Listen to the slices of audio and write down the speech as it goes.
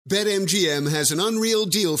BetMGM has an unreal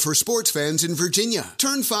deal for sports fans in Virginia.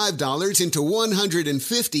 Turn $5 into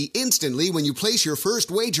 $150 instantly when you place your first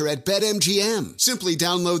wager at BetMGM. Simply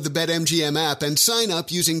download the BetMGM app and sign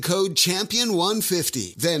up using code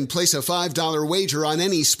CHAMPION150. Then place a $5 wager on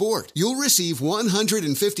any sport. You'll receive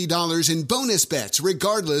 $150 in bonus bets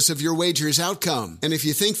regardless of your wager's outcome. And if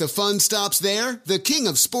you think the fun stops there, the King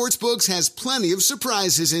of Sportsbooks has plenty of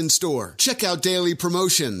surprises in store. Check out daily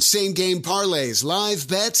promotions, same-game parlays, live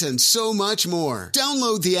bets, and so much more.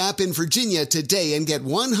 Download the app in Virginia today and get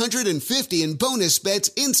 $150 in bonus bets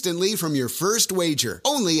instantly from your first wager.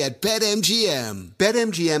 Only at BetMGM.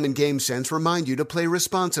 BetMGM and GameSense remind you to play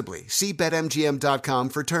responsibly. See BetMGM.com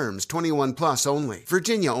for terms. 21 plus only.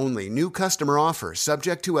 Virginia only. New customer offer.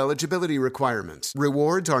 Subject to eligibility requirements.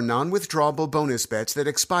 Rewards are non-withdrawable bonus bets that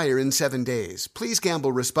expire in 7 days. Please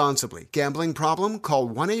gamble responsibly. Gambling problem? Call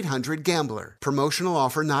 1-800-GAMBLER. Promotional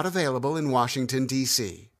offer not available in Washington,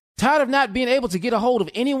 D.C. Tired of not being able to get a hold of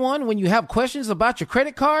anyone when you have questions about your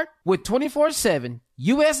credit card? With 24/7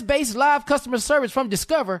 U.S.-based live customer service from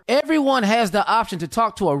Discover, everyone has the option to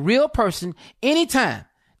talk to a real person anytime,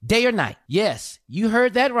 day or night. Yes, you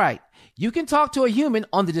heard that right. You can talk to a human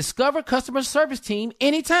on the Discover customer service team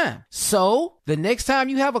anytime. So, the next time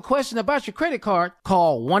you have a question about your credit card,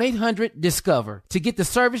 call 1-800-DISCOVER to get the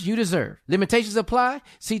service you deserve. Limitations apply.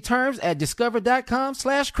 See terms at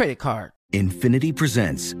discover.com/creditcard. Infiniti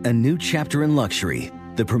presents a new chapter in luxury,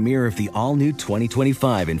 the premiere of the all-new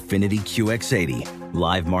 2025 Infiniti QX80,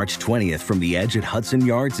 live March 20th from the Edge at Hudson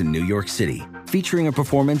Yards in New York City, featuring a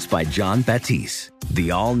performance by Jon Batiste.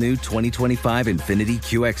 The all-new 2025 Infiniti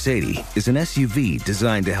QX80 is an SUV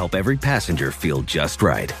designed to help every passenger feel just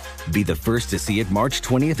right. Be the first to see it March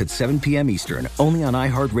 20th at 7 p.m. Eastern, only on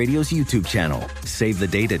iHeartRadio's YouTube channel. Save the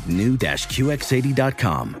date at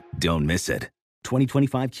new-QX80.com. Don't miss it.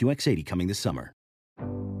 2025 QX80 coming this summer.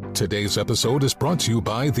 Today's episode is brought to you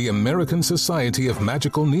by the American Society of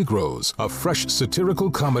Magical Negroes, a fresh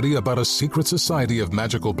satirical comedy about a secret society of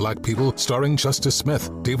magical black people starring Justice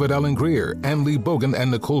Smith, David Allen Greer, Ann Lee Bogan,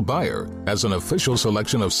 and Nicole Byer. As an official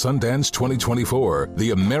selection of Sundance 2024,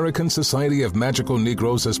 the American Society of Magical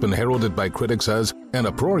Negroes has been heralded by critics as an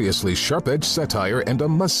uproariously sharp-edged satire and a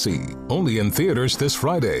must-see. Only in theaters this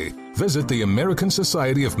Friday. Visit the American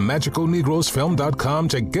Society of Magical Negroes Film.com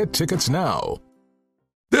to get tickets now.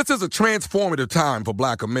 This is a transformative time for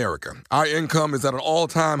Black America. Our income is at an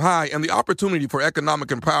all-time high, and the opportunity for economic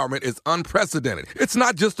empowerment is unprecedented. It's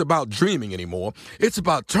not just about dreaming anymore. It's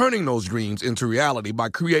about turning those dreams into reality by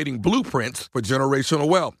creating blueprints for generational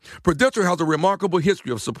wealth. Prudential has a remarkable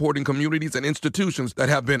history of supporting communities and institutions that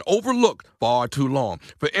have been overlooked far too long.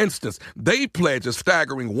 For instance, they pledge a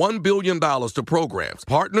staggering $1 billion to programs,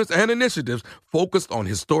 partners, and initiatives focused on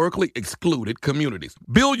historically excluded communities.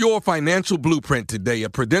 Build your financial blueprint today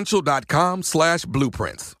at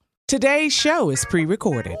Prudential.com/blueprints. Today's show is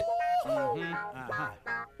pre-recorded. Y'all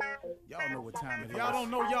know what time it is. Y'all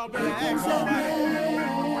don't know, y'all better ask somebody.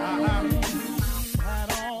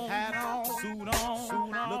 Hat on, suit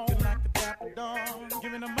on, looking like the Dapper Dawn,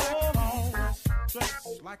 giving them all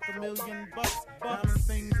dressed like $1 million, diamond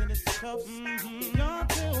things in its cuffs. Y'all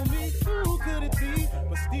tell me who could it be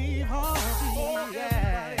but Steve Harvey? Oh,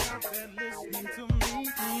 yeah. They're listening to me.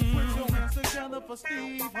 Put your hands together for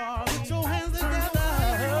Steve Harvey. Put your hands together.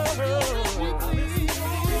 Steve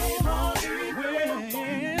Harvey.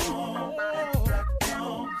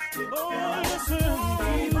 Listen,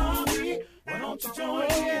 Steve Harvey. Why don't you join me?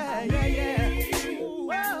 Yeah.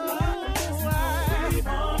 Steve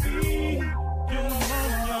Harvey. Get them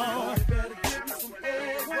on, y'all. Better give me some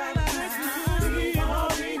eggs while I listen to Steve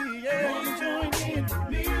Harvey. Yeah, join in with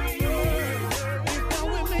me. If you're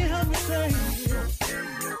with me, help me say.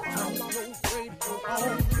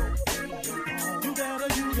 You gotta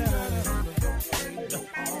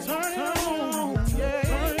turn it on, yeah,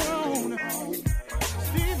 turn it on.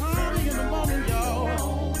 Steve Harvey in the morning, y'all.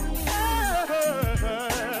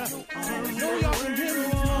 Know y'all can get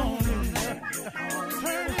it on.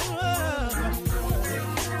 Turn it up.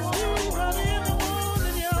 Steve Harvey in the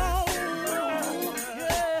morning, y'all.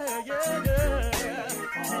 Yeah.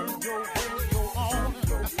 Turn your radio on.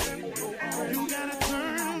 You gotta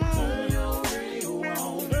turn them on.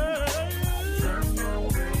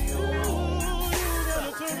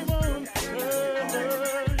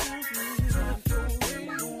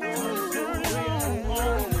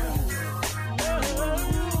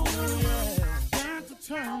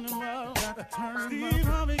 Steve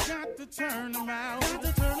Harvey got to turn them out. Got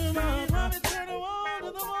to turn them out. Steve Harvey turn them on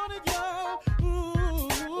in the morning, y'all.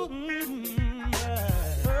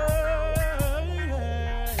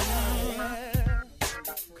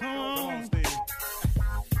 Come on, Steve.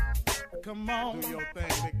 Come on, do your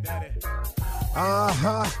thing, Big Daddy.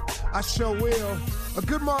 I sure will.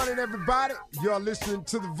 Good morning, everybody. You're listening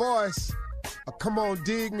to The Voice. Come on,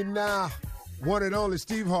 dig me now. One and only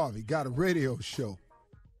Steve Harvey got a radio show.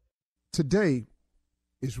 Today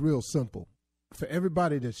is real simple. For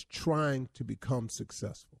everybody that's trying to become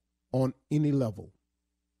successful on any level,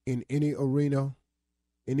 in any arena,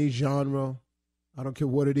 any genre, I don't care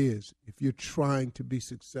what it is. If you're trying to be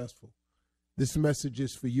successful, this message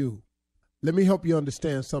is for you. Let me help you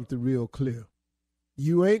understand something real clear.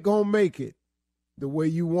 You ain't going to make it the way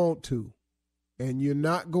you want to, and you're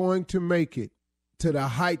not going to make it to the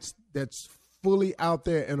heights that's fully out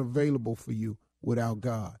there and available for you without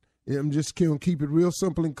God. I'm just going to keep it real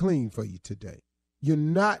simple and clean for you today. You're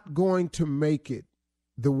not going to make it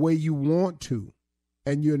the way you want to,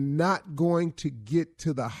 and you're not going to get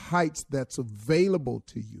to the heights that's available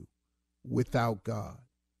to you without God.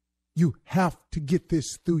 You have to get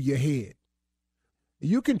this through your head.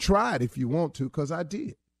 You can try it if you want to, because I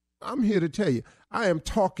did. I'm here to tell you, I am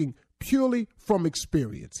talking purely from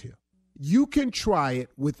experience here. You can try it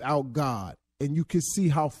without God, and you can see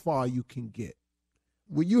how far you can get.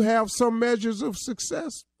 Will you have some measures of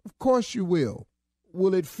success? Of course you will.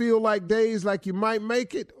 Will it feel like days like you might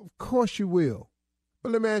make it? Of course you will.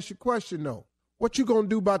 But let me ask you a question, though. What you going to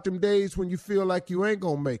do about them days when you feel like you ain't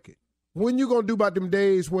going to make it? When you going to do about them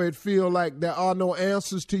days where it feel like there are no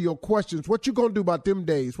answers to your questions? What you going to do about them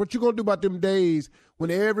days? What you going to do about them days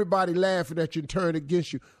when everybody laughing at you and turn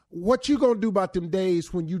against you? What you going to do about them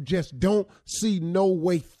days when you just don't see no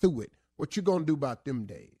way through it? What you going to do about them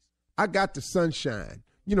days? I got the sunshine.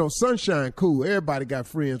 You know, sunshine cool. Everybody got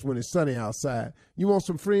friends when it's sunny outside. You want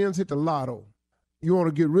some friends? Hit the lotto. You want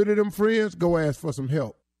to get rid of them friends? Go ask for some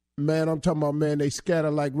help. Man, I'm talking about, man, they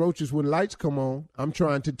scatter like roaches when lights come on. I'm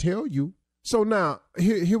trying to tell you. So now,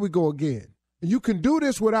 here we go again. You can do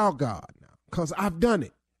this without God now, because I've done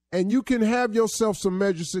it. And you can have yourself some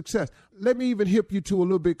measure of success. Let me even hip you to a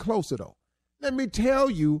little bit closer, though. Let me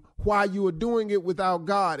tell you why you are doing it without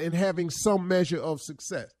God and having some measure of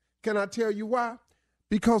success. Can I tell you why?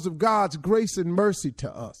 Because of God's grace and mercy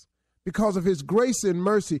to us. Because of his grace and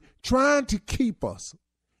mercy trying to keep us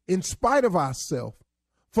in spite of ourselves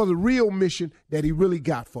for the real mission that he really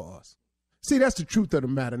got for us. See, that's the truth of the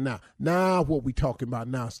matter now. Now what we talking about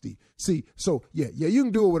now, Steve. See, so yeah, you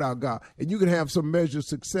can do it without God, and you can have some measure of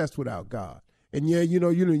success without God. And yeah, you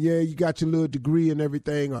got your little degree and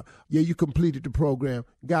everything, or yeah, you completed the program,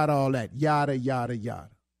 got all that, yada, yada,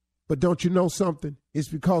 yada. But don't you know something? It's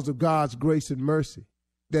because of God's grace and mercy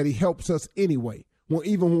that he helps us anyway,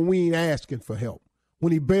 even when we ain't asking for help,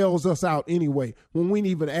 when he bails us out anyway, when we ain't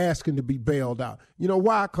even asking to be bailed out. You know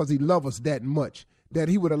why? Because he loves us that much, that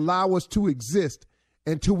he would allow us to exist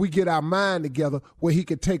until we get our mind together where he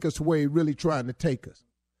could take us where he's really trying to take us.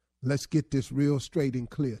 Let's get this real straight and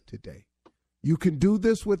clear today. You can do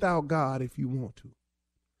this without God if you want to.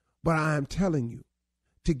 But I am telling you,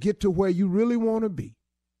 to get to where you really want to be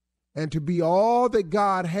and to be all that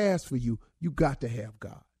God has for you, you got to have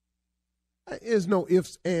God. There's no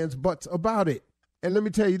ifs, ands, buts about it. And let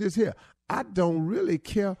me tell you this here. I don't really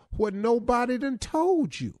care what nobody done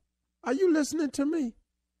told you. Are you listening to me?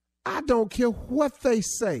 I don't care what they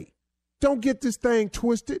say. Don't get this thing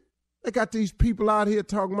twisted. They got these people out here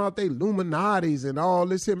talking about they Illuminatis and all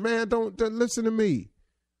this here. Man, don't listen to me.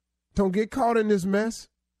 Don't get caught in this mess.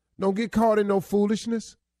 Don't get caught in no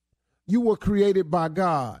foolishness. You were created by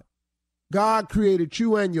God. God created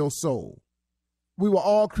you and your soul. We were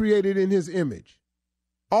all created in his image.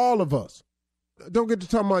 All of us. Don't get to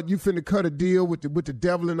talking about you finna cut a deal with the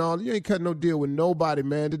devil and all. You ain't cutting no deal with nobody,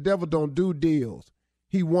 man. The devil don't do deals.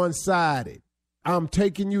 He one-sided. I'm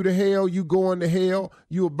taking you to hell, you going to hell,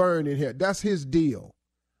 you'll burn in hell. That's his deal.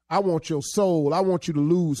 I want your soul. I want you to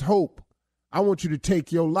lose hope. I want you to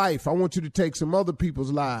take your life. I want you to take some other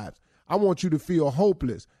people's lives. I want you to feel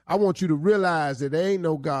hopeless. I want you to realize that there ain't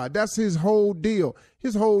no God. That's his whole deal.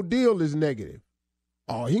 His whole deal is negative.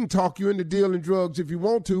 Oh, he can talk you into dealing drugs if you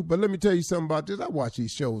want to, but let me tell you something about this. I watch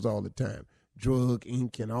these shows all the time. Drug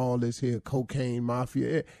Inc. and all this here, cocaine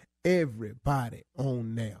mafia. Everybody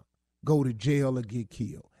on now go to jail or get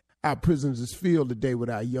killed. Our prisons is filled today with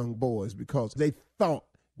our young boys because they thought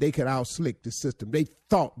they could out-slick the system. They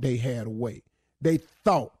thought they had a way. They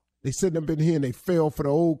thought. They sitting up in here and they fell for the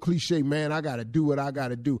old cliche, man, I got to do what I got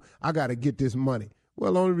to do. I got to get this money.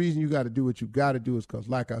 Well, the only reason you got to do what you got to do is because,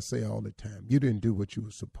 like I say all the time, you didn't do what you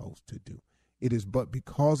were supposed to do. It is but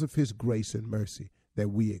because of his grace and mercy that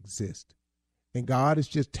we exist. And God is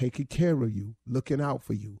just taking care of you, looking out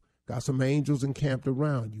for you. Got some angels encamped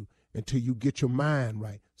around you until you get your mind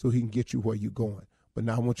right so he can get you where you're going. But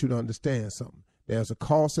now I want you to understand something. There's a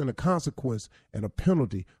cost and a consequence and a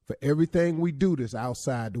penalty for everything we do that's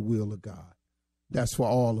outside the will of God. That's for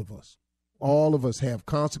all of us. All of us have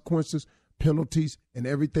consequences, penalties, and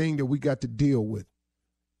everything that we got to deal with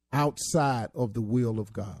outside of the will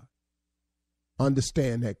of God.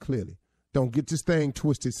 Understand that clearly. Don't get this thing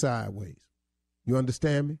twisted sideways. You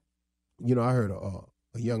understand me? You know, I heard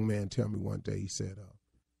a young man tell me one day, he said,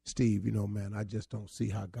 Steve, you know, man, I just don't see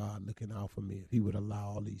how God looking out for me if he would allow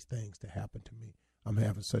all these things to happen to me. I'm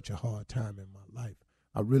having such a hard time in my life.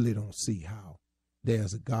 I really don't see how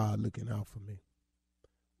there's a God looking out for me.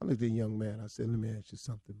 I looked at the young man. I said, let me ask you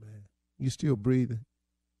something, man. You still breathing?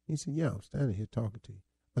 He said, yeah, I'm standing here talking to you.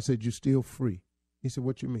 I said, you still free? He said,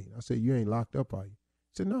 what you mean? I said, you ain't locked up, are you?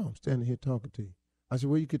 He said, no, I'm standing here talking to you. I said,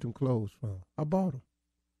 where you get them clothes from? I bought them.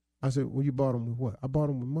 I said, well, you bought them with what? I bought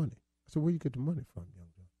them with money. I said, where you get the money from, young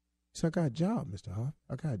man? He said, I got a job, Mr. Harvey.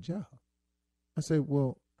 I got a job. I said,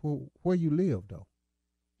 well, where you live, though?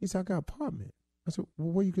 He said, I got an apartment. I said,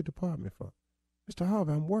 well, where you get the apartment from? Mr.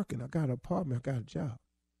 Harvey, I'm working. I got an apartment. I got a job.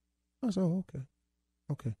 I said, oh, okay.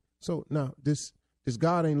 Okay. So now this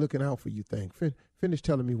God ain't looking out for you thing. Finish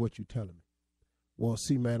telling me what you telling me. Well,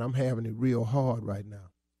 see, man, I'm having it real hard right now.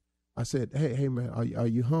 I said, hey, man, are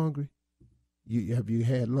you hungry? Have you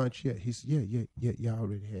had lunch yet? He said, yeah, I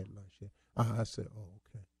already had lunch yet. I said, oh,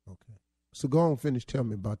 okay. So go on, finish telling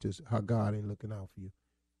me about this, how God ain't looking out for you.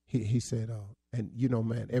 He said, and you know,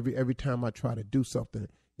 man, every time I try to do something,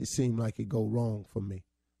 it seemed like it go wrong for me.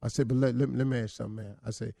 I said, but let me ask you something, man. I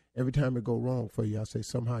said, every time it go wrong for you, I say,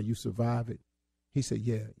 somehow you survive it. He said,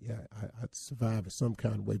 yeah, I survive it some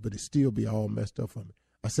kind of way, but it still be all messed up for me.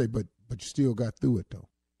 I said, but you still got through it, though.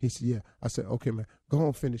 He said, yeah. I said, okay, man, go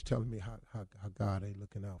on, finish telling me how God ain't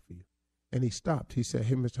looking out for you. And he stopped. He said,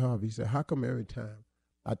 hey, Mr. Harvey, he said, how come every time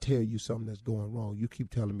I tell you something that's going wrong, you keep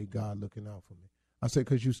telling me God looking out for me? I said,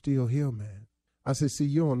 because you still here, man. I said, see,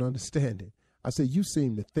 you don't understand it. I said, you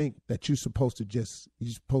seem to think that you're supposed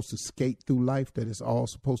to skate through life, that it's all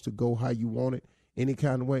supposed to go how you want it, any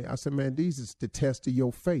kind of way. I said, man, these is the test of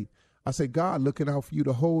your faith. I said, God looking out for you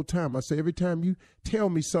the whole time. I said, every time you tell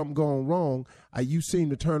me something going wrong, you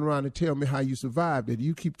seem to turn around and tell me how you survived it.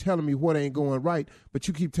 You keep telling me what ain't going right, but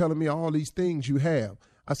you keep telling me all these things you have.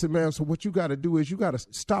 I said, man, so what you got to do is you got to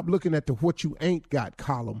stop looking at the what you ain't got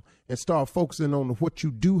column and start focusing on the what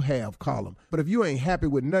you do have column. But if you ain't happy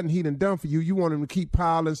with nothing he done for you, you want him to keep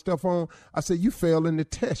piling stuff on. I said, you failing the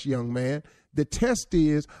test, young man. The test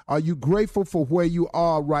is, are you grateful for where you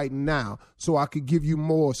are right now so I could give you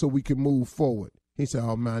more so we can move forward? He said,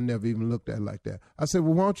 oh, man, I never even looked at it like that. I said,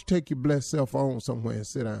 well, why don't you take your blessed self on somewhere and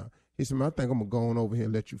sit down? He said, man, I think I'm going to go on over here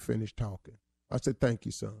and let you finish talking. I said, thank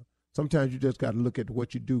you, son. Sometimes you just got to look at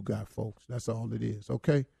what you do got, folks. That's all it is,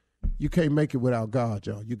 okay? You can't make it without God,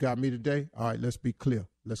 y'all. You got me today? All right, let's be clear.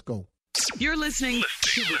 Let's go. You're listening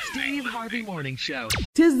to the Steve Harvey Morning Show.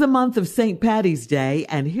 'Tis the month of St. Patty's Day,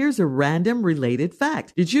 and here's a random related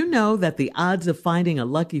fact. Did you know that the odds of finding a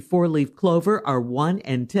lucky four-leaf clover are 1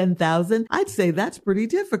 in 10,000? I'd say that's pretty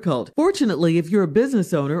difficult. Fortunately, if you're a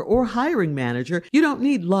business owner or hiring manager, you don't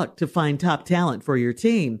need luck to find top talent for your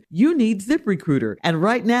team. You need ZipRecruiter, and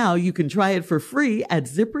right now you can try it for free at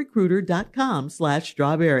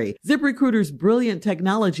ZipRecruiter.com/strawberry. ZipRecruiter's brilliant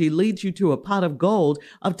technology leads you to a pot of gold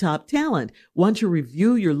of top talent. Once you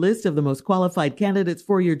review your list of the most qualified candidates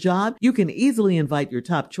for your job, you can easily invite your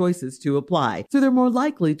top choices to apply, so they're more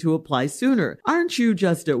likely to apply sooner. Aren't you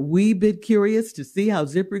just a wee bit curious to see how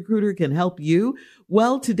ZipRecruiter can help you?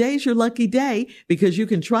 Well, today's your lucky day because you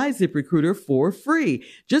can try ZipRecruiter for free.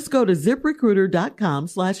 Just go to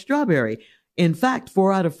ZipRecruiter.com/strawberry. In fact,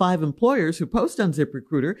 4 out of 5 employers who post on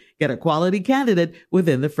ZipRecruiter get a quality candidate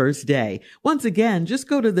within the first day. Once again, just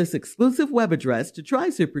go to this exclusive web address to try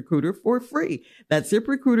ZipRecruiter for free. That's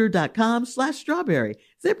ZipRecruiter.com/strawberry.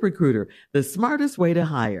 ZipRecruiter, the smartest way to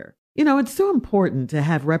hire. You know, it's so important to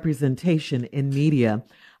have representation in media.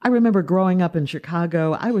 I remember growing up in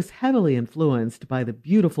Chicago, I was heavily influenced by the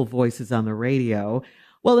beautiful voices on the radio.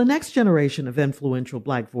 Well, the next generation of influential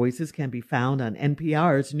Black voices can be found on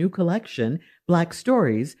NPR's new collection, Black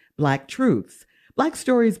Stories, Black Truths. Black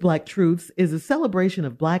Stories, Black Truths is a celebration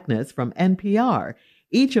of Blackness from NPR.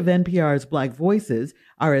 Each of NPR's Black voices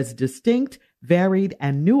are as distinct, varied,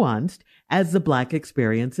 and nuanced as the Black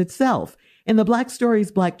experience itself. In the Black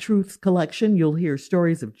Stories, Black Truths collection, you'll hear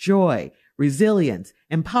stories of joy, resilience,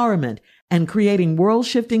 empowerment, and creating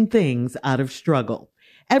world-shifting things out of struggle.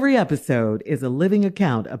 Every episode is a living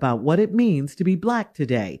account about what it means to be Black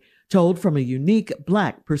today, told from a unique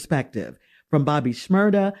Black perspective. From Bobby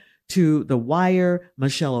Shmurda To The Wire,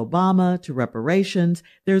 Michelle Obama, to reparations,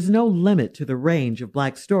 there's no limit to the range of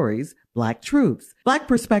Black stories, Black truths. Black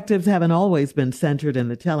perspectives haven't always been centered in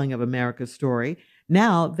the telling of America's story.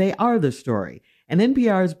 Now they are the story. In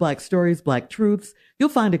NPR's Black Stories, Black Truths, you'll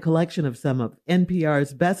find a collection of some of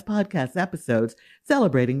NPR's best podcast episodes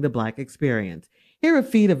celebrating the Black experience. Hear a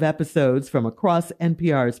feed of episodes from across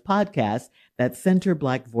NPR's podcasts that center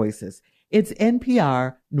Black voices. It's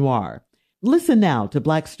NPR Noir. Listen now to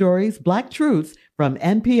Black Stories, Black Truths from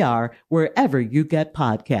NPR wherever you get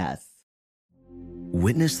podcasts.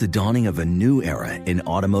 Witness the dawning of a new era in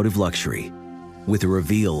automotive luxury with a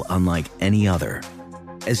reveal unlike any other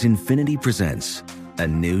as Infiniti presents a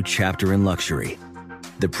new chapter in luxury,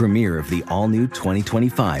 the premiere of the all-new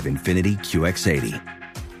 2025 Infiniti QX80.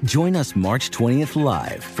 Join us March 20th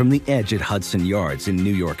live from the Edge at Hudson Yards in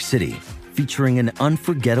New York City, featuring an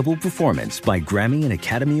unforgettable performance by Grammy and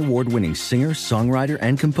Academy Award-winning singer, songwriter,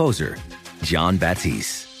 and composer, Jon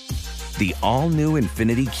Batiste. The all-new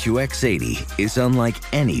Infiniti QX80 is unlike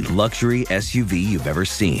any luxury SUV you've ever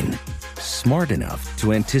seen. Smart enough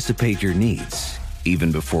to anticipate your needs,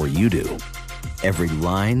 even before you do. Every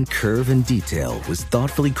line, curve, and detail was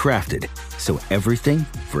thoughtfully crafted, so everything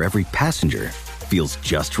for every passenger feels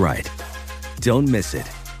just right. Don't miss it.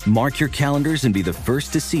 Mark your calendars and be the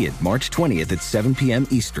first to see it March 20th at 7 p.m.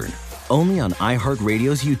 Eastern, only on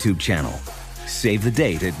iHeartRadio's YouTube channel. Save the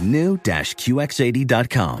date at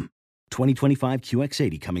new-QX80.com. 2025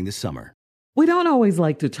 QX80 coming this summer. We don't always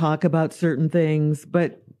like to talk about certain things,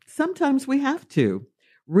 but sometimes we have to.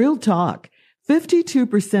 Real talk.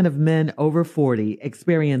 52% of men over 40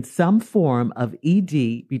 experience some form of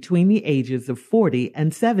ED between the ages of 40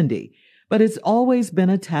 and 70, but it's always been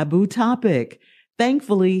a taboo topic.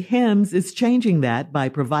 Thankfully, HIMSS is changing that by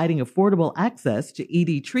providing affordable access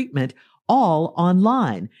to ED treatment all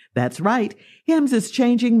online. That's right. HIMSS is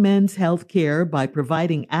changing men's health care by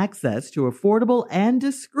providing access to affordable and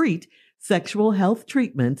discreet sexual health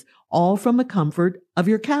treatments, all from the comfort of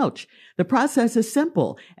your couch. The process is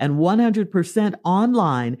simple and 100%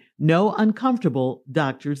 online, no uncomfortable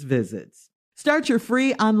doctor's visits. Start your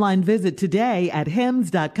free online visit today at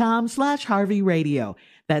hims.com/Harvey Radio.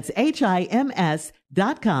 That's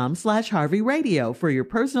HIMS.com/Harvey Radio for your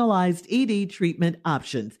personalized ED treatment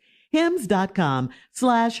options.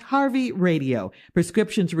 hims.com/Harvey Radio.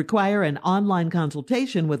 Prescriptions require an online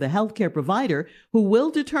consultation with a healthcare provider who will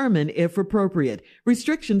determine if appropriate.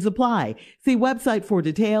 Restrictions apply. See website for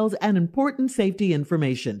details and important safety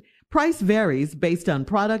information. Price varies based on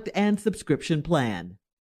product and subscription plan.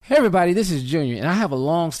 Hey everybody, this is Junior, and I have a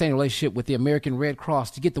long-standing relationship with the American Red Cross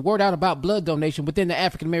to get the word out about blood donation within the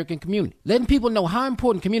African American community, letting people know how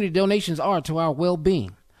important community donations are to our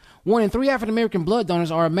well-being. 1 in 3 African American blood donors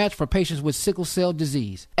are a match for patients with sickle cell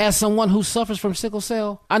disease. As someone who suffers from sickle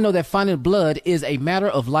cell, I know that finding blood is a matter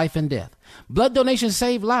of life and death. Blood donations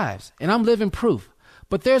save lives, and I'm living proof.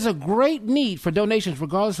 But there's a great need for donations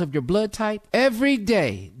regardless of your blood type. Every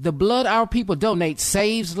day, the blood our people donate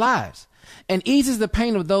saves lives and eases the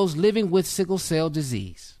pain of those living with sickle cell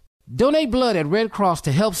disease. Donate blood at Red Cross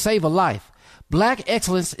to help save a life. Black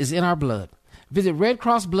excellence is in our blood. Visit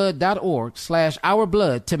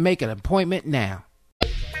redcrossblood.org/ourblood to make an appointment now.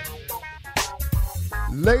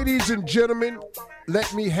 Ladies and gentlemen,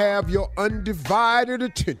 let me have your undivided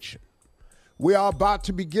attention. We are about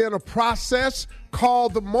to begin a process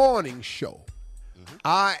called the morning show.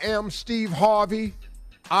 I am Steve Harvey.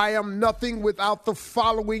 I am nothing without the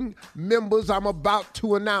following members I'm about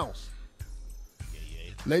to announce.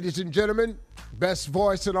 Ladies and gentlemen, best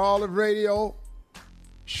voice in all of radio,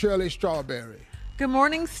 Shirley Strawberry. Good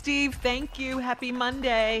morning, Steve. Thank you. Happy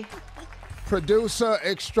Monday. Producer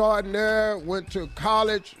extraordinaire, went to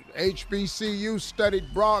college, HBCU,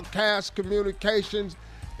 studied broadcast communications,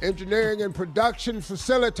 engineering and production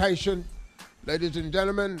facilitation. Ladies and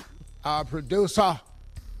gentlemen, our producer,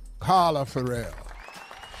 Carla Farrell.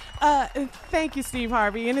 Thank you, Steve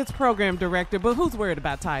Harvey, and it's program director, but who's worried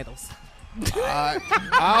about titles?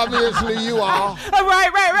 Obviously you are.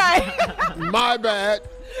 Right. My bad.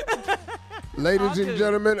 Ladies and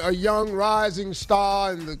gentlemen, a young rising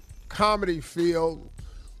star in the comedy field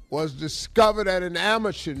was discovered at an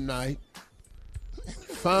amateur night.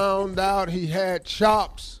 Found out he had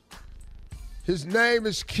chops. His name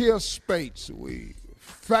is Keir Spates. We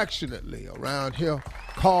affectionately around here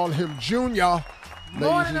call him Junior.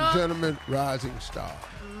 Ladies and gentlemen, rising star.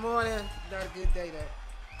 Morning. Not a good day there.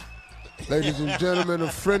 Ladies and gentlemen, a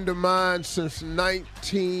friend of mine since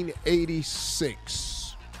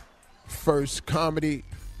 1986. First comedy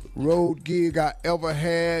road gig I ever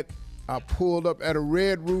had. I pulled up at a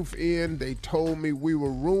Red Roof Inn. They told me we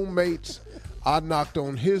were roommates I knocked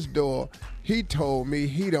on his door. He told me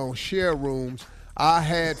he don't share rooms. I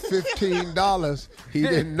had $15. He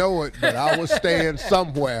didn't know it, but I was staying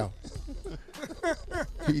somewhere.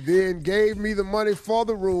 He then gave me the money for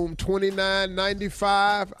the room,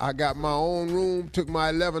 $29.95. I got my own room, took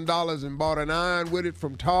my $11 and bought an iron with it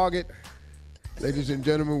from Target. Ladies and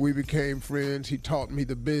gentlemen, we became friends. He taught me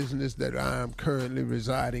the business that I am currently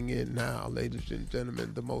residing in now. Ladies and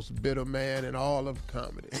gentlemen, the most bitter man in all of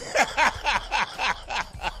comedy.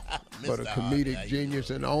 But a comedic genius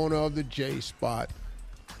and owner of the J-Spot.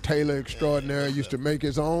 Tailor extraordinary, used to make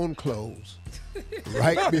his own clothes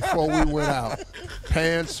right before we went out.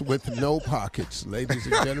 Pants with no pockets. Ladies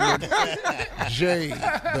and gentlemen, Jay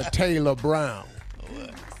the Tailor Brown.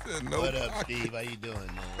 What up, Steve? How you doing,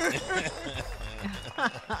 man?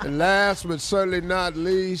 And last but certainly not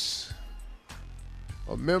least,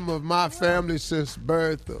 a member of my family since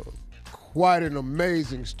birth, quite an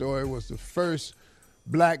amazing story, was the first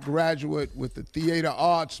black graduate with the theater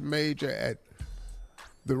arts major at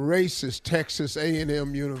the racist Texas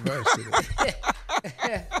A&M University.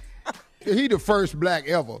 He the first black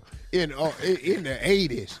ever in the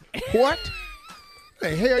 80s. What?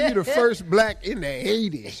 The hell, you the first black in the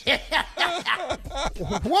 80s?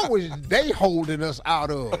 What was they holding us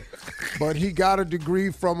out of? But he got a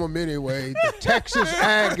degree from them anyway. The Texas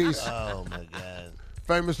Aggies. Oh, my God.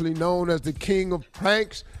 Famously known as the king of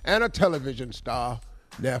pranks and a television star,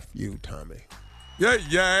 nephew Tommy.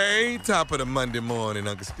 Yay. Top of the Monday morning,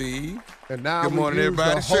 Uncle Steve. And now good morning, we use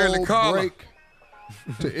everybody. the Shirley whole Caller. break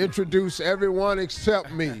to introduce everyone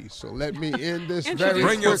except me. So let me end this very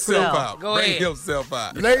Bring quickly. yourself out. Go Bring ahead. yourself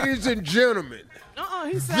out. Ladies and gentlemen,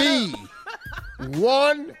 He said the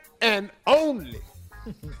one and only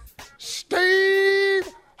Steve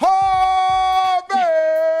Harvey.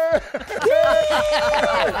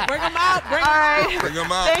 bring him out. Bring him All right. Bring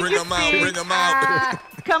them out. Thank Bring you, them out. Steve. Bring them out.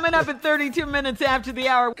 Coming up at 32 minutes after the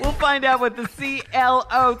hour, we'll find out what the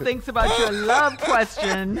CLO thinks about your love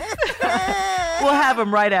question. We'll have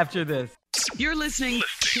him right after this. You're listening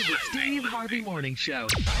to the Steve Harvey Morning Show.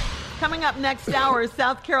 Coming up next hour,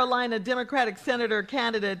 South Carolina Democratic Senator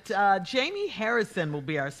candidate Jaime Harrison will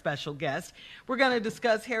be our special guest. We're going to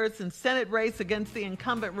discuss Harrison's Senate race against the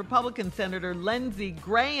incumbent Republican Senator Lindsey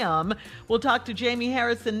Graham. We'll talk to Jaime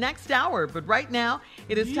Harrison next hour, but right now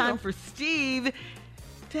it is time for Steve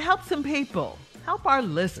to help some people, help our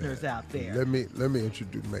listeners out there. Let me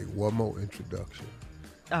make one more introduction.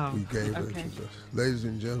 Oh, We gave an okay. introduction. Ladies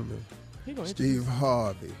and gentlemen, Steve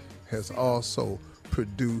Harvey has also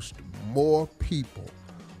produced more people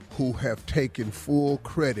who have taken full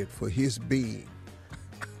credit for his being.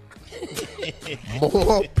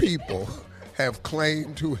 More people have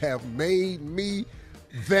claimed to have made me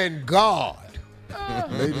than God.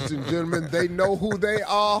 Ladies and gentlemen, they know who they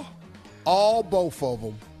are. Both of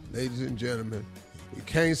them. Ladies and gentlemen, we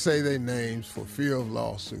can't say their names for fear of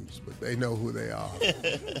lawsuits, but they know who they are.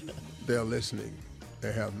 They're listening.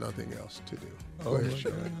 They have nothing else to do. Oh, my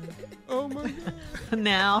God. Oh, my God.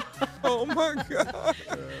 Now. Oh, my God.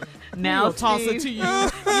 Now, We'll toss it Steve. to you.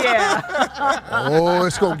 Yeah. Oh,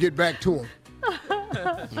 it's going to get back to him.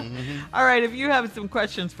 All right, if you have some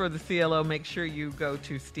questions for the CLO, make sure you go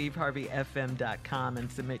to steveharveyfm.com and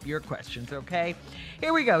submit your questions, okay?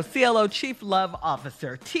 Here we go. CLO Chief Love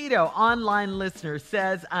Officer Tito, online listener,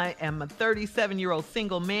 says, I am a 37-year-old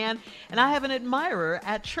single man, and I have an admirer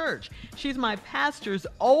at church. She's my pastor's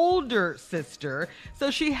older sister, so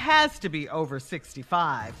she has to be over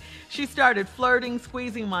 65. She started flirting,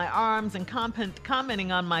 squeezing my arms, and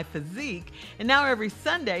commenting on my physique, and now every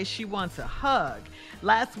Sunday she wants a hug.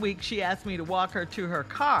 Last week, she asked me to walk her to her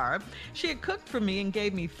car. She had cooked for me and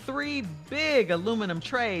gave me 3 big aluminum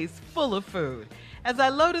trays full of food. As I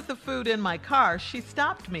loaded the food in my car, she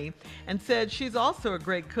stopped me and said she's also a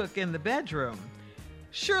great cook in the bedroom.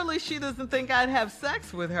 Surely she doesn't think I'd have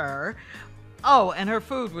sex with her. Oh, and her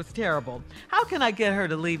food was terrible. How can I get her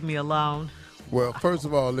to leave me alone? Well, first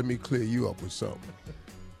of all, let me clear you up with something.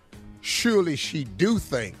 Surely she do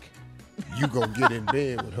think you gonna get in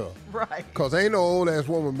bed with her. Right. Because ain't no old-ass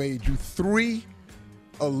woman made you 3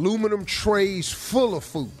 aluminum trays full of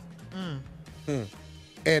food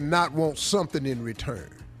and not want something in return.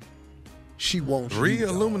 She wants 3 you,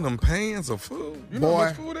 dog. aluminum pans of food. You know how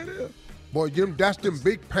much food that is? Boy, that's them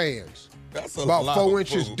big pans. That's a About lot 4 of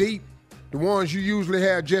inches food. deep. The ones you usually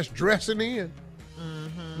have just dressing in.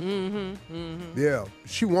 Yeah,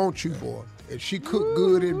 she wants you, boy. And she cook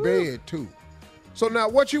good in bed, too. So now,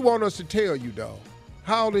 what you want us to tell you, dog?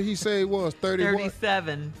 How old did he say he was? 31?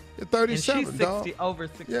 37. You're 37, and she's 60, dog. over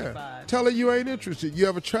 65. Yeah. Tell her you ain't interested. You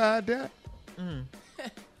ever tried that?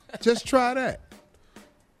 Just try that.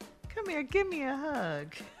 Come here, give me a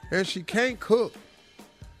hug. And she can't cook.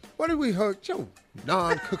 What did we hug your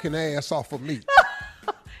non-cooking ass off of me?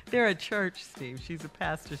 They're at church, Steve. She's a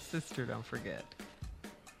pastor's sister, don't forget.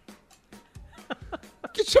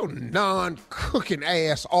 Get your non-cooking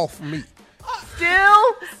ass off of me.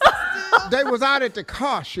 Still? They was out at the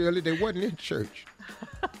car, Shirley. They wasn't in church.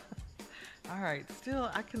 All right.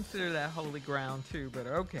 Still, I consider that holy ground, too, but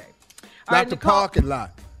okay. Not All right, the Nicole. parking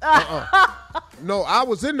lot. No, I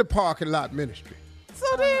was in the parking lot ministry.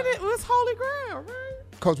 So then it was holy ground, right?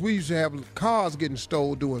 Because we used to have cars getting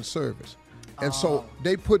stolen during service. And so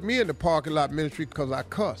they put me in the parking lot ministry because I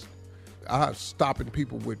cussed. I was stopping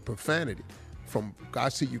people with profanity. I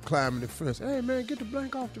see you climbing the fence. Hey, man, get the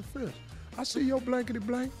blank off the fence. I see your blankety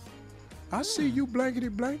blank. I see you blankety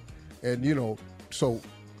blank. And, so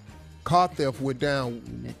car theft went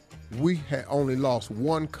down. We had only lost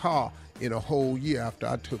one car in a whole year after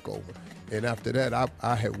I took over. And after that,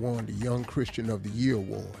 I had won the Young Christian of the Year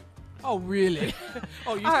award. Oh, really?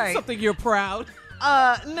 Oh, you right. something you're proud.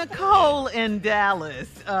 Nicole in Dallas,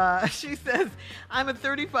 she says, I'm a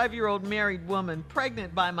 35-year-old married woman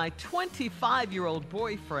pregnant by my 25-year-old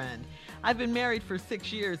boyfriend. I've been married for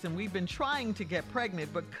 6 years and we've been trying to get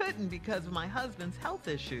pregnant but couldn't because of my husband's health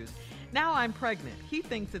issues. Now I'm pregnant. He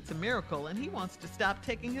thinks it's a miracle and he wants to stop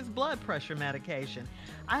taking his blood pressure medication.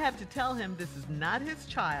 I have to tell him this is not his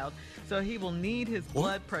child, so he will need his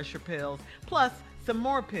blood pressure pills, plus some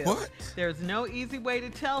more pills. What? There's no easy way to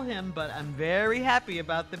tell him, but I'm very happy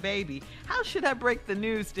about the baby. How should I break the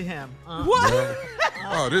news to him? What?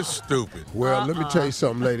 Oh, this is stupid. Well, let me tell you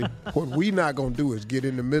something, lady. What we not going to do is get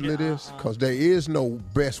in the middle of this, because there is no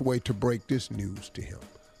best way to break this news to him.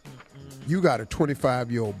 You got a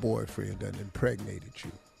 25-year-old boyfriend that impregnated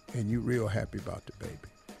you, and you real happy about the baby.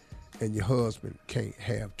 And your husband can't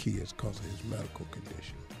have kids because of his medical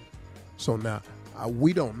condition. So now,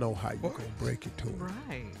 we don't know how you're going to break it to him.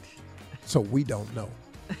 Right. So we don't know.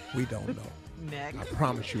 We don't know. Next. I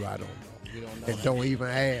promise you I don't know. You don't know. And don't even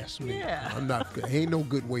ask me. Yeah. I'm not. Ain't no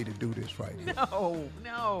good way to do this right here.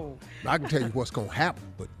 No. I can tell you what's going to happen,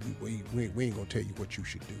 but we ain't going to tell you what you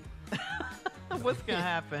should do. What's going to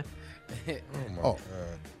happen? Oh,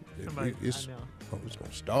 it's going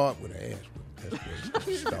to start with an ass whipping. That's where it's going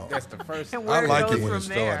to start. That's the first. I like it when it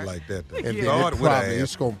starts like that. Though. And Start with an ass.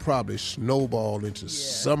 it's going to probably snowball into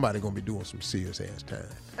somebody going to be doing some serious ass time.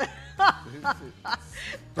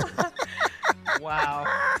 Wow.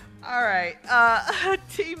 All right.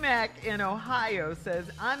 T-Mac in Ohio says,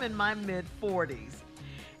 I'm in my mid-40s,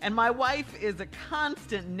 and my wife is a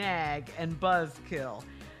constant nag and buzzkill.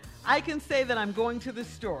 I can say that I'm going to the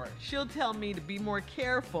store. She'll tell me to be more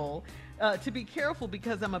careful,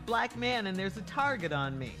 because I'm a black man and there's a target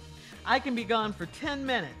on me. I can be gone for 10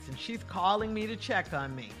 minutes and she's calling me to check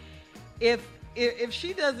on me. If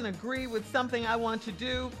she doesn't agree with something I want to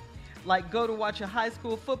do, like go to watch a high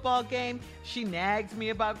school football game, she nags me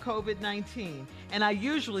about COVID-19, and I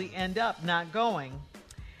usually end up not going.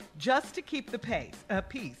 Just to keep the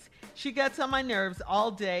peace. She gets on my nerves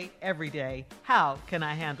all day, every day. How can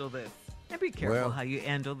I handle this? And be careful how you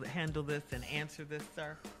handle this and answer this,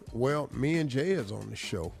 sir. Well, me and Jay is on the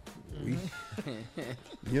show. We,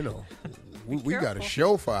 we got a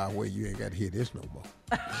show fire where you ain't got to hear this no more.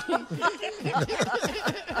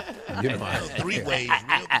 Three ways,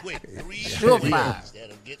 real quick. Sure fire.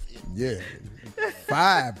 Yeah,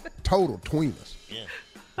 5 total tweeners. Yeah.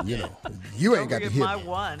 You ain't got to hear my that.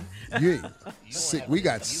 one. You ain't. We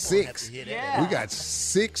got 6. Yeah. We got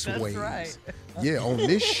 6 That's ways. right. Yeah, on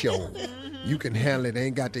this show, you can handle it.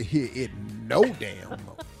 Ain't got to hear it no damn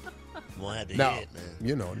more. You won't have to Now, hear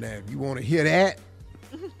it, man. now if you want to hear that,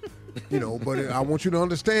 but I want you to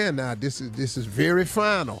understand now, this is very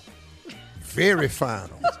final. Very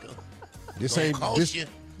final. This ain't cost you.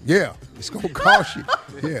 Yeah, it's gonna cost you.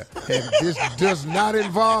 Yeah, and this does not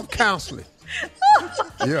involve counseling.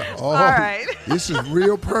 Yeah. All right. This is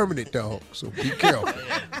real permanent, dog. So be careful.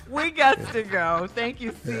 We got to go. Thank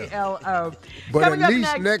you, CLO. But Coming at up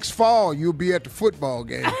least next fall you'll be at the football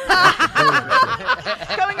game.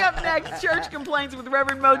 Coming up next, church complaints with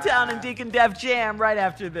Reverend Motown and Deacon Def Jam right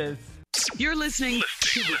after this. You're listening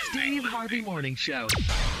to the Steve Harvey Morning Show.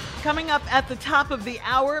 Coming up at the top of the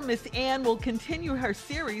hour, Miss Ann will continue her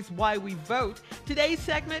series, Why We Vote. Today's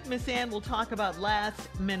segment, Miss Ann will talk about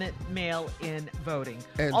last-minute mail-in voting.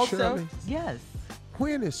 And also, Shirley, yes.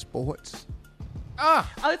 when is sports? Oh,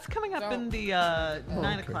 it's coming up in the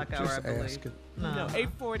 9 o'clock hour, just I believe. asking. No,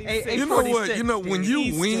 8:46. You know what? When you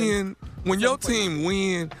Eastern. win, when your team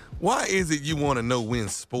win, why is it you want to know when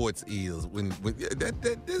sports is?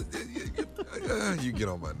 You get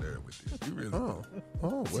on my nerve with this. You really. Oh,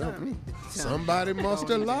 well. Somebody must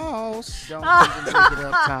have lost. Don't even break it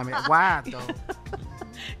up, Tommy. Why, though?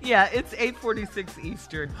 Yeah, it's 8:46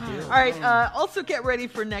 Eastern. All right, also get ready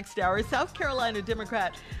for next hour. South Carolina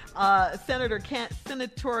Democrat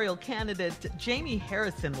senatorial candidate Jaime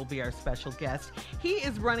Harrison will be our special guest. He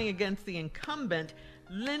is running against the incumbent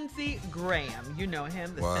Lindsey Graham. You know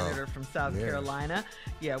him, the senator from South Carolina.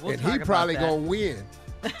 Yeah, we'll talk about that. And he probably going to win.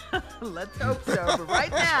 Let's hope so. But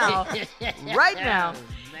right now,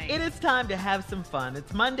 it is time to have some fun.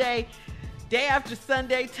 It's Monday, day after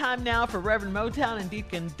Sunday. Time now for Reverend Motown and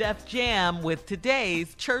Deacon Def Jam with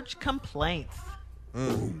today's church complaints.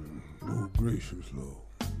 Oh, gracious Lord.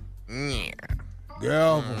 Yeah.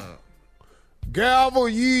 Gavel. Gavel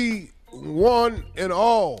ye one and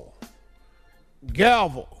all.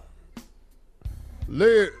 Gavel.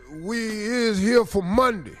 We is here for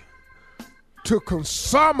Monday to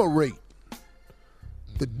consummate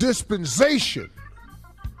the dispensation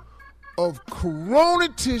of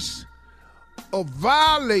coronitis of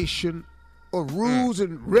violation of rules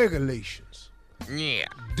and regulations. Yeah.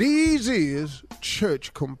 These is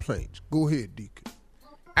church complaints. Go ahead, Deacon.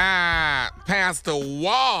 Pastor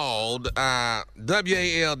Wald,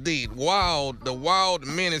 W-A-L-D, Wald, the Wald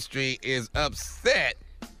ministry is upset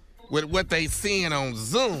with what they seeing on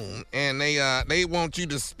Zoom, and they want you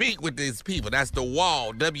to speak with these people. That's the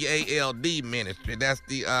Wald, W-A-L-D ministry. That's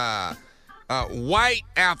the White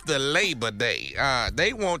After Labor Day.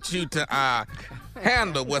 They want you to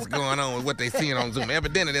handle what's going on with what they seeing on Zoom.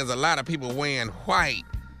 Evidently, there's a lot of people wearing white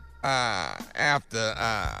after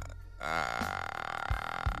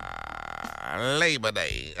Labor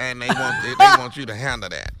Day, and they want you to handle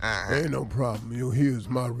that. Ain't no problem. Here's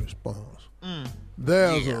my response.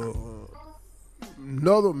 There's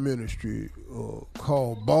another ministry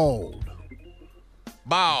called Bald.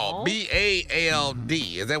 Bald,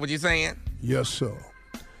 B-A-L-D. Is that what you're saying? Yes, sir.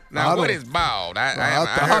 Now, what is bald?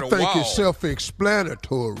 I think it's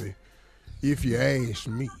self-explanatory, if you ask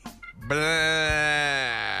me. Black.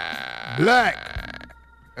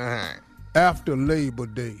 After Labor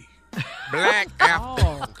Day. Black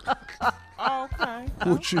after. Okay.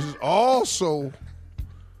 Which is also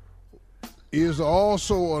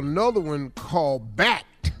another one called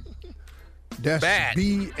BACT. That's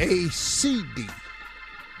B-A-C-D.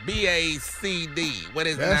 B-A-C-D. What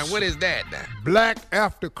is That's that? What is that now? Black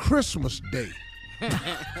After Christmas Day.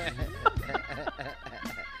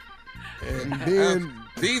 And then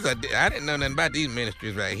I didn't know nothing about these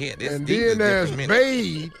ministries right here. Then there's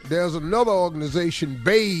BADE. There's another organization,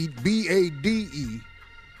 BADE, B-A-D-E.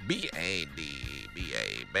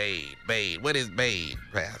 BADE. What is BADE,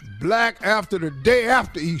 Pastor? Black After the Day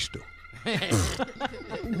After Easter.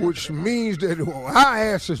 Which means that our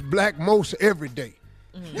ass is black most every day.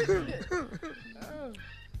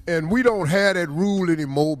 And we don't have that rule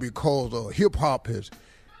anymore because hip-hop has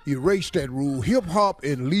erased that rule. Hip-hop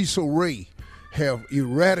and Lisa Ray have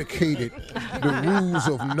eradicated the rules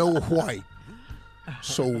of no white.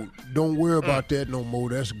 So don't worry about that no more.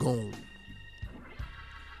 That's gone.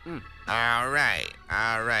 All right.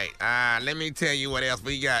 Let me tell you what else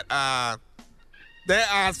we got. There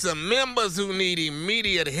are some members who need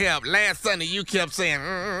immediate help. Last Sunday, you kept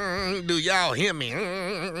saying, do y'all hear me?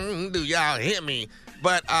 Do y'all hear me?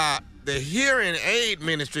 But the hearing aid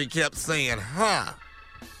ministry kept saying,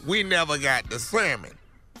 we never got the sermon.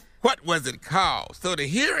 What was it called? So the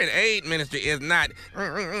hearing aid ministry is not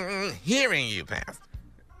hearing you, Pastor.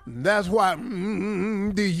 That's why,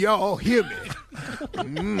 do y'all hear me?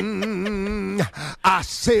 I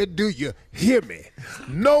said, do you hear me?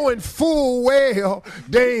 Knowing full well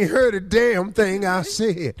they ain't heard a damn thing I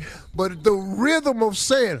said. But the rhythm of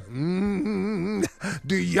saying,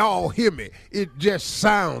 do y'all hear me? It just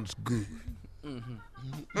sounds good.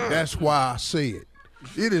 That's why I say it.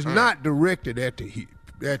 It is not directed at the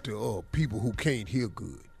people who can't hear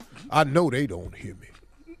good. I know they don't hear me.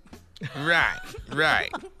 Right.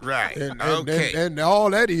 And all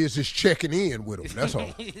that is checking in with them. That's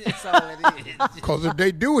all. That's all it is. Because if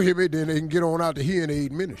they do hear me, then they can get on out the hearing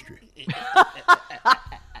aid ministry.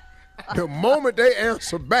 The moment they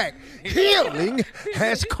answer back, healing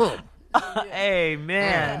has come.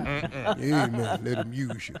 Amen. Amen. Let him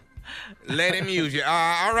use you. Let him use you.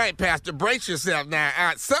 All right, Pastor, brace yourself now.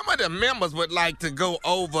 Some of the members would like to go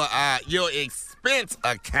over your expense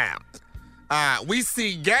account. We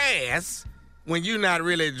see gas when you're not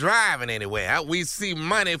really driving anywhere. We see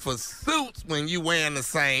money for suits when you wearing the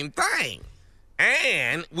same thing.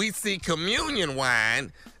 And we see communion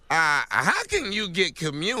wine. How can you get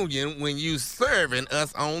communion when you serving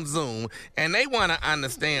us on Zoom? And they want to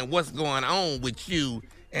understand what's going on with you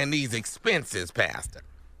and these expenses, Pastor?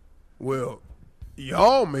 Well,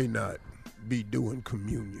 y'all may not be doing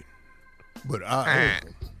communion, but I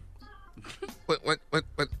am. What?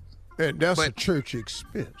 And that's a church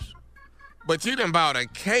expense. But you done bought a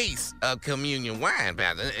case of communion wine,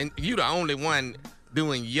 Pastor, and you the only one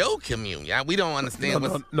doing your communion. We don't understand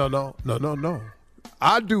No.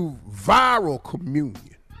 I do viral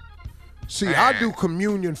communion. See, I do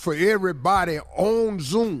communion for everybody on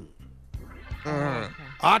Zoom.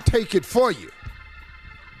 I take it for you.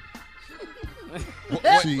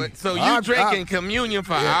 So you drinking communion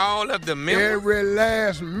for all of the members? Every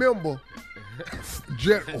last member.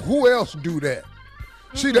 Who else do that?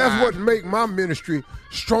 See, that's what make my ministry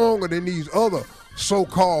stronger than these other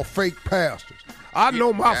so-called fake pastors. I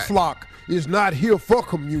know my flock is not here for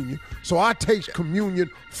communion, so I take communion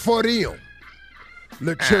for them.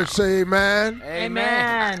 Let church say amen.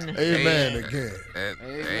 Amen. Amen again.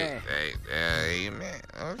 Amen.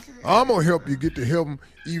 Okay. I'm going to help you get to heaven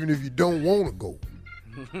even if you don't want to go.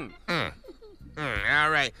 All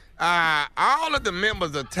right. All of the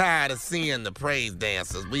members are tired of seeing the praise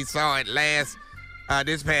dancers. We saw it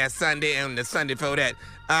this past Sunday and the Sunday before that.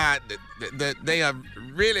 They are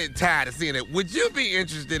really tired of seeing it. Would you be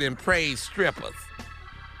interested in praise strippers?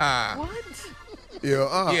 What?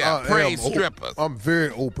 Yeah, praise strippers. I'm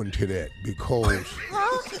very open to that because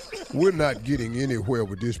we're not getting anywhere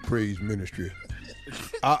with this praise ministry.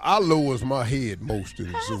 I lowers my head most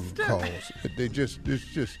of the Zoom calls.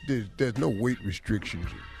 There's no weight restrictions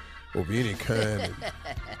of any kind. And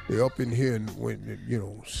they're up in here, and when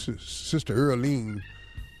Sister Earlene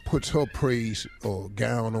puts her praise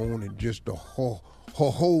gown on, and just her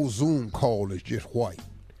whole Zoom call is just white.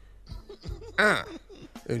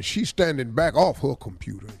 And she's standing back off her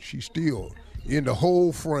computer. And she's still in the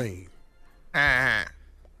whole frame. Right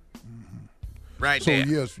so there.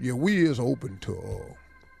 Yes, we is open to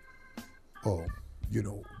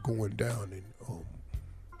going down and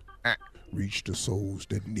reach the souls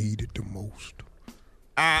that need it the most.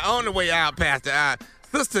 On the way out, Pastor,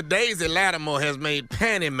 Sister Daisy Lattimore has made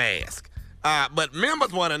panty masks. But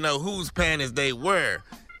members want to know whose panties they were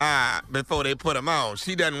before they put them on.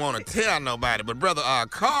 She doesn't want to tell nobody. But Brother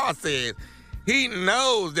Carl says he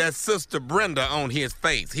knows that Sister Brenda on his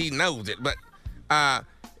face. He knows it. But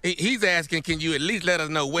he's asking, can you at least let us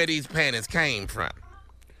know where these panties came from?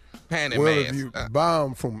 Panty masks. If you buy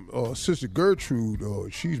them from Sister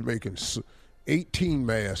Gertrude, she's making 18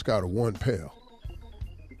 masks out of one pair.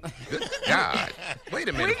 Good God. Wait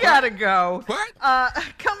a minute. We gotta go. What?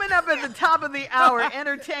 Coming up at the top of the hour,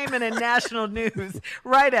 entertainment and national news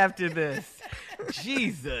right after this.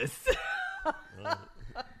 Jesus.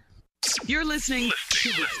 You're listening to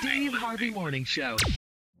the Steve Harvey Morning Show.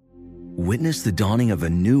 Witness the dawning of a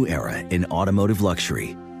new era in automotive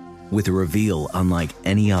luxury with a reveal unlike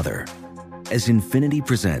any other as Infiniti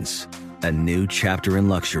presents a new chapter in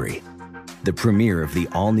luxury, the premiere of the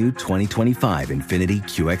all-new 2025 Infiniti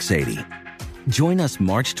QX80. Join us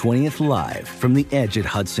March 20th live from the Edge at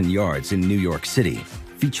Hudson Yards in New York City,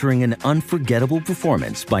 featuring an unforgettable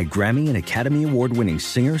performance by Grammy and Academy Award-winning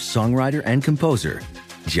singer, songwriter, and composer,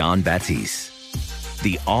 Jon Batiste.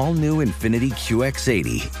 The all-new Infiniti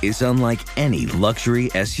QX80 is unlike any luxury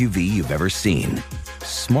SUV you've ever seen.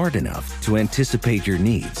 Smart enough to anticipate your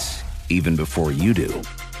needs, even before you do.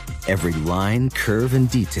 Every line, curve, and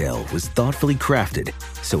detail was thoughtfully crafted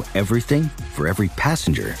so everything for every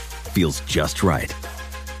passenger feels just right.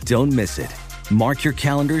 Don't miss it. Mark your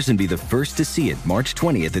calendars and be the first to see it March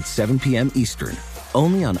 20th at 7 p.m. Eastern,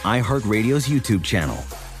 only on iHeartRadio's YouTube channel.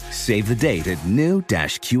 Save the date at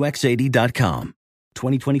new-QX80.com.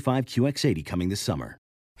 2025 QX80 coming this summer.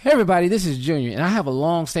 Hey everybody, this is Junior, and I have a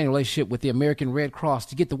long-standing relationship with the American Red Cross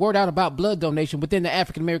to get the word out about blood donation within the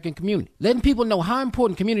African American community, letting people know how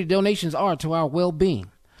important community donations are to our well-being.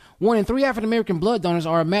 1 in 3 African American blood donors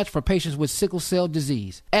are a match for patients with sickle cell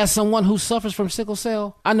disease. As someone who suffers from sickle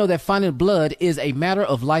cell, I know that finding blood is a matter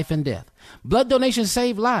of life and death. Blood donations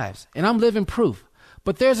save lives, and I'm living proof.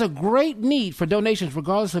 But there's a great need for donations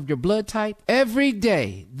regardless of your blood type. Every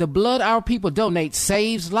day, the blood our people donate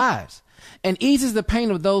saves lives and eases the pain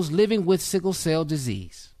of those living with sickle cell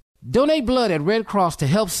disease. Donate blood at Red Cross to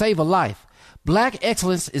help save a life. Black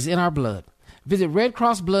excellence is in our blood. Visit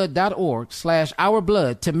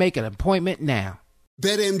redcrossblood.org/ourblood to make an appointment now.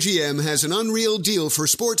 BetMGM has an unreal deal for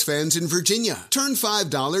sports fans in Virginia. Turn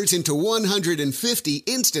 $5 into $150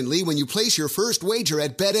 instantly when you place your first wager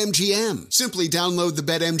at BetMGM. Simply download the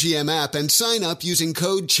BetMGM app and sign up using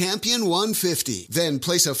code Champion150. Then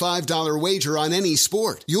place a $5 wager on any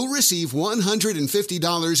sport. You'll receive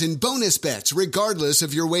 $150 in bonus bets regardless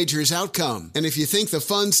of your wager's outcome. And if you think the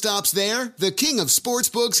fun stops there, the King of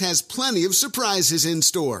Sportsbooks has plenty of surprises in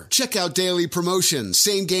store. Check out daily promotions,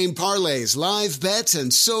 same-game parlays, live bets,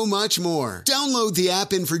 and so much more. Download the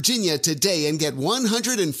app in Virginia today and get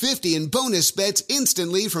 $150 in bonus bets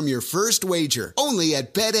instantly from your first wager. Only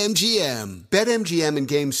at BetMGM. BetMGM and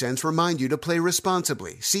GameSense remind you to play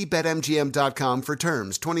responsibly. See BetMGM.com for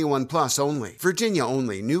terms. 21 plus only. Virginia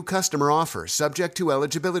only. New customer offer. Subject to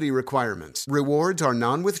eligibility requirements. Rewards are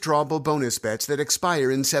non-withdrawable bonus bets that expire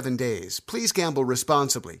in 7 days. Please gamble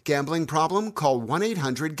responsibly. Gambling problem? Call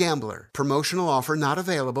 1-800-GAMBLER. Promotional offer not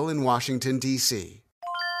available in Washington, D.C.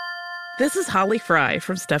 This is Holly Fry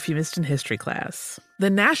from Stuff You Missed in History class. The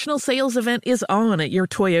national sales event is on at your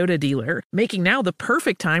Toyota dealer, making now the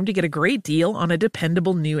perfect time to get a great deal on a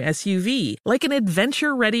dependable new SUV, like an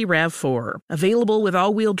adventure-ready RAV4. Available with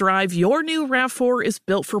all-wheel drive, your new RAV4 is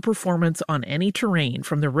built for performance on any terrain,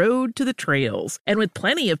 from the road to the trails. And with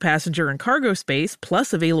plenty of passenger and cargo space,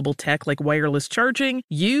 plus available tech like wireless charging,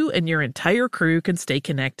 you and your entire crew can stay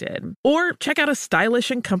connected. Or check out a stylish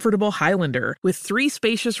and comfortable Highlander with 3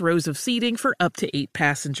 spacious rows of seating for up to 8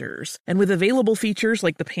 passengers. And with available features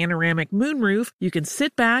like the panoramic moonroof, you can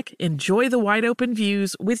sit back, enjoy the wide-open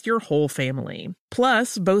views with your whole family.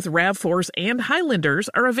 Plus, both RAV4s and Highlanders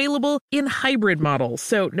are available in hybrid models,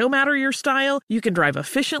 so no matter your style, you can drive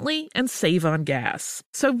efficiently and save on gas.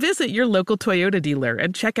 So visit your local Toyota dealer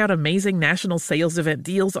and check out amazing national sales event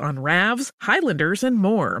deals on RAVs, Highlanders, and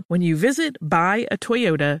more when you visit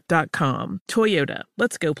buyatoyota.com. Toyota,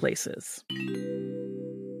 let's go places.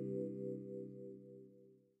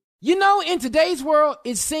 You know, in today's world,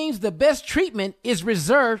 it seems the best treatment is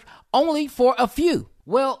reserved only for a few.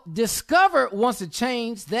 Well, Discover wants to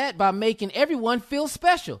change that by making everyone feel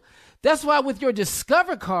special. That's why with your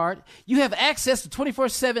Discover card, you have access to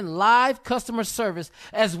 24/7 live customer service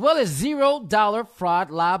as well as $0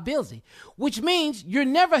 fraud liability, which means you're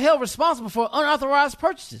never held responsible for unauthorized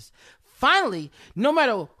purchases. Finally, no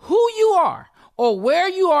matter who you are or where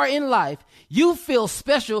you are in life, you feel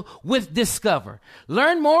special with Discover.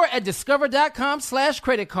 Learn more at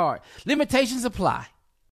discover.com/credit card. Limitations apply.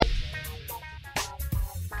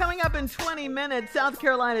 Coming up in 20 minutes, South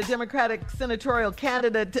Carolina Democratic senatorial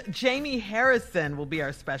candidate Jaime Harrison will be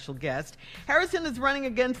our special guest. Harrison is running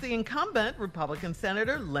against the incumbent Republican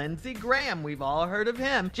Senator Lindsey Graham. We've all heard of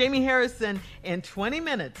him. Jaime Harrison in 20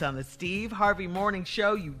 minutes on the Steve Harvey Morning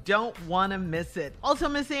Show. You don't want to miss it. Also,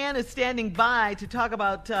 Miss Ann is standing by to talk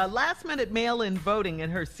about last-minute mail-in voting in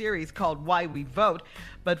her series called Why We Vote.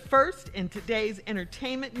 But first, in today's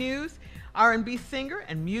entertainment news, R&B singer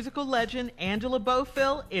and musical legend Angela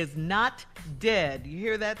Bofill is not dead. You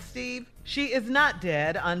hear that, Steve? She is not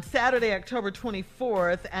dead. On Saturday, October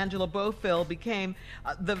 24th, Angela Bofill became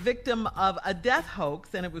the victim of a death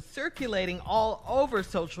hoax, and it was circulating all over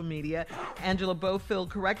social media. Angela Bofill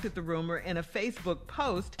corrected the rumor in a Facebook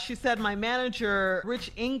post. She said, "My manager,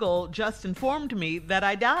 Rich Engel, just informed me that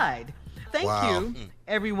I died." Thank you,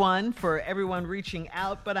 everyone, for everyone reaching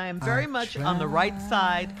out, but I am very much on the right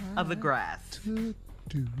side of the grass.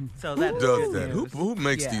 So who does that? Who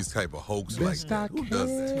makes these type of hoaxes like that? Who does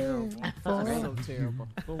that? So terrible.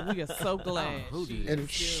 But we are so glad. And it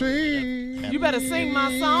seems you better sing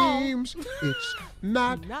my song. It's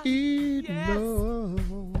not enough.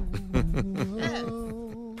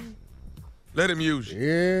 Let him use you.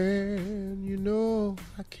 And you know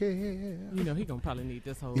I care. You know he gonna probably need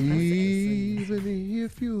this whole. Even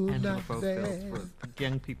if you're Angela not there. For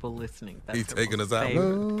young people listening. He's taking us out.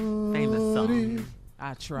 Famous song.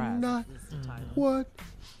 I tried. Not what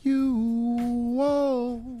you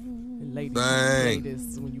want.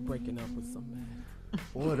 Ladies, when you breaking up with somebody.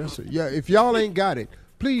 Boy, that's if y'all ain't got it,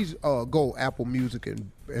 please go Apple Music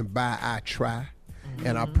and buy I Try.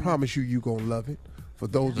 And I promise you gonna love it. For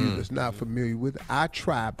those of you that's not familiar with it, I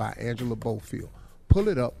Try by Angela Bofill. Pull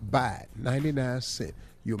it up, buy it, 99 cents.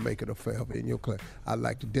 You'll make it a forever in your class. I'd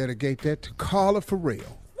like to dedicate that to Carla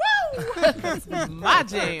Farrell. My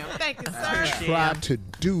jam. Thank you, sir. I try to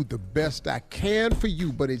do the best I can for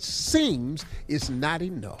you, but it seems it's not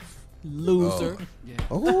enough. Loser.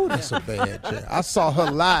 Oh, that's a bad jam. I saw her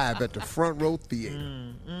live at the Front Row Theater.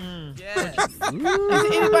 Is there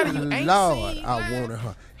anybody you ain't Lord, seen? I wanted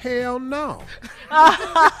her. Hell no.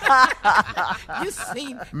 You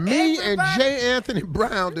seen Me everybody? and J. Anthony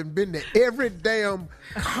Brown done been to every damn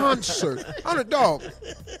concert. On a dog.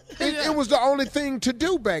 It was the only thing to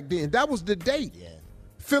do back then. That was the date. Yeah.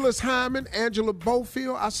 Phyllis Hyman, Angela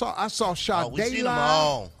Bofill. I saw Sade we seen them live.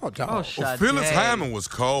 all. Oh, dog. Phyllis Hyman was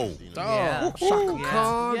cold. Dog. Shaka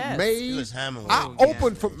Khan, Maze. Phyllis Hyman was I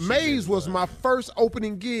opened for Maze was my first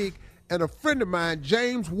opening gig, and a friend of mine,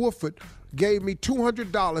 James Wooford, gave me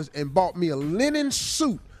 $200 and bought me a linen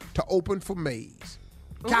suit to open for Maze.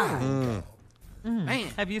 God. Man.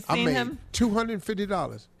 Have you I seen made him?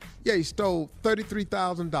 $250. Yeah, he stole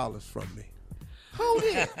 $33,000 from me. Who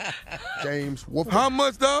did? James Wooford. How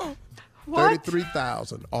much, though?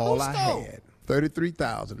 $33,000. All Who I stole? had. $33,000.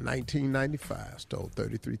 1995. Stole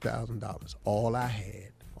 $33,000. All I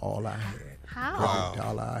had. All I had. How?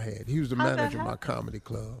 All I had. He was the How'd that manager of my happen? comedy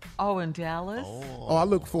club. Oh, in Dallas? Oh, I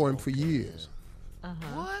looked for him for years.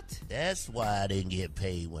 What? That's why I didn't get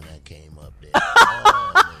paid when I came up there.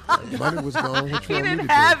 Money was gone. What He you want me didn't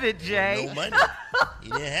to have do? it, Jay. No money. He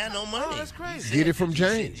didn't have no money. Oh, that's crazy. Get it from He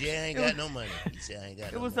said, James. Jay, I ain't got no money. He said, I ain't got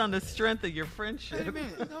It no was money. on the strength of your Wait a friendship.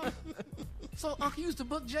 minute. No. So Uncle used to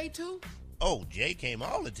book Jay too? Oh, Jay came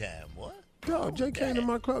all the time, boy. Dog, Jay came to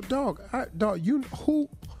my club. Dog, you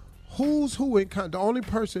who's who in the only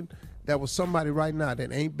person that was somebody right now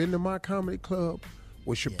that ain't been to my comedy club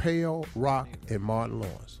was Chappelle, Rock, and Martin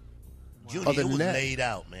Lawrence. Junior, Other it than was that, laid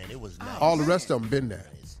out, man. It was nice. all the rest of them been there.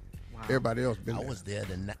 Everybody else been I there. was there.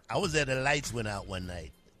 I was there. The lights went out one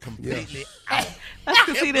night. Completely out. That's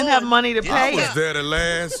because he didn't have money to I pay. was there the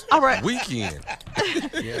last All right. weekend.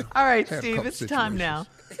 All right, Had a Steve, couple it's time now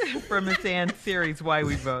for Miss Ann's series, Why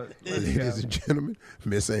We Vote. Let's go. Ladies and gentlemen,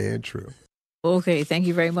 Miss Ann Tripp. Okay, thank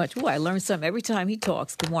you very much. Ooh, I learned something every time he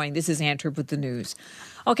talks. Good morning. This is Ann Tripp with the news.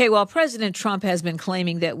 Okay, well, President Trump has been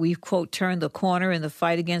claiming that we've, quote, turned the corner in the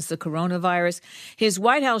fight against the coronavirus. His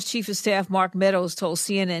White House Chief of Staff, Mark Meadows, told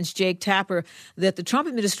CNN's Jake Tapper that the Trump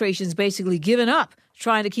administration's basically given up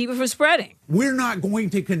trying to keep it from spreading. We're not going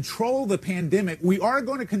to control the pandemic. We are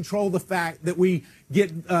going to control the fact that we get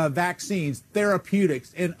vaccines,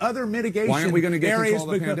 therapeutics, and other mitigation Why aren't we going to get areas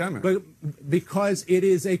control of the pandemic? Because it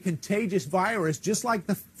is a contagious virus, just like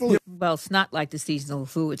the flu. Well, it's not like the seasonal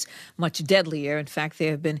flu. It's much deadlier. In fact, there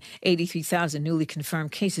have been 83,000 newly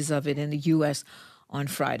confirmed cases of it in the U.S. on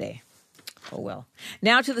Friday. Oh, well.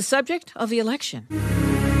 Now to the subject of the election.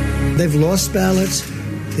 They've lost ballots.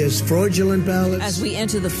 There's fraudulent ballots. As we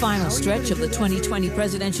enter the final stretch of the 2020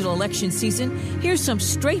 presidential election season, here's some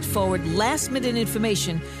straightforward last-minute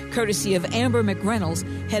information courtesy of Amber McReynolds,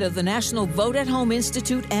 head of the National Vote at Home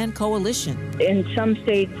Institute and Coalition. In some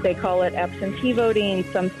states, they call it absentee voting.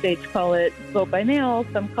 Some states call it vote by mail.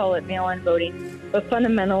 Some call it mail-in voting. But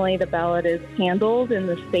fundamentally, the ballot is handled in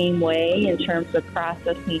the same way in terms of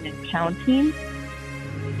processing and counting.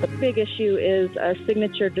 The big issue is a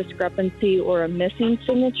signature discrepancy or a missing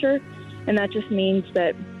signature, and that just means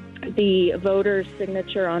that the voter's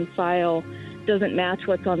signature on file doesn't match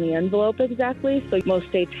what's on the envelope exactly. So most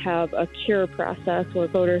states have a cure process where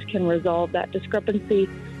voters can resolve that discrepancy,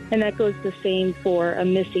 and that goes the same for a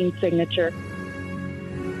missing signature.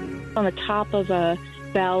 On the top of a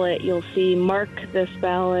ballot, you'll see mark this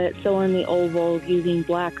ballot, fill in the oval using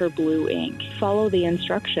black or blue ink. Follow the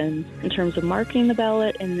instructions in terms of marking the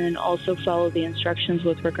ballot, and then also follow the instructions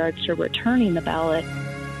with regards to returning the ballot.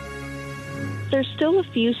 There's still a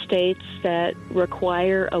few states that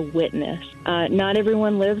require a witness. Not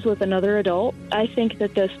everyone lives with another adult. I think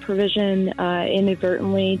that this provision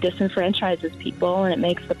inadvertently disenfranchises people, and it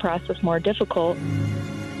makes the process more difficult.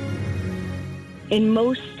 In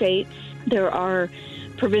most states, there are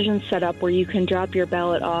provisions set up where you can drop your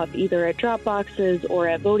ballot off either at drop boxes or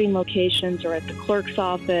at voting locations or at the clerk's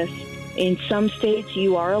office. In some states,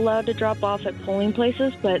 you are allowed to drop off at polling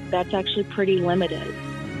places, but that's actually pretty limited.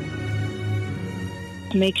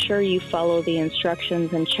 Make sure you follow the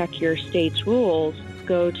instructions and check your state's rules.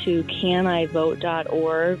 Go to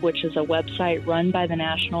canivote.org, which is a website run by the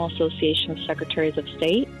National Association of Secretaries of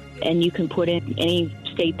State, and you can put in any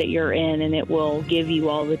state that you're in, and it will give you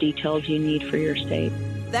all the details you need for your state.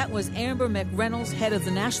 That was Amber McReynolds, head of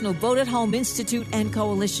the National Vote at Home Institute and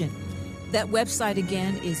Coalition. That website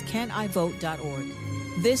again is canivote.org.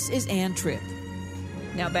 This is Ann Tripp.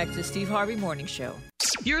 Now back to the Steve Harvey Morning Show.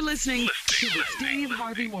 You're listening to the Steve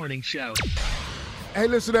Harvey Morning Show. Hey,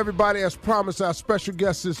 listen, everybody. As promised, our special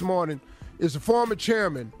guest this morning is the former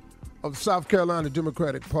chairman of the South Carolina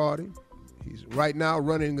Democratic Party. He's right now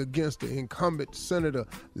running against the incumbent Senator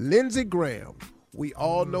Lindsey Graham. We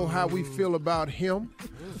all know how we feel about him.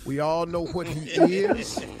 We all know what he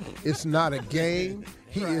is. It's not a game.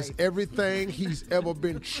 He is everything he's ever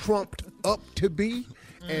been trumped up to be,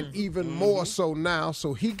 and even more so now,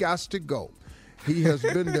 so he got to go. He has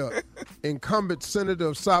been the incumbent senator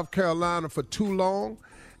of South Carolina for too long,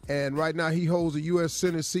 and right now he holds a U.S.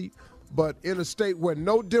 Senate seat, but in a state where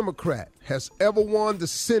no Democrat has ever won the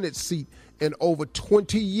Senate seat in over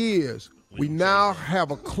 20 years, we now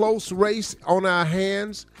have a close race on our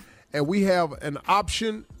hands, and we have an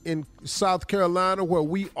option in South Carolina where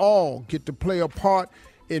we all get to play a part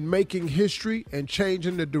in making history and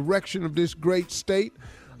changing the direction of this great state.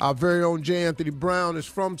 Our very own J. Anthony Brown is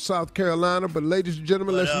from South Carolina, but ladies and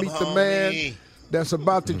gentlemen, let's meet the man that's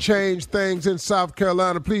about to change things in South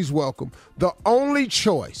Carolina. Please welcome the only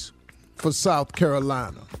choice for South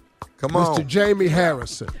Carolina. Come on. Mr. Jaime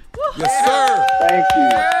Harrison. Yes, sir. Thank you.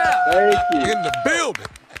 Thank you. In the building.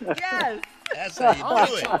 Yes. That's how you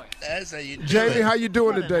do it. That's how you do it. Jaime, how you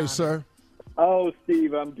doing today, sir? Oh,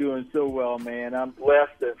 Steve, I'm doing so well, man. I'm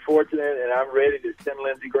blessed and fortunate, and I'm ready to send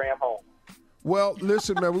Lindsey Graham home. Well,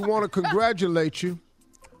 listen, man, we want to congratulate you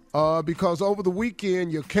because over the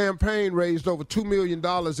weekend your campaign raised over $2 million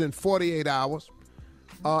in 48 hours.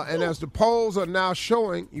 And as the polls are now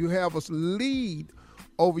showing, you have a lead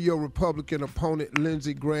over your Republican opponent,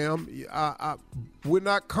 Lindsey Graham. We're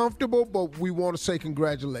not comfortable, but we want to say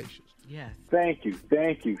congratulations. Yes. Thank you.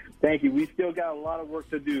 We still got a lot of work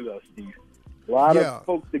to do, though, Steve. A lot of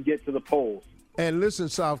folks to get to the polls. And listen,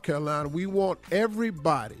 South Carolina, we want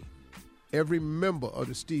everybody, every member of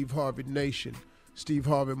the Steve Harvey Nation, Steve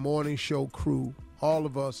Harvey Morning Show crew, all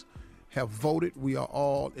of us have voted. We are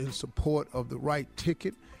all in support of the right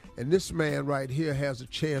ticket. And this man right here has a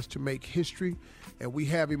chance to make history. And we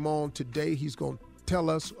have him on today. He's going to tell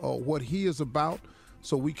us what he is about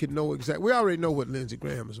so we can know exactly. We already know what Lindsey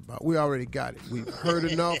Graham is about. We already got it. We've heard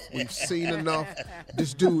enough. We've seen enough.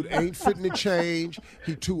 This dude ain't fitting to change.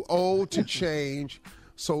 He too old to change.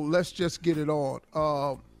 So let's just get it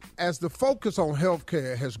on. As the focus on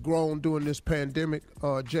healthcare has grown during this pandemic,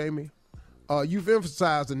 Jaime, you've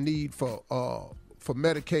emphasized the need for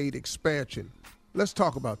Medicaid expansion. Let's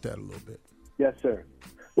talk about that a little bit. Yes, sir.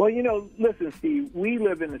 Well, listen, Steve, we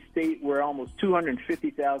live in a state where almost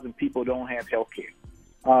 250,000 people don't have health care.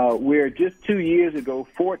 Where just 2 years ago,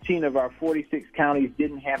 14 of our 46 counties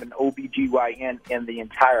didn't have an OBGYN in the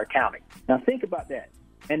entire county. Now, think about that.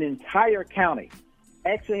 An entire county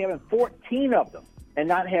actually having 14 of them and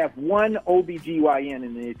not have one OBGYN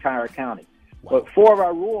in the entire county. Wow. But 4 of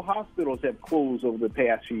our rural hospitals have closed over the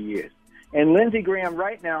past few years. And Lindsey Graham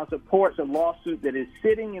right now supports a lawsuit that is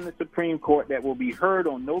sitting in the Supreme Court that will be heard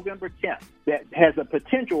on November 10th that has a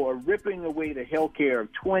potential of ripping away the health care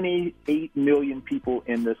of 28 million people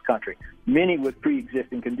in this country, many with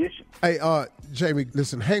pre-existing conditions. Hey, Jaime,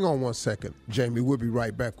 listen, hang on one second. Jaime, we'll be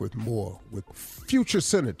right back with more with future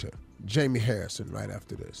Senator Jaime Harrison right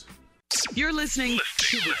after this. You're listening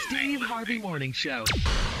to the Steve Harvey Morning Show.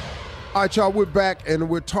 All right, y'all, we're back, and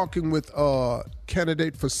we're talking with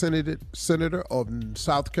candidate for Senator of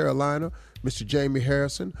South Carolina, Mr. Jaime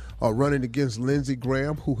Harrison, running against Lindsey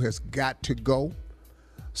Graham, who has got to go.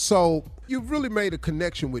 So you've really made a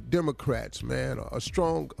connection with Democrats, man, a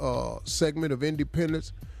strong segment of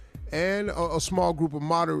independents, and a small group of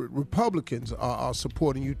moderate Republicans are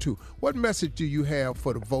supporting you, too. What message do you have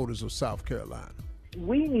for the voters of South Carolina?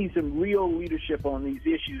 We need some real leadership on these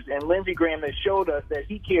issues, and Lindsey Graham has showed us that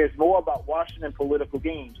he cares more about Washington political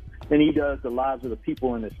games than he does the lives of the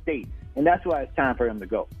people in the state, and that's why it's time for him to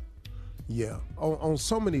go. Yeah, on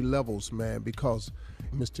so many levels, man, because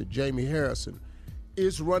Mr. Jaime Harrison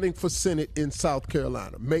is running for Senate in South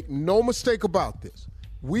Carolina. Make no mistake about this.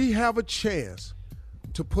 We have a chance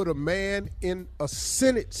to put a man in a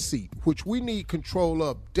Senate seat, which we need control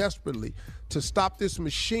of desperately, to stop this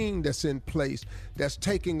machine that's in place that's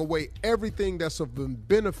taking away everything that's of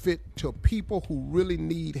benefit to people who really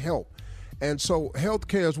need help. And so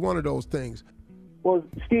healthcare is one of those things. Well,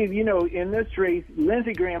 Steve, in this race,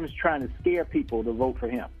 Lindsey Graham is trying to scare people to vote for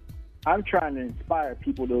him. I'm trying to inspire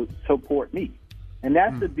people to support me. And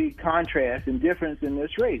that's the big contrast and difference in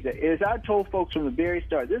this race. As I told folks from the very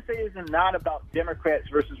start, this is not about Democrats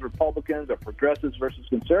versus Republicans or progressives versus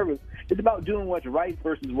conservatives. It's about doing what's right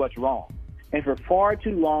versus what's wrong. And for far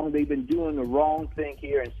too long, they've been doing the wrong thing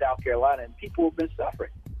here in South Carolina, and people have been suffering.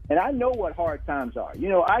 And I know what hard times are.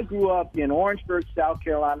 I grew up in Orangeburg, South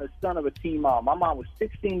Carolina, son of a teen mom. My mom was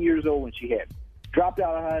 16 years old when she had me. Dropped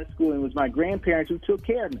out of high school, and it was my grandparents who took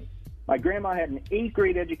care of me. My grandma had an 8th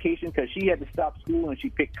grade education because she had to stop school and she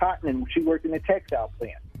picked cotton and she worked in a textile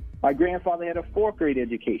plant. My grandfather had a 4th grade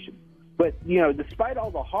education. But, despite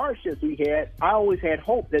all the hardships we had, I always had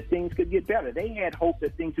hope that things could get better. They had hope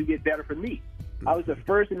that things would get better for me. I was the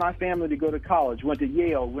first in my family to go to college, went to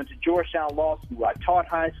Yale, went to Georgetown Law School. I taught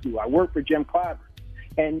high school. I worked for Jim Clyburn.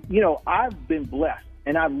 And, I've been blessed,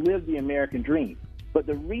 and I've lived the American dream. But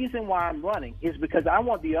the reason why I'm running is because I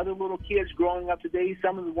want the other little kids growing up today,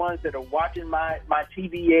 some of the ones that are watching my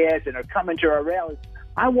TV ads and are coming to our rallies,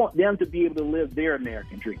 I want them to be able to live their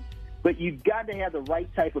American dream. But you've got to have the right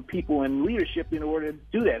type of people in leadership in order to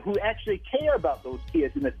do that, who actually care about those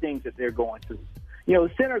kids and the things that they're going through.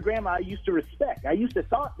 Senator Graham, I used to respect. I used to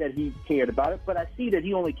thought that he cared about it, but I see that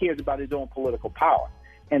he only cares about his own political power.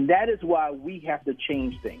 And that is why we have to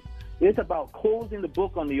change things. It's about closing the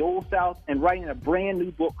book on the Old South and writing a brand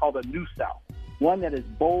new book called The New South, one that is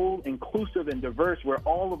bold, inclusive, and diverse, where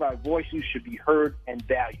all of our voices should be heard and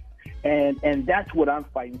valued. And that's what I'm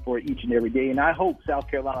fighting for each and every day. And I hope South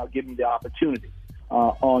Carolina will give me the opportunity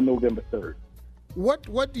on November 3rd.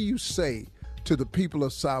 What do you say to the people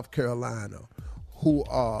of South Carolina who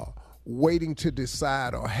are waiting to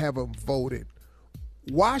decide or haven't voted?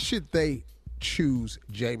 Why should they choose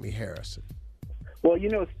Jaime Harrison? Well,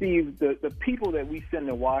 Steve, the people that we send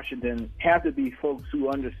to Washington have to be folks who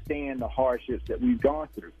understand the hardships that we've gone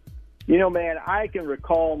through. Man, I can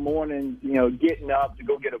recall mornings, getting up to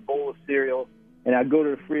go get a bowl of cereal, and I go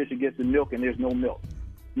to the fridge to get some milk, and there's no milk.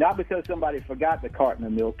 Not because somebody forgot the carton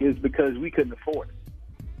of milk, it's because we couldn't afford it.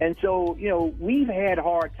 And so, we've had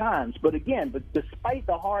hard times. But despite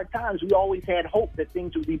the hard times, we always had hope that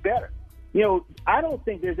things would be better. I don't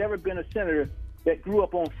think there's ever been a senator that grew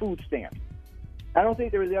up on food stamps. I don't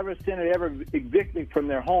think there was ever a senator ever evicted from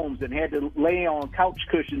their homes and had to lay on couch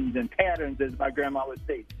cushions and patterns, as my grandma would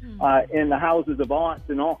say, in the houses of aunts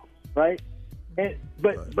and uncles, right?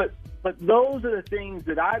 But those are the things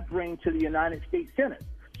that I bring to the United States Senate.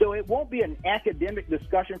 So it won't be an academic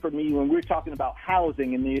discussion for me when we're talking about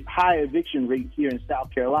housing and the high eviction rates here in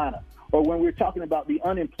South Carolina, or when we're talking about the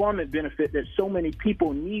unemployment benefit that so many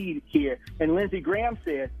people need here. And Lindsey Graham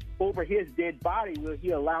said, over his dead body, will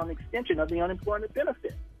he allow an extension of the unemployment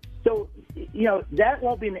benefit? So, that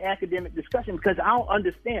won't be an academic discussion because I'll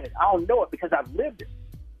understand it. I'll know it because I've lived it.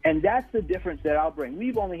 And that's the difference that I'll bring.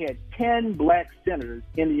 We've only had 10 black senators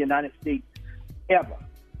in the United States ever.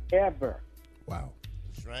 Wow.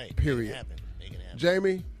 That's right. Period. Make it happen.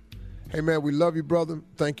 Jaime, hey, man, we love you, brother.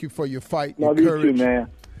 Thank you for your fight, love your courage. You too,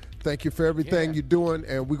 man. Thank you for everything you're doing,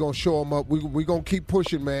 and we're going to show them up. We're going to keep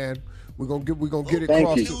pushing, man. We're going to get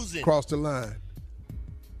it across the line.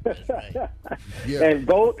 Yeah. And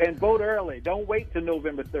vote early. Don't wait till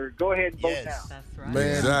November 3rd. Go ahead and vote now. That's right.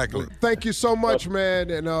 Man, exactly. Thank you so much,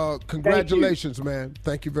 man, and congratulations, man.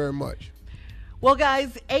 Thank you very much. Well,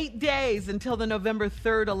 guys, 8 days until the November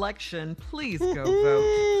 3rd election. Please go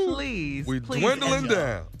vote. Please. We're please dwindling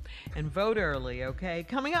down. And vote early, okay?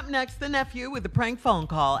 Coming up next, the nephew with the prank phone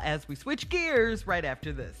call as we switch gears right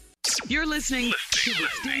after this. You're listening to the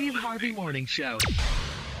Steve Harvey Morning Show.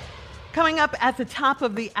 Coming up at the top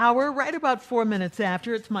of the hour, right about 4 minutes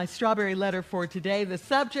after, it's my strawberry letter for today. The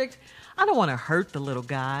subject, I don't want to hurt the little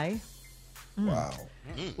guy. Wow.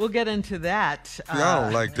 We'll get into that. I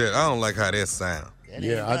don't like that. I don't like how that sounds.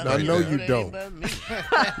 Yeah, I know you don't. And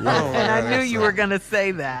I knew you were going to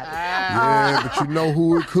say that. Yeah, but you know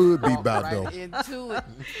who it could be about, though. Into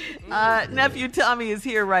it. Nephew Tommy is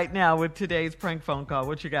here right now with today's prank phone call.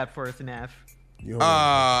 What you got for us, Neff?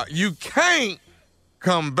 You can't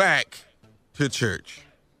come back to church.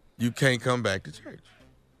 You can't come back to church.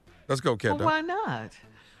 Let's go, Cat. Well, why not?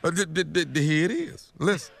 Here it is.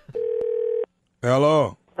 Listen.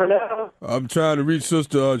 Hello. Hello. I'm trying to reach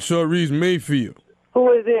Sister Cherise Mayfield.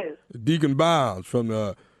 Who is this? Deacon Bounds from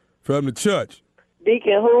the church.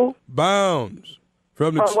 Deacon who? Bounds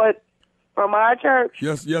from the what? From our church?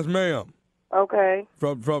 Yes, ma'am. Okay.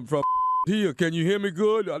 From here. Can you hear me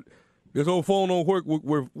good? This old phone don't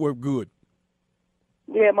work good.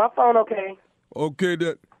 Yeah, my phone okay. Okay,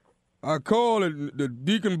 that I called and the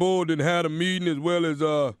deacon board didn't have a meeting as well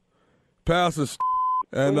as Pastor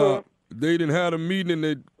and they didn't have a meeting and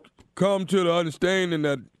they come to the understanding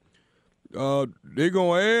that they're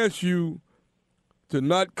going to ask you to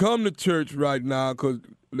not come to church right now because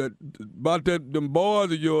them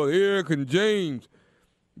boys of yours, Eric and James,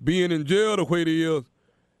 being in jail the way they is,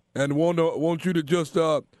 and want you to just,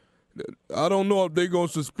 I don't know if they're going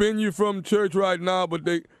to suspend you from church right now, but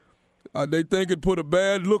they think it put a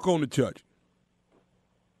bad look on the church.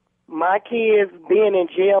 My kids being in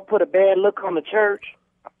jail put a bad look on the church.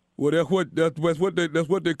 Well, that's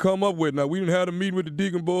what they come up with. Now we didn't have a meeting with the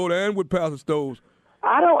deacon board and with Pastor Stoves.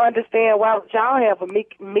 I don't understand why y'all have a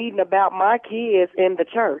meeting about my kids in the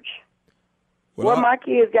church. What my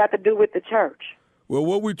kids got to do with the church? Well,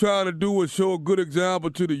 what we're trying to do is show a good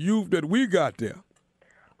example to the youth that we got there.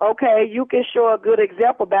 Okay, you can show a good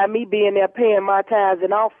example by me being there paying my tithes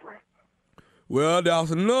and offering. Well,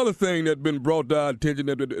 there's another thing that's been brought to our attention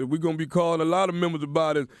that we're going to be calling a lot of members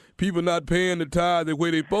about is people not paying the tithes the way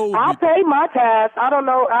they supposed to. I pay my tithes. I don't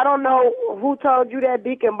know who told you that,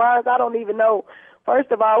 Deacon Barnes. I don't even know,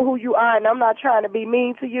 first of all, who you are, and I'm not trying to be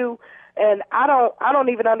mean to you. And I don't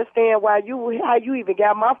even understand how you even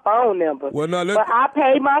got my phone number. Well, now but I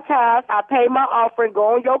pay my tithes, I pay my offering.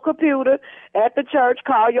 Go on your computer at the church,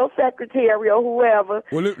 call your secretary or whoever.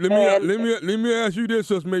 Well, let me ask you this,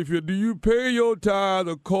 Sister Mayfield. Do you pay your tithes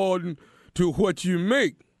according to what you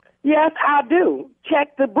make? Yes, I do.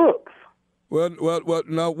 Check the books. Well.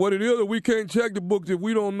 Now what it is, we can't check the books if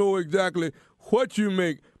we don't know exactly what you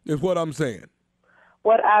make. Is what I'm saying.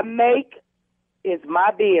 What I make is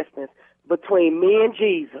my business between me and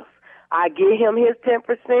Jesus. I give him his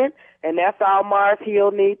 10%, and that's all Mars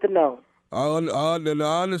Hill need to know. I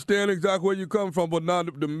understand exactly where you come from, but now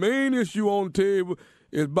the main issue on the table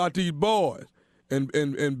is about these boys and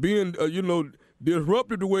being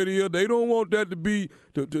disrupted the way they are. They don't want that to be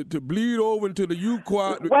to bleed over into the youth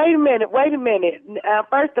choir. Wait a minute.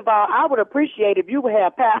 First of all, I would appreciate if you would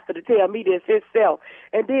have Pastor to tell me this himself,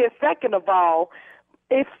 and then second of all,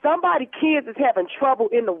 if somebody kids is having trouble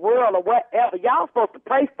in the world or whatever, y'all supposed to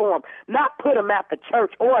pray for them, not put them at the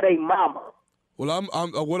church or they mama. Well,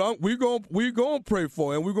 we gonna pray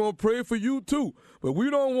for, and we're gonna pray for you too. But we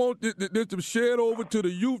don't want this to shed over to the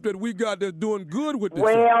youth that we got that's doing good with this.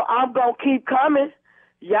 Well, I'm gonna keep coming.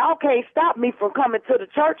 Y'all can't stop me from coming to the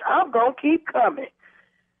church. I'm gonna keep coming.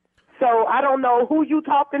 So I don't know who you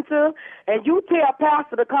talking to, and you tell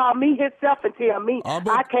Pastor to call me himself and tell me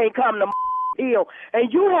I can't come to Hill,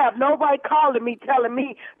 and you have nobody calling me telling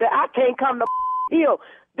me that I can't come to Hill.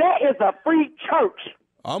 That is a free church.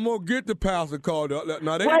 I'm gonna get the pastor called. Well,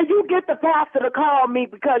 you get the pastor to call me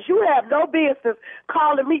because you have no business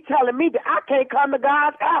calling me telling me that I can't come to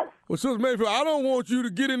God's house. Well, Sister Mayfield, I don't want you to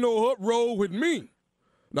get in no uproar with me.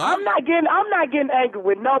 Now, I'm not getting angry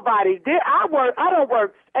with nobody. I don't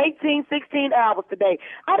work 18, 16 hours today.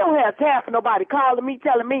 I don't have time for nobody calling me,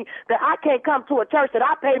 telling me that I can't come to a church that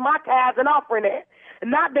I pay my tithes and offering at.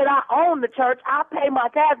 Not that I own the church. I pay my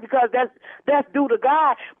tithes because that's due to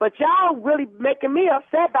God. But y'all really making me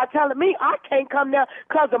upset by telling me I can't come there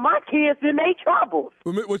because of my kids in their troubles.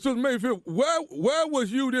 Well, Sister Mayfield, where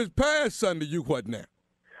was you this past Sunday? You what now?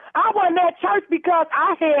 I wasn't at church because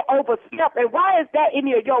I had overslept, and why is that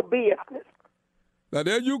any of your business? Now,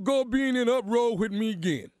 there you go being in uproar with me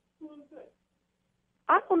again.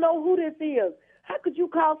 I don't know who this is. How could you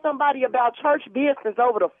call somebody about church business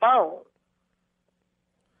over the phone?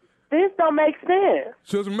 This don't make sense.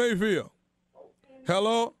 Sister Mayfield,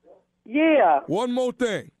 hello? Yeah. One more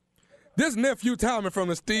thing. This nephew Tommy from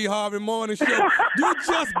the Steve Harvey Morning Show, you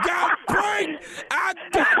just got pranked. I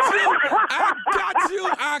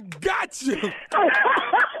got you.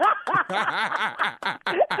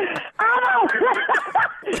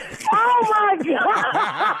 Oh, my God.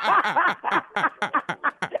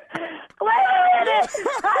 Wait a minute.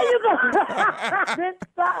 How you going?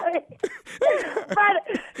 Sorry. But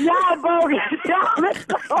y'all bogus. Y'all is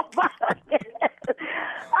so bogus.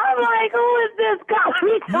 I'm like, who is this guy?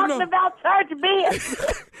 We talking about church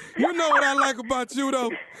business. You know what I like about you,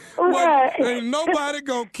 though? What? Ain't nobody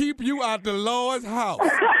gonna keep you out the Lord's house.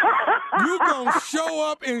 You gonna show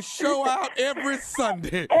up and show out every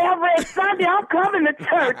Sunday. Every Sunday I'm coming to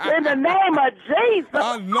church in the name of Jesus.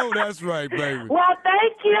 I know that's right, baby. Well,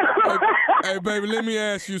 thank you. Hey, baby, let me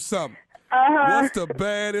ask you something. What's the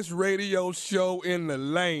baddest radio show in the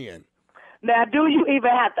land? Now, do you even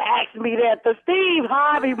have to ask me that? The Steve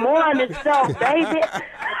Harvey Morning Show, baby.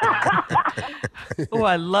 Oh,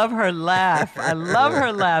 I love her laugh.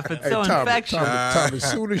 It's so infectious. Tommy,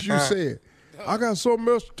 as soon as you said, I got something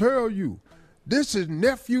else to tell you. This is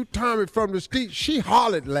nephew Tommy from the street. She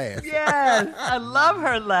hollered laugh. Yes, I love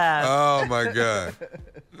her laugh. Oh, my God.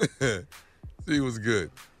 She was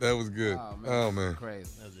good. That was good. Oh man. Crazy.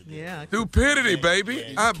 Yeah. Stupidity,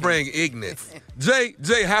 baby. I bring ignorance. Jay,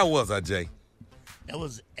 how was I, Jay? That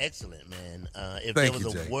was excellent, man. If Thank there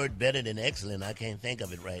was you, a Jay. word better than excellent, I can't think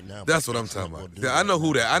of it right now. That's what I'm talking about. I know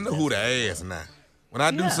who that. I know who the ass now. When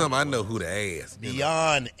I do something, I know who the ass.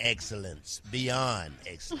 Beyond excellence. Beyond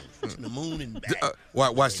excellence. From the moon and back.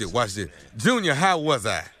 Watch this. Junior, how was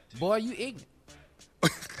I? Boy, you ignorant.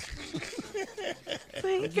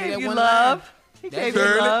 He gave you love. He gave you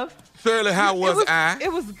love. Shirley, how was I?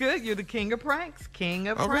 It was good. You're the king of pranks. King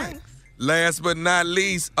of pranks. Right. Last but not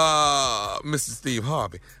least, Mr. Steve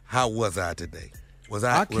Harvey, how was I today?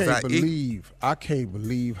 I can't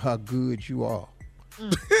believe how good you are.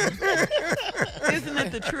 Isn't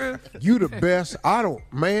it the truth? You the best.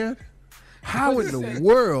 Man, how in the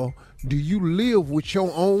world do you live with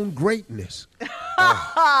your own greatness?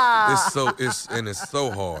 It's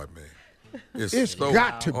so hard, man. It's so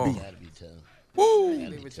got to hard. be. Woo!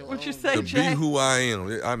 What you say, To Jay? be who I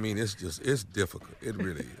am, I mean, it's difficult. It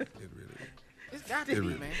really is. It's got to be,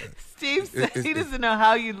 man. Steve said he doesn't know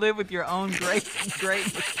how you live with your own greatness.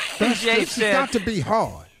 Jay It's said, got to be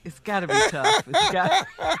hard. it's got to be tough. It's got.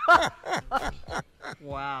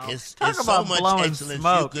 Wow. It's Talk so about much blowing excellence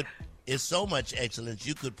smoke. it's so much excellence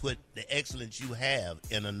you could put the excellence you have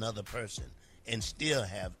in another person and still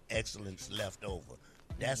have excellence left over.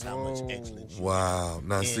 That's how much excellence you Wow. have.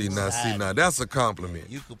 Now, see, inside. that's a compliment.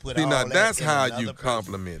 You could put See, all now, that that's in how another you person.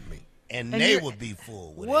 compliment me. And And they you're- would be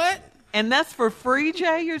full with What? excellence. And that's for free,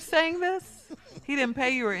 Jay? You're saying this? He didn't pay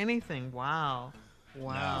you or anything. Wow.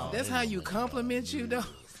 That's how you compliment you, though.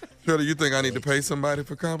 Shirley, you think I need to pay somebody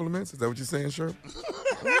for compliments? Is that what you're saying, Shirley?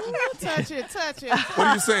 Touch it. What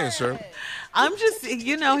are you saying, Shirley? I'm just,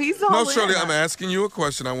 he's all No, in. Shirley, I'm asking you a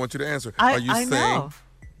question. I want you to answer. I Are you saying? know.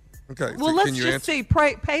 Okay. Well, so let's can you just answer? see.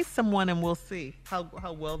 Pay someone and we'll see how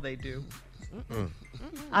well they do.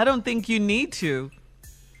 I don't think you need to.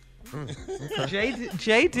 Okay.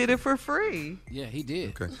 Jay did it for free. Yeah, he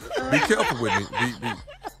did. Okay. Be careful with me.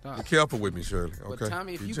 Be careful with me, Shirley. Okay. But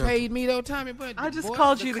Tommy, if Be you gentle. paid me though, Tommy, but I just boy,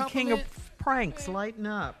 called you the king of compliment- pranks. Lighten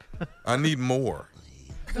up. I need more.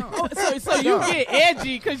 So you get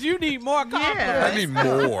edgy because you need more compliments. I need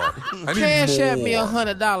more. I need Cash more. at me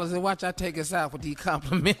 $100 and watch I take us out with these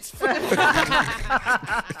compliments.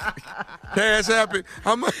 Cash happy.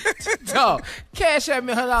 How much? No, cash at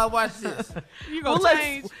me $100. Watch this. You gonna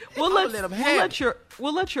change? We'll let him have it.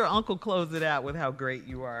 We'll let your uncle close it out with how great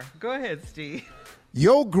you are. Go ahead, Steve.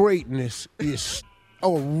 Your greatness is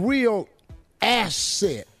a real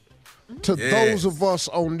asset to those of us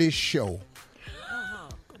on this show.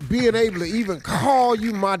 Being able to even call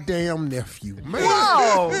you my damn nephew. Man.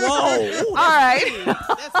 Whoa. All right. All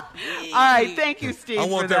right. Thank you, Steve, I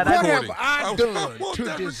want for that that. What have recording. I done to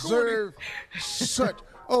that deserve such...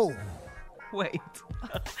 Oh, Wait.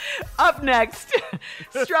 Up next,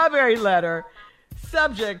 Strawberry Letter.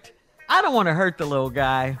 Subject, I don't want to hurt the little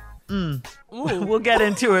guy. Ooh, we'll get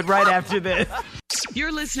into it right after this.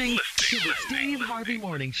 You're listening to the Steve Harvey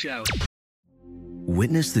Morning Show.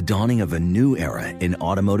 Witness the dawning of a new era in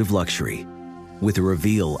automotive luxury with a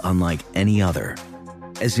reveal unlike any other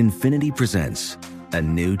as Infiniti presents a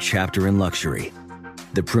new chapter in luxury,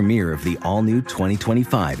 the premiere of the all-new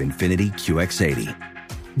 2025 Infiniti QX80.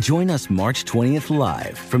 Join us March 20th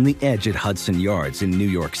live from the Edge at Hudson Yards in New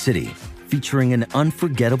York City, featuring an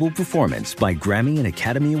unforgettable performance by Grammy and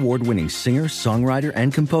Academy Award-winning singer, songwriter,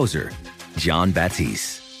 and composer, John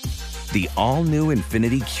Batiste. The all-new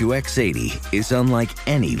Infiniti QX80 is unlike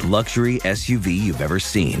any luxury SUV you've ever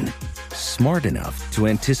seen. Smart enough to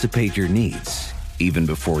anticipate your needs, even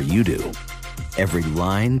before you do. Every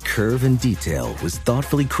line, curve, and detail was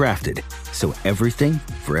thoughtfully crafted, so everything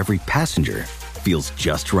for every passenger feels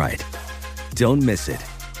just right. Don't miss it.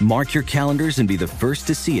 Mark your calendars and be the first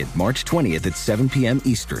to see it March 20th at 7 p.m.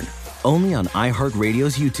 Eastern, only on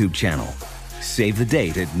iHeartRadio's YouTube channel. Save the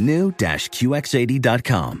date at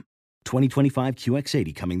new-QX80.com. 2025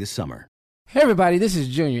 QX80 coming this summer. Hey everybody, this is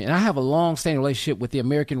Junior, and I have a long-standing relationship with the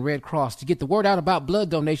American Red Cross to get the word out about blood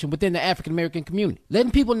donation within the African American community,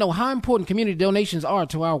 letting people know how important community donations are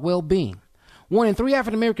to our well-being. 1 in 3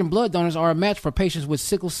 African American blood donors are a match for patients with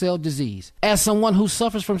sickle cell disease. As someone who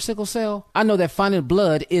suffers from sickle cell, I know that finding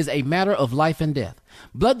blood is a matter of life and death.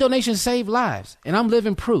 Blood donations save lives, and I'm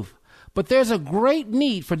living proof. But there's a great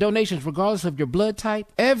need for donations regardless of your blood type.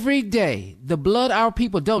 Every day, the blood our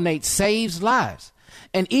people donate saves lives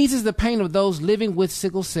and eases the pain of those living with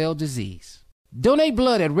sickle cell disease. Donate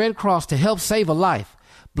blood at Red Cross to help save a life.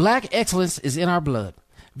 Black excellence is in our blood.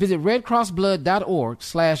 Visit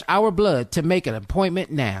redcrossblood.org/ourblood to make an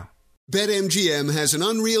appointment now. BetMGM has an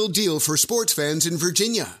unreal deal for sports fans in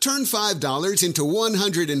Virginia. Turn $5 into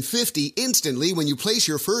 $150 instantly when you place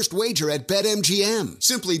your first wager at BetMGM.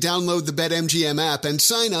 Simply download the BetMGM app and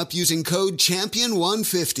sign up using code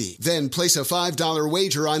CHAMPION150. Then place a $5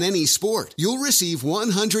 wager on any sport. You'll receive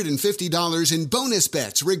 $150 in bonus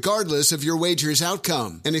bets regardless of your wager's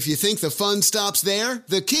outcome. And if you think the fun stops there,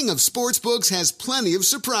 the King of Sportsbooks has plenty of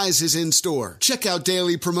surprises in store. Check out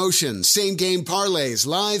daily promotions, same-game parlays,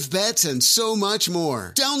 live bets, bets, and so much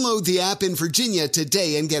more. Download the app in Virginia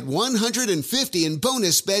today and get $150 in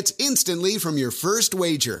bonus bets instantly from your first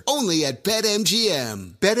wager. Only at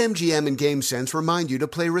BetMGM. BetMGM and GameSense remind you to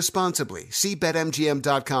play responsibly. See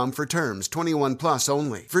BetMGM.com for terms. 21 plus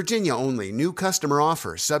only. Virginia only. New customer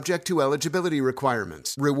offer. Subject to eligibility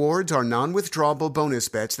requirements. Rewards are non-withdrawable bonus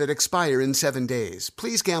bets that expire in 7 days.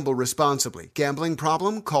 Please gamble responsibly. Gambling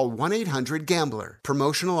problem? Call 1-800-GAMBLER.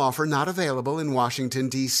 Promotional offer not available in Washington,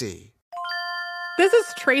 D.C. This is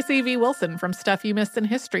Tracy V. Wilson from Stuff You Missed in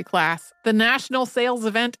History Class. The national sales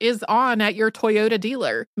event is on at your Toyota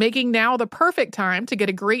dealer, making now the perfect time to get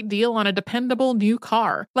a great deal on a dependable new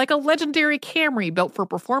car. Like a legendary Camry built for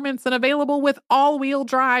performance and available with all-wheel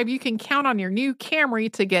drive, you can count on your new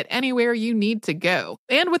Camry to get anywhere you need to go.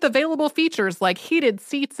 And with available features like heated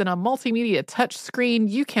seats and a multimedia touchscreen,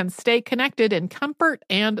 you can stay connected in comfort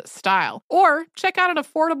and style. Or check out an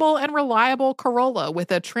affordable and reliable Corolla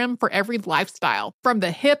with a trim for every lifestyle. From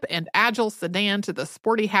the hip and agile sedan to the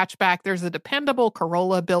sporty hatchback, there's a dependable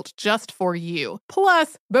Corolla built just for you.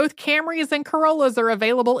 Plus, both Camrys and Corollas are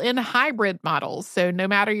available in hybrid models, so no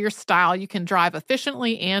matter your style, you can drive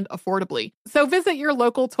efficiently and affordably. So visit your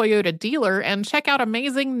local Toyota dealer and check out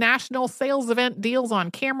amazing national sales event deals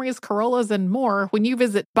on Camrys, Corollas, and more when you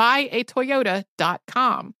visit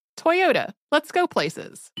buyatoyota.com. Toyota, let's go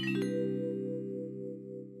places.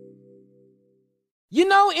 You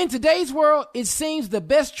know, in today's world, it seems the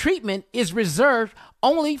best treatment is reserved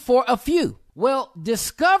only for a few. Well,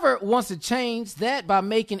 Discover wants to change that by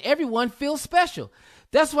making everyone feel special.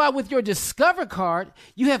 That's why with your Discover card,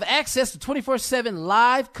 you have access to 24/7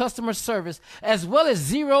 live customer service as well as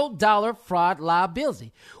 $0 fraud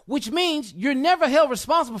liability, which means you're never held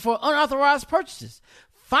responsible for unauthorized purchases.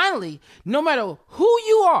 Finally, no matter who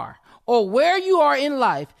you are or where you are in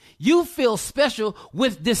life, you feel special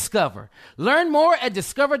with Discover. Learn more at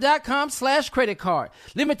discover.com/credit card.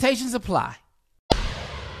 Limitations apply.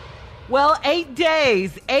 Well, 8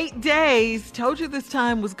 days. Told you this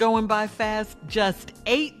time was going by fast. Just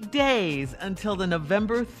 8 days until the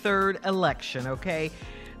November 3rd election, okay?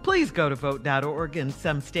 Please go to vote.org in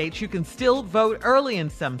some states. You can still vote early in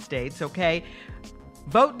some states, okay?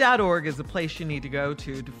 Vote.org is a place you need to go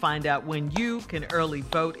to find out when you can early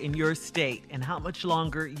vote in your state and how much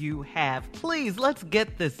longer you have. Please, let's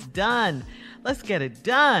get this done. Let's get it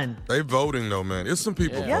done. They voting though, man. It's some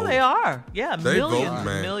people Yeah, voting. they are. Yeah, They millions vote, and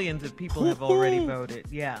man. millions of people have already voted.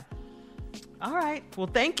 Yeah. All right. Well,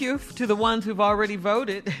 thank you to the ones who've already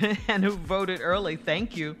voted and who voted early.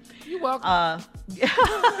 Thank you. You're welcome.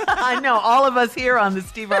 I know. All of us here on the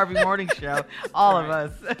Steve Harvey Morning Show. All of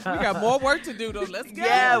us. We got more work to do, though. Let's go.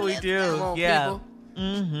 Yeah, we do. Come on, Yeah. people.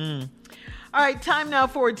 Mm-hmm. All right, time now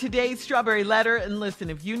for today's Strawberry Letter. And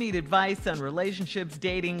listen, if you need advice on relationships,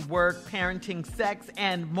 dating, work, parenting, sex,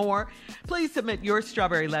 and more, please submit your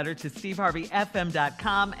Strawberry Letter to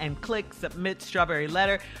steveharveyfm.com and click Submit Strawberry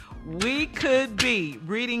Letter. We could be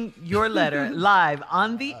reading your letter live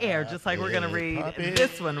on the air, just like we're going to read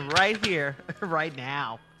this one right here, right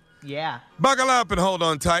now. Yeah. Buckle up and hold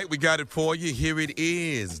on tight. We got it for you. Here it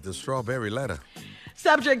is, the Strawberry Letter.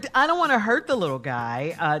 Subject, I don't want to hurt the little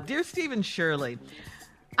guy. Dear Stephen Shirley,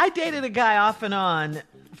 I dated a guy off and on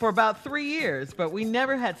for about 3 years, but we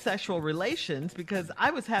never had sexual relations because I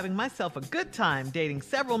was having myself a good time dating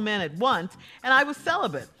several men at once, and I was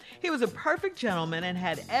celibate. He was a perfect gentleman and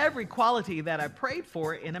had every quality that I prayed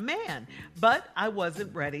for in a man, but I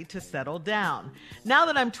wasn't ready to settle down. Now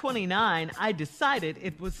that I'm 29, I decided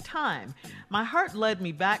it was time. My heart led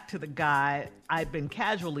me back to the guy I'd been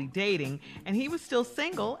casually dating, and he was still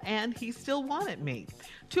single, and he still wanted me.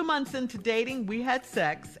 2 months into dating, we had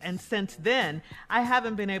sex, and since then, I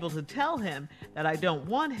haven't been able to tell him that I don't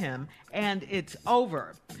want him, and it's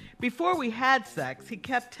over. Before we had sex, he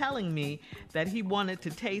kept telling me that he wanted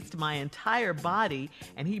to taste my entire body,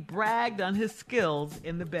 and he bragged on his skills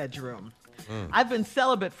in the bedroom. I've been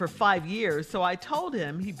celibate for 5 years, so I told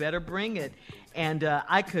him he better bring it, and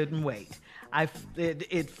I couldn't wait.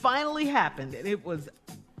 It finally happened, and it was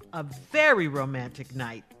a very romantic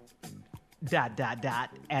night. ...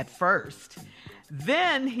 at first.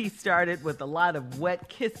 Then he started with a lot of wet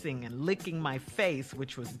kissing and licking my face,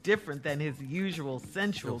 which was different than his usual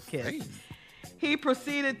sensual kiss. He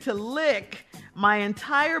proceeded to lick my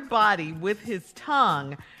entire body with his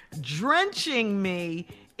tongue, drenching me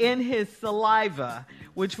in his saliva,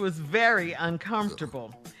 which was very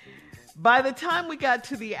uncomfortable. By the time we got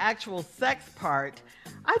to the actual sex part,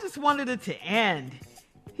 I just wanted it to end.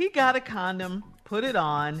 He got a condom, put it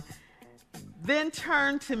on, then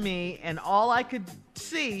turned to me, and all I could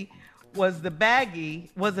see was a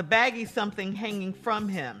baggie something hanging from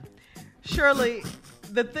him. Shirley,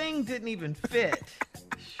 the thing didn't even fit.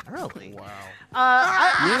 Shirley. Wow.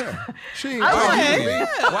 Yeah. She ain't I talking went-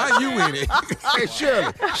 to me. Why you in it? Hey,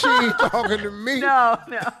 Shirley, she ain't talking to me. No.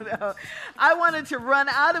 I wanted to run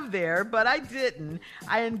out of there, but I didn't.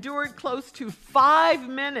 I endured close to 5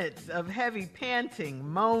 minutes of heavy panting,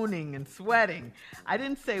 moaning, and sweating. I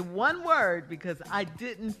didn't say one word because I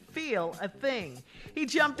didn't feel a thing. He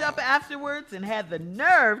jumped up afterwards and had the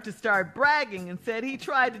nerve to start bragging and said he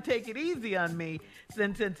tried to take it easy on me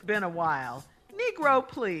since it's been a while. Negro,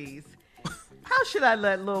 please. How should I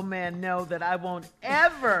let little man know that I won't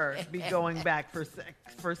ever be going back for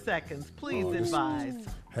seconds? Please advise.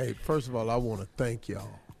 Hey, first of all, I want to thank y'all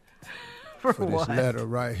For this what? letter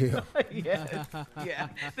right here. Yes. Yeah.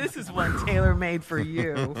 This is one tailor-made for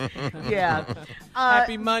you. Yeah.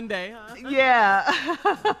 Happy Monday, huh? Yeah.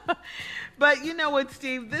 But you know what,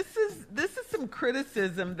 Steve? This is some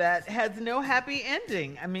criticism that has no happy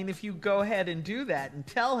ending. I mean, if you go ahead and do that and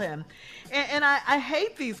tell him. And I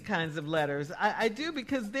hate these kinds of letters. I do,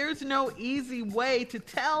 because there's no easy way to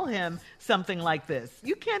tell him something like this.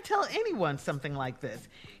 You can't tell anyone something like this.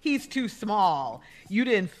 He's too small. You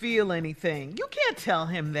didn't feel anything. You can't tell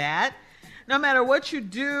him that. No matter what you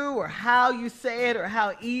do or how you say it or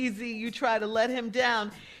how easy you try to let him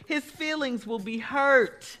down, his feelings will be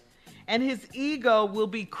hurt and his ego will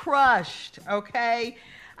be crushed, okay?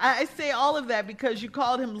 I say all of that because you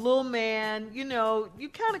called him little man. You know, you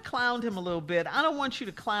kind of clowned him a little bit. I don't want you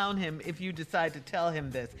to clown him if you decide to tell him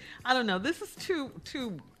this. I don't know. This is too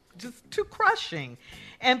crushing.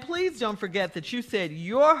 And please don't forget that you said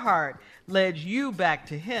your heart led you back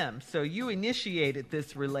to him. So you initiated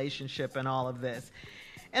this relationship and all of this.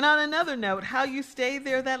 And on another note, how you stayed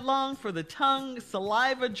there that long for the tongue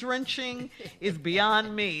saliva drenching is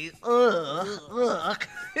beyond me. Ugh.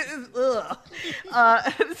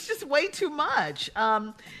 It's just way too much.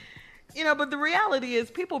 You know, but the reality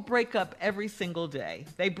is people break up every single day.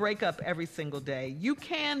 They break up every single day. You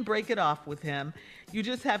can break it off with him. You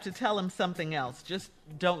just have to tell him something else. Just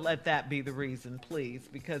don't let that be the reason, please,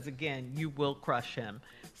 because, again, you will crush him.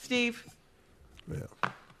 Steve? Yeah.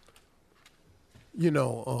 You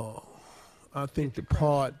know, I think the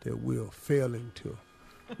part that we're failing to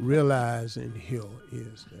realize in here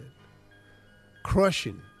is that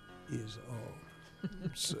crushing is,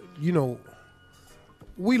 you know,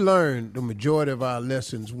 we learn, the majority of our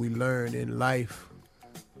lessons we learn in life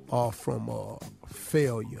are from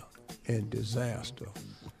failure and disaster.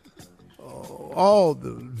 All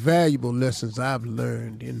the valuable lessons I've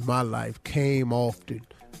learned in my life came off the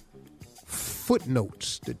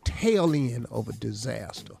footnotes, the tail end of a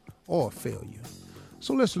disaster or a failure.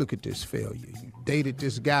 So let's look at this failure. You dated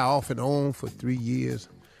this guy off and on for 3 years,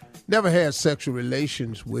 never had sexual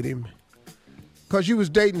relations with him because you was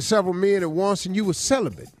dating several men at once and you was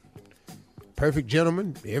celibate. Perfect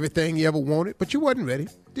gentleman, everything you ever wanted, but you wasn't ready.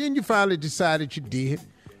 Then you finally decided you did.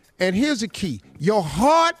 And here's the key. Your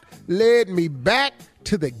heart led me back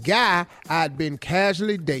to the guy I'd been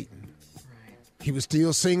casually dating. He was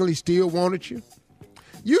still single. He still wanted you.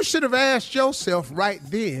 You should have asked yourself right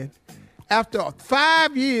then, after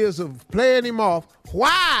 5 years of playing him off,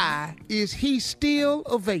 why is he still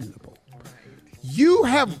available? You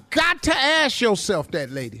have got to ask yourself that,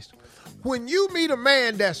 ladies. When you meet a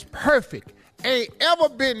man that's perfect, ain't ever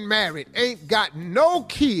been married, ain't got no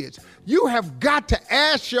kids, you have got to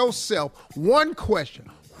ask yourself one question.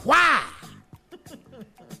 Why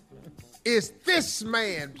is this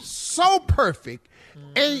man so perfect,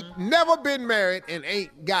 ain't never been married, and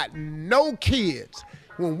ain't got no kids?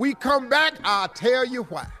 When we come back, I'll tell you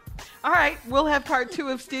why. All right, we'll have part 2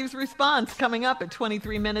 of Steve's response coming up at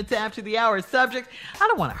 23 minutes after the hour. Subject, I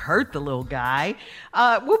don't want to hurt the little guy.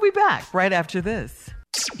 We'll be back right after this.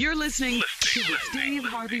 You're listening to the Steve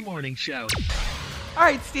Harvey Morning Show. All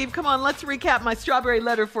right, Steve, come on. Let's recap my strawberry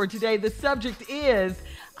letter for today. The subject is,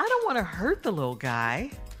 I don't want to hurt the little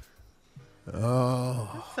guy. Oh.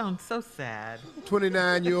 That sounds so sad.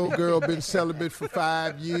 29-year-old girl been celibate for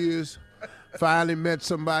 5 years. Finally met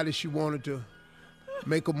somebody she wanted to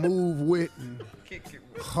make a move with, and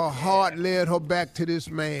her heart led her back to this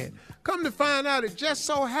man. Come to find out, it just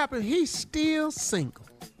so happened he's still single.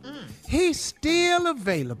 He's still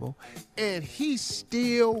available, and he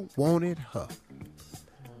still wanted her.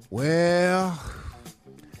 Well,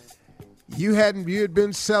 you had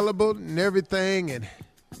been celibate and everything, and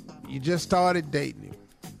you just started dating him.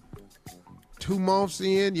 2 months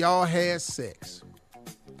in, y'all had sex.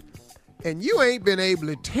 And you ain't been able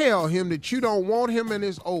to tell him that you don't want him and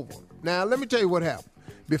it's over. Now, let me tell you what happened.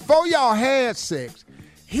 Before y'all had sex,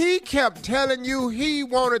 he kept telling you he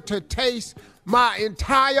wanted to taste my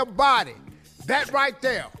entire body. That right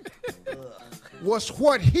there. was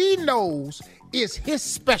what he knows is his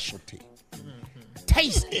specialty.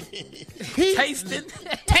 Tasting.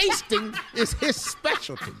 Tasting is his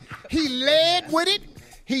specialty. He led with it.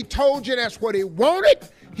 He told you that's what he wanted.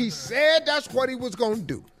 He said that's what he was going to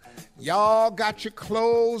do. Y'all got your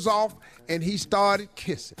clothes off, and he started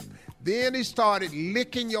kissing. Then he started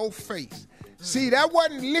licking your face. See, that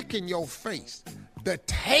wasn't licking your face. The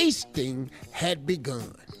tasting had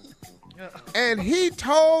begun. And he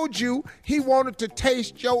told you he wanted to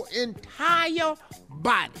taste your entire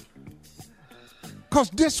body. Because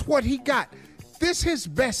this is what he got. This his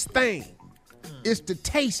best thing is the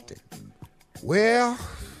tasting. Well,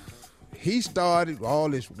 he started all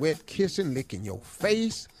this wet kissing, licking your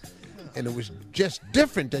face, and it was just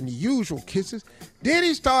different than the usual kisses. Then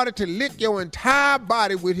he started to lick your entire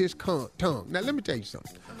body with his tongue. Now, let me tell you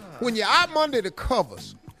something. When you're out under the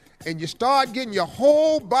covers and you start getting your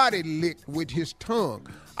whole body licked with his tongue,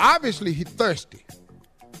 obviously he's thirsty.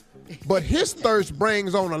 But his thirst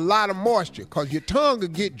brings on a lot of moisture because your tongue will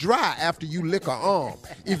get dry after you lick an arm.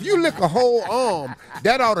 If you lick a whole arm,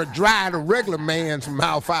 that ought to dry the regular man's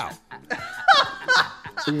mouth out.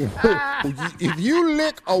 If you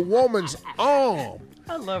lick a woman's arm,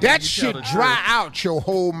 that shit dry out your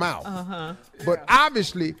whole mouth. But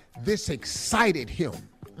obviously, this excited him.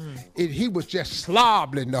 He was just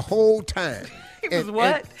slobbering the whole time. He was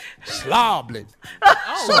what? Slobbering.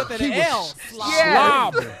 Oh, So with he an was L.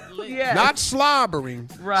 slobbering. Yes. Not slobbering.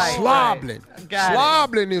 Right. Slobbering. Got it.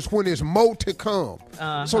 Slobbering is when it's more to come.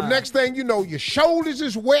 So next thing you know, your shoulders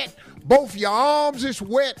is wet, both your arms is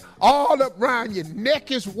wet, all up around your neck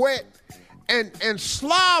is wet. And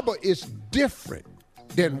slobber is different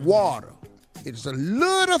than water. It's a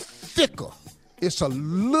little thicker. It's a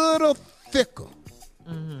little thicker.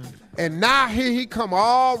 And now here he come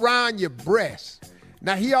all around your breast.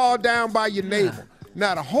 Now he all down by your navel.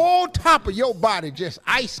 Now the whole top of your body just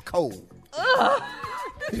ice cold.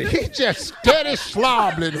 He just steady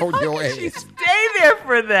slobbering on your ass. You stay there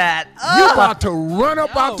for that. You about to run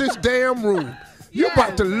up out this damn room. You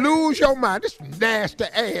about to lose your mind. This nasty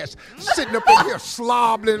ass sitting up in here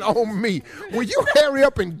slobbering on me. Will you hurry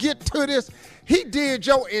up and get to this? He did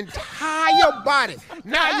your entire body.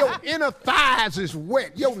 Now your inner thighs is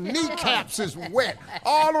wet. Your kneecaps is wet.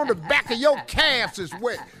 All on the back of your calves is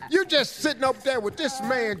wet. You just sitting up there with this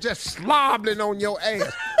man just slobbering on your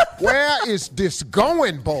ass. Where is this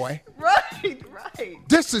going, boy? Right.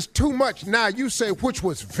 This is too much. Now you say, which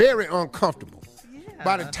was very uncomfortable. Yeah.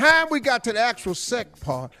 By the time we got to the actual sex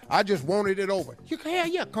part, I just wanted it over. Hell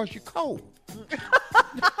yeah, because you're cold.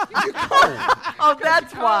 You're cold. Oh,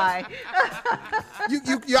 that's why.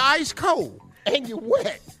 You're ice cold and you're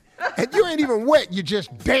wet. And you ain't even wet, you're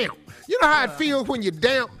just damp. You know how it feels when you're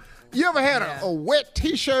damp? You ever had a wet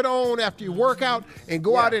T-shirt on after you work out and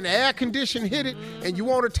go out in the air condition, hit it, and you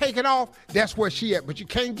want to take it off? That's where she at. But you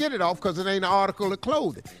can't get it off because it ain't an article of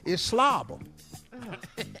clothing. It's slobber.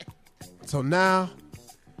 So now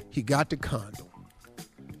he got the condom.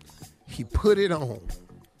 He put it on.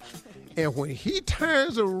 And when he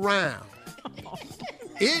turns around,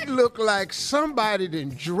 it looked like somebody done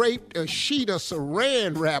draped a sheet of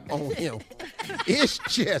saran wrap on him. It's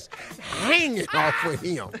just hanging off of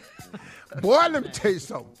him. Boy, let me tell you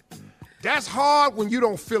something. That's hard when you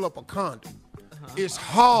don't fill up a condom. It's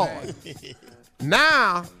hard.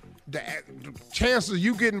 Now, the chances of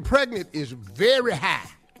you getting pregnant is very high.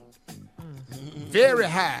 Very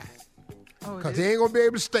high. Because they ain't going to be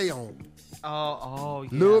able to stay on. Oh,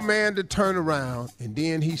 yeah. Little man to turn around, and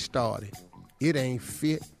then he started. It ain't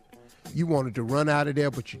fit. You wanted to run out of there,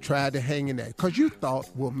 but you tried to hang in there. Because you thought,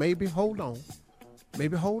 well, maybe hold on.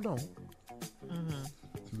 Maybe hold on.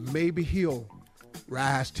 Maybe he'll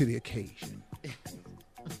rise to the occasion.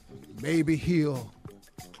 Maybe he'll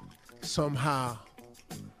somehow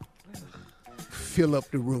fill up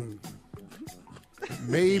the room.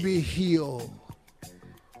 Maybe he'll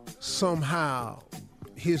somehow,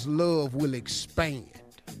 his love will expand.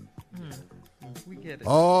 We get it.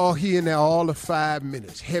 Oh, he in there all of 5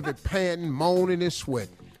 minutes, heavy panting, moaning and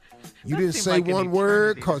sweating. You didn't say like an one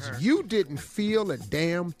word eternity because you didn't feel a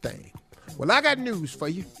damn thing. Well, I got news for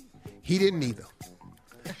you. He didn't either.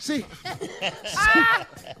 See,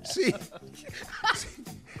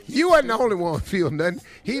 you wasn't the only one feel nothing.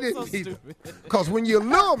 He didn't either. Because when you're a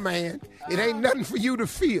little man, it ain't nothing for you to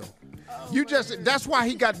feel. That's why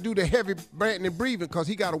he got to do the heavy breathing because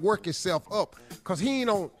he got to work himself up. Because he ain't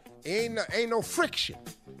no friction.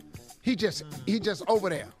 He just over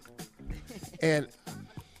there. And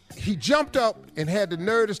he jumped up and had the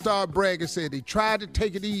nerve to start bragging, said he tried to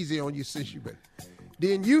take it easy on you since you been.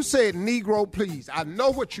 Then you said, Negro, please. I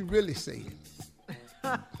know what you really said.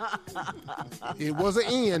 It was an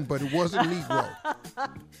N, but it wasn't Negro.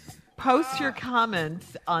 Post your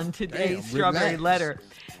comments on today's Strawberry Letter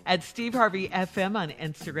at Steve Harvey FM on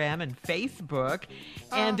Instagram and Facebook.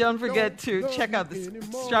 And don't forget to check out the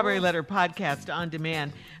Strawberry Letter podcast on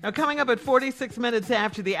demand. Now, coming up at 46 minutes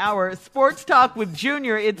after the hour, Sports Talk with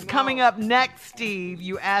Junior. It's coming up next, Steve.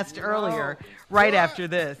 You asked earlier, right after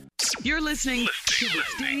this. You're listening to the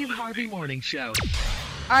Steve Harvey Morning Show.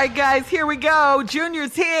 All right, guys, here we go.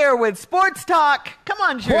 Junior's here with Sports Talk. Come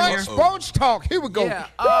on, Junior. Sports Talk. Here we go. Yeah,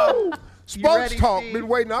 Sports ready, Talk. Steve? Been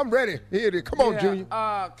waiting. I'm ready. Here it is. Come on, Junior.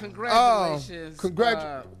 Congratulations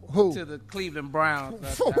who? to the Cleveland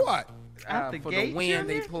Browns. For what? At the For gate, the win Junior?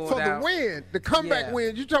 they pulled For out. the win. The comeback Yeah.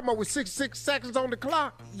 win. You talking about with 6 seconds on the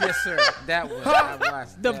clock? Yes, sir. That was. I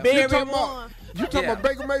watched The that. Berry You talking one. about, you talking Yeah. about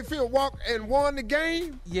Baker Mayfield walked and won the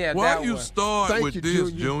game? Yeah, Why that you was. start Thank with you, this,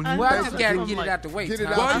 Junior. Junior? Well, I Thank just you, got to Junior. get it out the way. Get it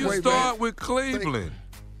Tom. out Why the you way, start man. with Cleveland?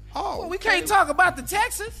 Oh, Well, we can't talk about the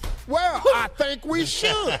Texans. well, I think we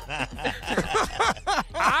should.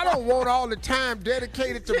 I don't want all the time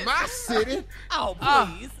dedicated to my city. Oh,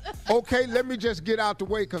 please. Okay, let me just get out the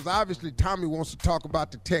way because obviously Tommy wants to talk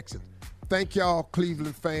about the Texans. Thank y'all,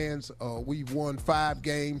 Cleveland fans. We've won 5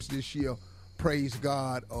 games this year. Praise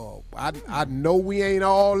God. I know we ain't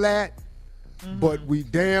all that, but we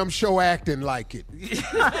damn sure acting like it.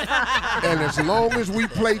 And as long as we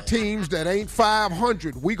play teams that ain't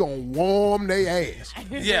 500, we gonna warm their ass.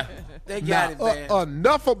 Yeah, they got Now, it, man.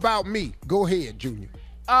 enough about me. Go ahead, Junior.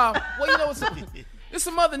 Well, you know, there's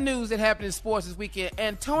some other news that happened in sports this weekend.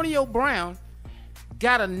 Antonio Brown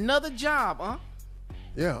got another job, huh?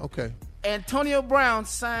 Yeah, okay. Antonio Brown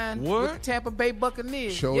signed What? with the Tampa Bay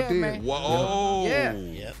Buccaneers. Sure yeah, did. Man. Whoa. Yeah.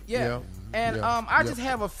 Yep. Yeah. And I just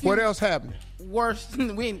have a few. What else happened? Worse.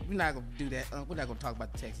 We're not gonna do that. We're not gonna talk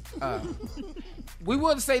about the Texans. We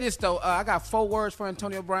will say this though. I got 4 words for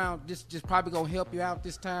Antonio Brown. Just probably gonna help you out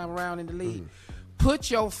this time around in the league.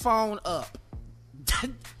 Put your phone up.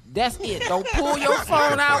 That's it. Don't pull your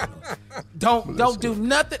phone out. Don't do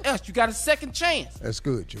nothing else. You got a second chance. That's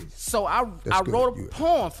good, Junior. So I That's good, wrote a good.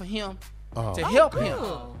 poem for him to help him.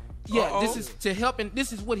 Yeah, this is to help him.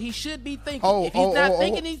 This is what he should be thinking. If he's not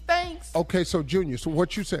thinking these things, Okay, so Junior, so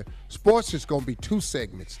what you said, sports is going to be 2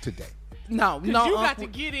 segments today. no, You got to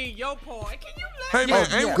get in your part. Can you let Hey man,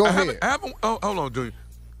 Yeah, ain't, go haven't, ahead. haven't, oh, hold on, Junior.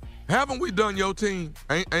 Haven't we done your team?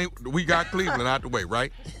 Ain't we got Cleveland out the way,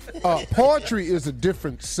 right? Poetry is a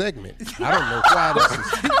different segment. I don't know why this is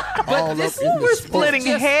all up in the We're sports. splitting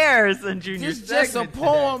hairs in Junior's This is just a segment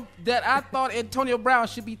poem that I thought Antonio Brown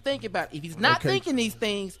should be thinking about. If he's not Okay. thinking these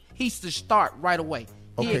things, he should start right away.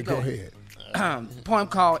 Here Okay, it go goes. ahead. Poem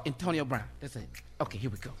called Antonio Brown. That's it. Okay, here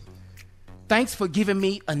we go. Thanks for giving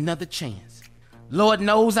me another chance. Lord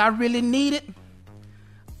knows I really need it.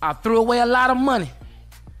 I threw away a lot of money.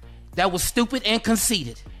 That was stupid and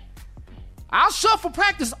conceited. I'll show up for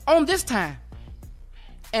practice on this time.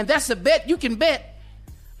 And that's a bet you can bet.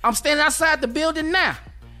 I'm standing outside the building now.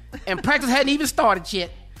 And practice hadn't even started yet.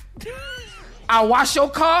 I'll wash your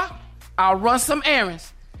car. I'll run some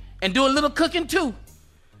errands. And do a little cooking too.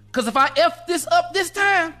 Because if I F this up this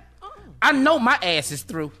time, I know my ass is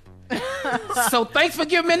through. So thanks for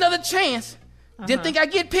giving me another chance. Didn't think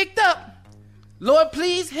I'd get picked up. Lord,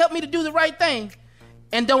 please help me to do the right thing.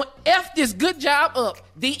 And don't F this good job up.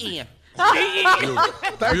 The end.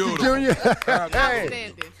 Thank you, Junior.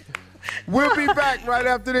 Hey, we'll be back right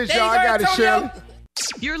after this, y'all. I got it, Shirley.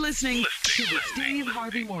 You're listening to the Steve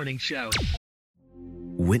Harvey Morning Show.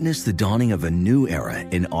 Witness the dawning of a new era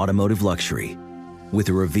in automotive luxury with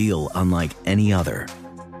a reveal unlike any other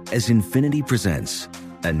as Infiniti presents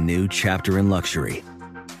a new chapter in luxury,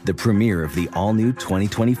 the premiere of the all-new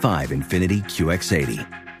 2025 Infiniti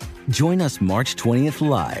QX80. Join us March 20th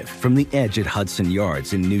live from the Edge at Hudson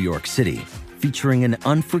Yards in New York City, featuring an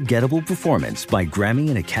unforgettable performance by Grammy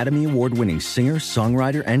and Academy Award-winning singer,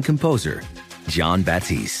 songwriter, and composer, Jon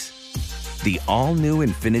Batiste. The all-new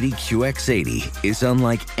Infiniti QX80 is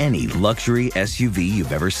unlike any luxury SUV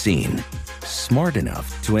you've ever seen. Smart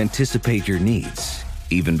enough to anticipate your needs,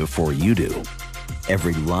 even before you do.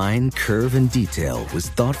 Every line, curve, and detail was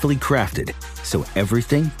thoughtfully crafted, so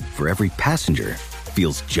everything for every passenger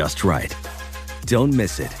feels just right. Don't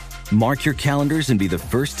miss it. Mark your calendars and be the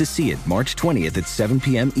first to see it March 20th at 7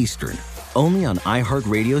 p.m. Eastern, only on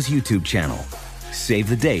iHeartRadio's YouTube channel. Save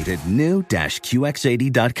the date at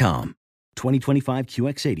new-QX80.com. 2025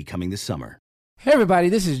 QX80 coming this summer. Hey everybody,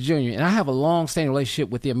 this is Junior, and I have a long-standing relationship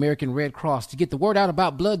with the American Red Cross to get the word out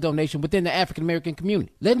about blood donation within the African American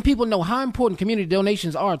community, letting people know how important community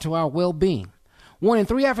donations are to our well-being. 1 in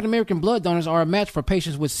 3 African American blood donors are a match for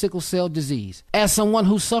patients with sickle cell disease. As someone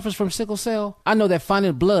who suffers from sickle cell, I know that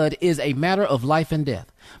finding blood is a matter of life and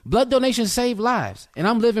death. Blood donations save lives, and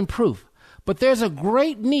I'm living proof. But there's a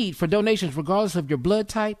great need for donations regardless of your blood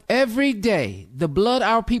type. Every day, the blood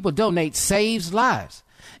our people donate saves lives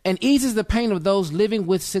and eases the pain of those living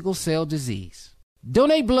with sickle cell disease.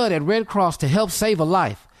 Donate blood at Red Cross to help save a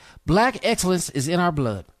life. Black excellence is in our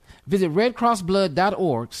blood. Visit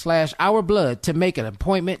redcrossblood.org/ourblood to make an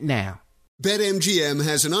appointment now. BetMGM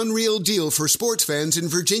has an unreal deal for sports fans in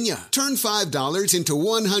Virginia. Turn $5 into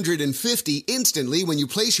 $150 instantly when you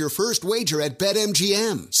place your first wager at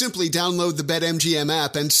BetMGM. Simply download the BetMGM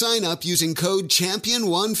app and sign up using code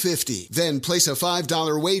CHAMPION150. Then place a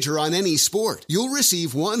 $5 wager on any sport. You'll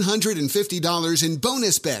receive $150 in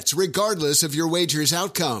bonus bets regardless of your wager's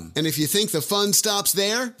outcome. And if you think the fun stops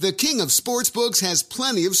there, the king of sportsbooks has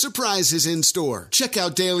plenty of surprises in store. Check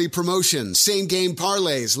out daily promotions, same-game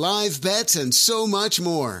parlays, live bets, and so much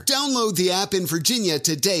more. Download the app in Virginia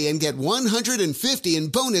today and get $150 in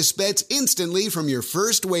bonus bets instantly from your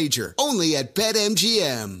first wager. Only at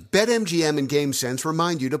BetMGM. BetMGM and GameSense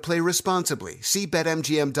remind you to play responsibly. See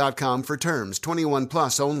BetMGM.com for terms. 21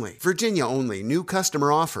 plus only. Virginia only. New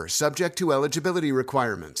customer offer. Subject to eligibility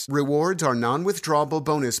requirements. Rewards are non-withdrawable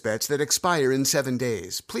bonus bets that expire in 7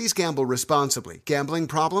 days. Please gamble responsibly. Gambling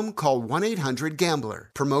problem? Call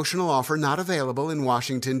 1-800-GAMBLER. Promotional offer not available in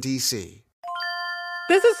Washington, D.C.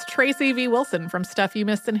 This is Tracy V. Wilson from Stuff You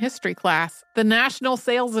Missed in History Class. The national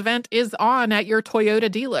sales event is on at your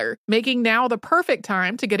Toyota dealer, making now the perfect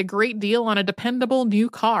time to get a great deal on a dependable new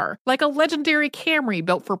car. Like a legendary Camry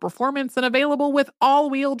built for performance and available with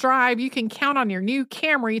all-wheel drive, you can count on your new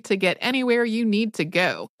Camry to get anywhere you need to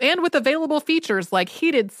go. And with available features like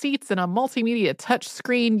heated seats and a multimedia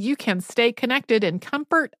touchscreen, you can stay connected in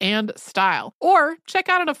comfort and style. Or check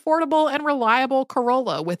out an affordable and reliable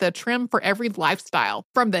Corolla with a trim for every lifestyle.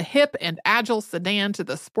 From the hip and agile sedan to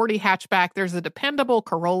the sporty hatchback, there's a dependable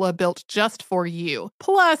Corolla built just for you.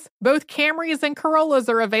 Plus, both Camrys and Corollas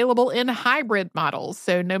are available in hybrid models,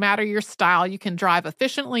 so no matter your style, you can drive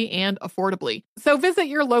efficiently and affordably. So visit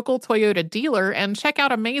your local Toyota dealer and check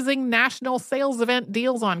out amazing national sales event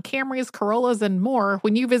deals on Camrys, Corollas, and more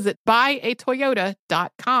when you visit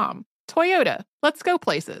buyatoyota.com. Toyota, let's go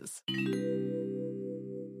places.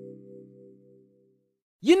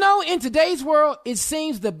 You know, in today's world, it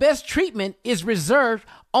seems the best treatment is reserved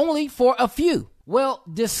only for a few. Well,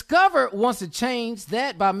 Discover wants to change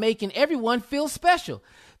that by making everyone feel special.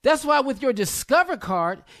 That's why with your Discover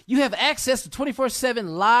card, you have access to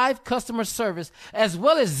 24/7 live customer service as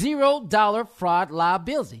well as $0 fraud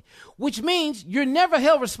liability, which means you're never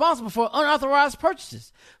held responsible for unauthorized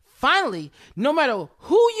purchases. Finally, no matter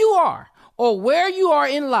who you are or where you are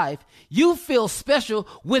in life, you feel special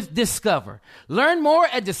with Discover. Learn more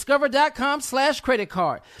at discover.com/credit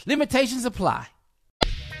card. Limitations apply.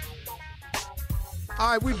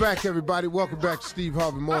 All right, we back, everybody. Welcome back to Steve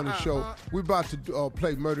Harvey Morning Show. We're about to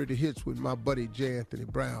play Murder the Hits with my buddy J. Anthony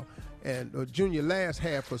Brown. And Junior, last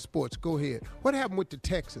half of sports, go ahead. What happened with the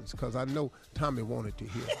Texans? Because I know Tommy wanted to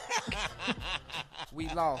hear. We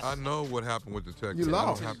lost. I know what happened with the Texans. You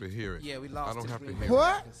lost. I don't have to hear it. Yeah, we lost. I don't have to hear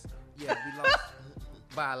what? it. Yeah, we lost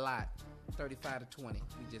by a lot, 35-20.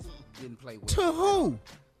 We just didn't play well. To who?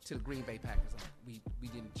 To the Green Bay Packers. We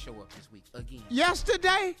didn't show up this week again.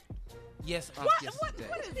 Yesterday? Yes, yesterday.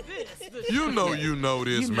 What is this? You know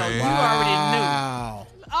this, man. You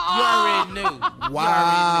already knew.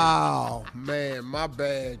 Wow. Man, my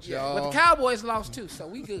bad, y'all. But the Cowboys lost too, so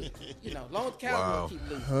we good. You know, long as the Cowboys keep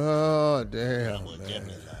losing. Oh, damn,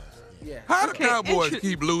 man. Yeah. How do Cowboys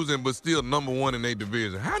keep losing but still number one in their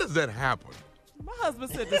division? How does that happen? My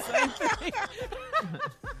husband said the same thing.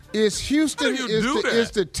 Is Houston,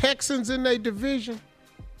 is the Texans in their division?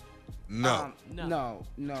 No. No.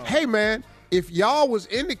 Hey, man, if y'all was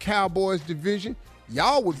in the Cowboys division,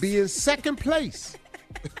 y'all would be in second place.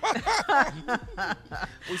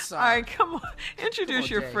 We sorry. All right, come on. Introduce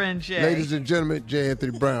your friend, Jay. Ladies and gentlemen, J.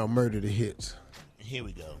 Anthony Brown, Murder the Hits. Here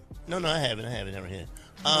we go. No, I haven't never here.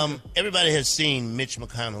 Everybody has seen Mitch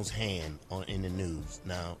McConnell's hand in the news.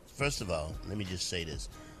 Now, first of all, let me just say this.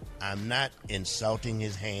 I'm not insulting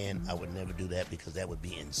his hand. I would never do that because that would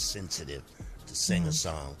be insensitive to sing a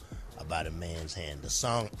song about a man's hand. The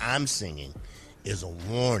song I'm singing is a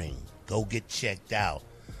warning. Go get checked out.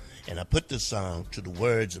 And I put the song to the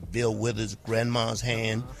words of Bill Withers' grandma's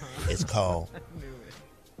hand. It's called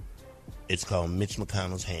Mitch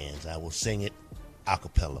McConnell's Hands. I will sing it a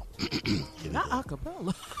cappella. Not a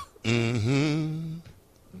cappella. Mm-hmm.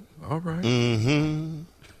 All right. Mm-hmm.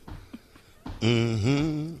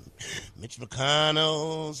 Mm-hmm. Mitch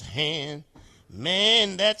McConnell's hand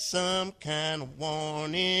Man, that's some kind of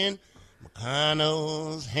warning.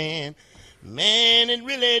 McConnell's hand. Man, it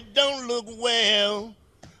really don't look well.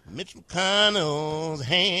 Mitch McConnell's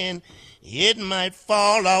hand. It might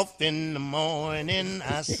fall off in the morning.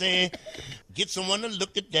 I say, get someone to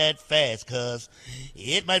look at that fast, 'cause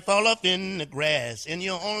it might fall off in the grass, and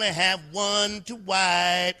you only have one to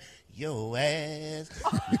wipe your ass.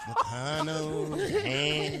 Mitch McConnell's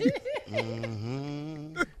hand.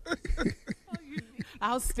 Mm-hmm.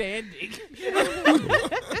 Outstanding.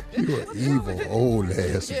 You're an evil old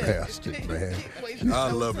ass bastard, man. I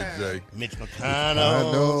love it, Jay. Mitch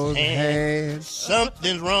McConnell's hand.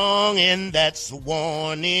 Something's wrong, and that's a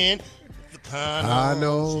warning.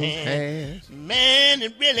 McConnell's hand. Man,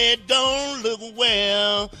 it really don't look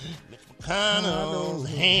well. Mitch McConnell's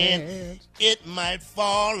hand. It might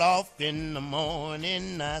fall off in the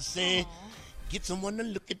morning. I say, get someone to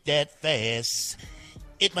look at that fast.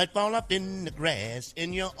 It might fall off in the grass,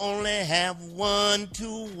 and you'll only have one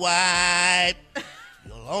to wipe.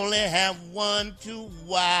 You'll only have one to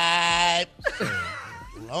wipe.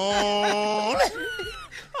 You'll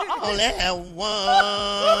only have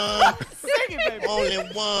one. Sing it, baby. Only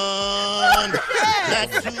one.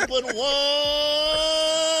 Not two, but one.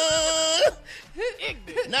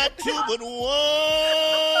 Not two, but one.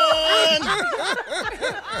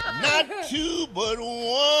 Not two, but one.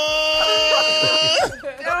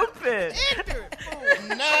 Stupid.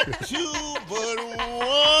 Not two, but one.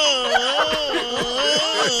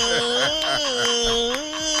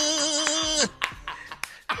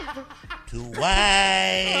 To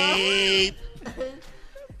wipe.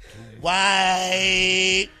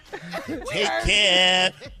 Take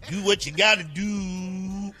care. Do what you gotta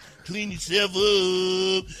do. Clean yourself up.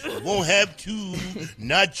 You won't have to.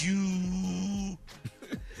 Not you. You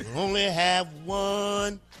only have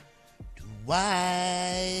one to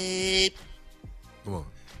wipe. Come on.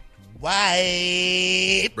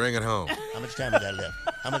 Wipe. Bring it home. How much time is that left?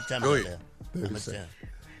 How much time is that left? How much time?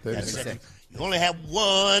 30 seconds. You only have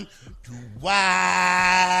one to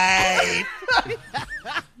wipe.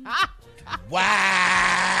 Wipe.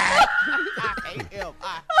 I hate him.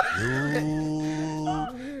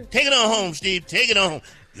 You. Take it on home, Steve. Take it on home.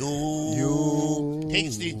 You. Take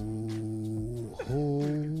it, Steve.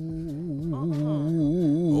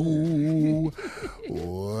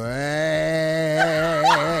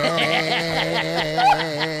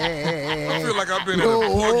 I feel like I've been in a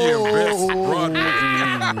Porgy and Bess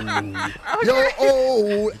broadcast. Your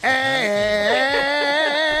old ass.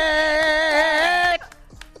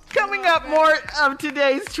 Coming up, more of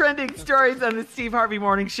today's trending stories on the Steve Harvey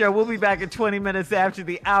Morning Show. We'll be back at 20 minutes after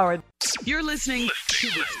the hour. You're listening to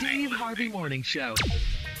the Steve Harvey Morning Show.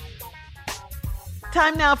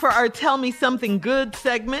 Time now for our Tell Me Something Good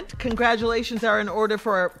segment. Congratulations are in order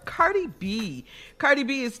for Cardi B. Cardi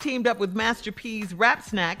B has teamed up with Master P's Rap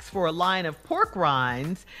Snacks for a line of pork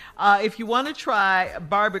rinds. If you want to try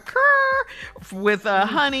barbecue with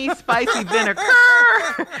honey, spicy vinegar,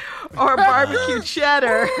 or barbecue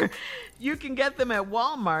cheddar, you can get them at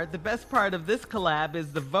Walmart. The best part of this collab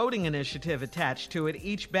is the voting initiative attached to it.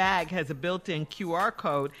 Each bag has a built-in QR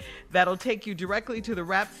code that'll take you directly to the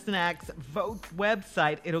Rap Snacks Vote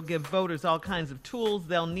website. It'll give voters all kinds of tools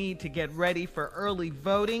they'll need to get ready for early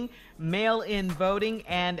voting, mail-in voting,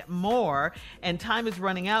 and more. And time is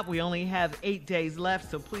running out. We only have 8 days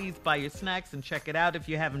left, so please buy your snacks and check it out if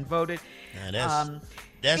you haven't voted. Now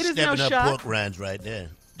that's stepping up pork rinds right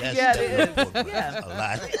there. That's Yeah, stepping it up is. pork rinds Yeah. a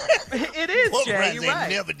lot. It is, Pork Jay. rinds You're ain't right.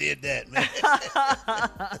 never did that, man.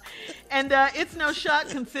 And it's no shock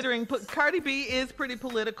considering Cardi B is pretty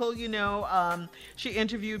political. You know, she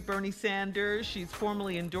interviewed Bernie Sanders. She's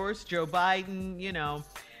formally endorsed Joe Biden, you know.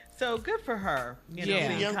 So good for her, you know, Yeah.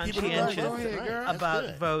 being Young people conscientious love it. Right. That's about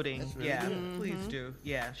good. voting. That's really Yeah, good. please do.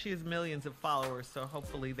 Yeah, she has millions of followers, so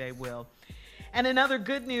hopefully they will. And in other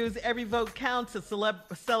good news, Every Vote Counts, a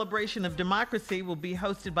celebration of democracy, will be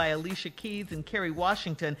hosted by Alicia Keys and Kerry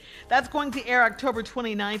Washington. That's going to air October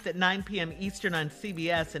 29th at 9 p.m. Eastern on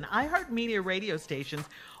CBS and iHeartMedia radio stations.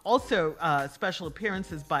 Also, special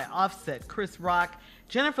appearances by Offset, Chris Rock,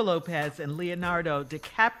 Jennifer Lopez, and Leonardo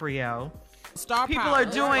DiCaprio. Star People power. are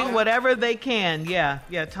doing whatever they can. Yeah,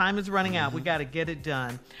 time is running out. We got to get it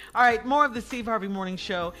done. All right, more of the Steve Harvey Morning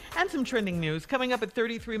Show and some trending news coming up at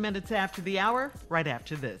 33 minutes after the hour, right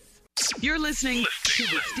after this. You're listening to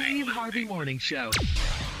the Steve Harvey Morning Show.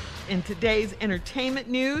 In today's entertainment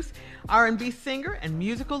news, R&B singer and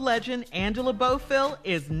musical legend Angela Bofill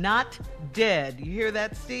is not dead. You hear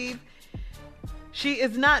that, Steve? She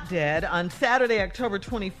is not dead. On Saturday, October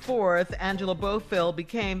 24th, Angela Bofill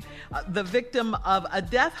became the victim of a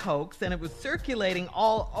death hoax, and it was circulating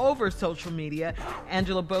all over social media.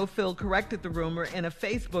 Angela Bofill corrected the rumor in a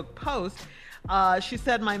Facebook post. She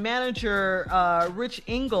said, "My manager, Rich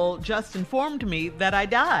Engel, just informed me that I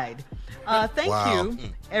died." Thank you,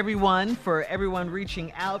 everyone, for everyone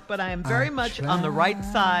reaching out, but I am very much on the right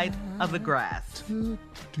side of the grass.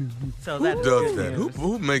 So Who does that?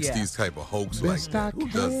 Who makes these type of hoaxes like that? Who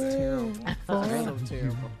does that? So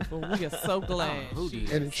terrible. But we are so glad.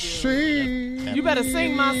 And it seems You better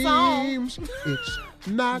sing my song. It's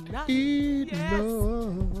not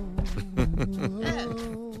enough.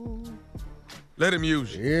 Let him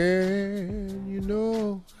use you. And you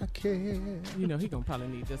know I can. You know he gonna probably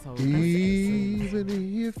need this whole. Even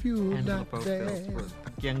if you're Angela not Bofill, there. for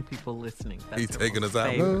young people listening. That's He's her taking most us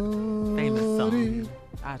out. famous song.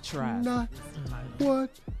 I tried. Not what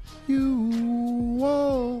you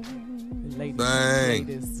want. Ladies, Dang.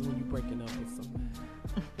 ladies, when you breaking up with somebody.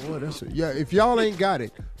 Boy, that's yeah. If y'all ain't got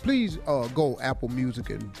it, please go Apple Music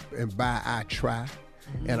and buy I Try.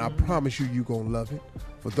 And I promise you gonna love it.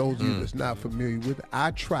 For those of you that's not familiar with it,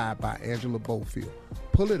 I Try by Angela Bofill.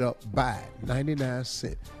 Pull it up, buy it, 99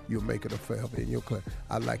 cents. You'll make it a forever in your club.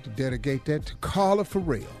 I'd like to dedicate that to Carla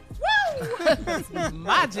Farrell. That's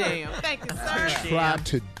my jam. Thank you, sir. Try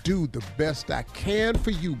to do the best I can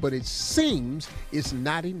for you, but it seems it's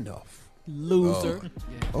not enough. Loser.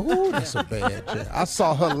 Oh, that's a bad jam. I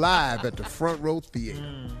saw her live at the Front Row Theater.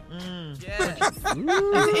 Yes. Is there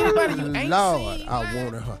anybody you ain't Lord, seen? I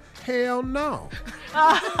wanted her. Hell no.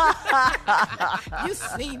 You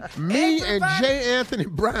seen Me everybody? and J. Anthony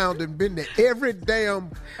Brown done been to every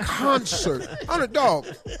damn concert. On a dog.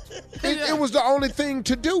 It was the only thing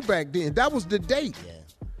to do back then. That was the date.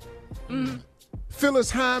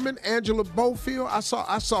 Phyllis Hyman, Angela Bofill. I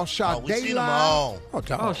saw Sade we seen them live. all. Oh,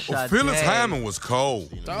 dog. Oh, Sade. Phyllis Hyman was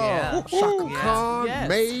cold. Dog. Shaka Khan, Yes.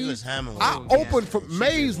 Maze. Phyllis Hyman was I cool. opened for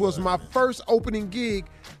Maze was my first opening gig,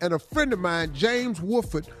 and a friend of mine, James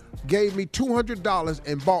Woodford, gave me $200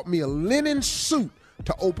 and bought me a linen suit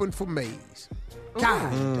to open for Maze.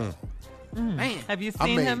 God, Man. Have you I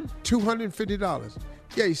seen made him? $250.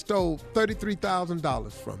 Yeah, he stole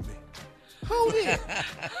 $33,000 from me. Who did?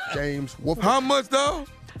 James Woodford. How much though?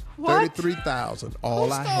 $33,000. All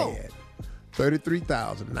Who I stole? had.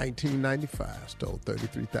 $33,000. 1995. Stole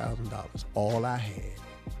 $33,000. All I had.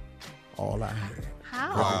 All I had.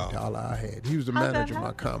 How? All I had. He was the How'd that manager of my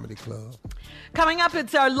happen? comedy club. Coming up,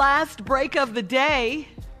 it's our last break of the day.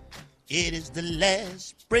 It is the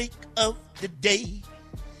last break of the day.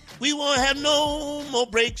 We won't have no more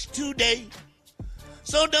breaks today.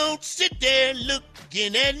 So don't sit there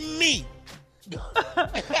looking at me.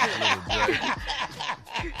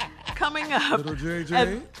 Coming up, Little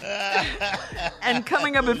JJ. and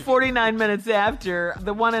coming up at 49 minutes after,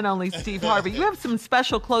 the one and only Steve Harvey. You have some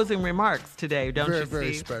special closing remarks today, don't Very, you,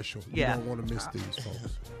 very Steve? special. Yeah. You don't want to miss these,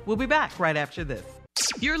 folks. We'll be back right after this.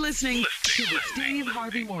 You're listening to the Steve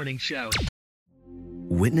Harvey Morning Show.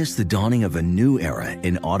 Witness the dawning of a new era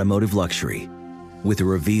in automotive luxury with a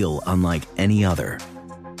reveal unlike any other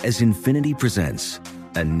as Infiniti presents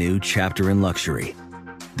a new chapter in luxury,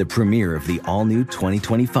 the premiere of the all-new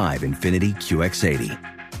 2025 Infiniti QX80.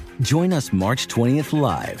 Join us March 20th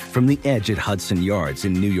live from the Edge at Hudson Yards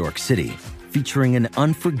in New York City, featuring an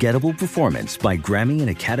unforgettable performance by Grammy and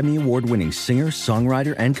Academy Award-winning singer,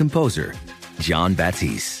 songwriter, and composer, Jon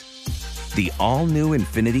Batiste. The all-new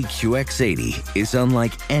Infiniti QX80 is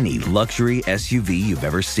unlike any luxury SUV you've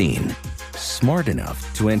ever seen. Smart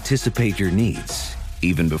enough to anticipate your needs,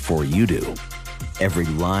 even before you do. Every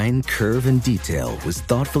line, curve, and detail was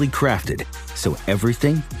thoughtfully crafted, so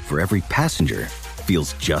everything for every passenger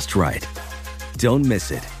feels just right. Don't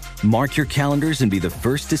miss it. Mark your calendars and be the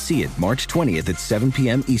first to see it March 20th at 7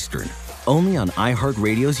 p.m. Eastern, only on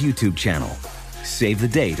iHeartRadio's YouTube channel. Save the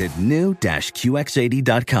date at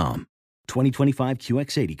new-QX80.com. 2025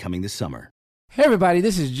 QX80 coming this summer. Hey everybody,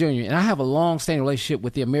 this is Junior, and I have a long-standing relationship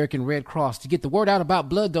with the American Red Cross to get the word out about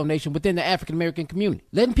blood donation within the African American community,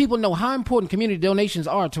 letting people know how important community donations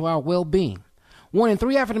are to our well-being. 1 in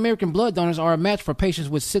 3 African American blood donors are a match for patients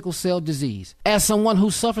with sickle cell disease. As someone who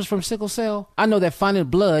suffers from sickle cell, I know that finding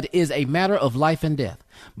blood is a matter of life and death.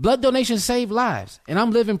 Blood donations save lives, and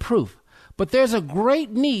I'm living proof. But there's a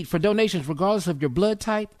great need for donations regardless of your blood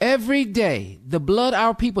type. Every day, the blood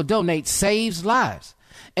our people donate saves lives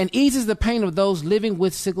and eases the pain of those living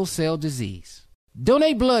with sickle cell disease.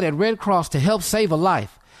 Donate blood at Red Cross to help save a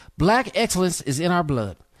life. Black excellence is in our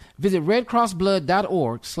blood. Visit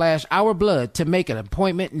redcrossblood.org/ourblood to make an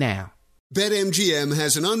appointment now. BetMGM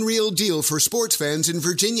has an unreal deal for sports fans in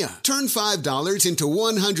Virginia. Turn $5 into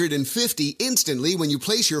 $150 instantly when you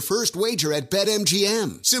place your first wager at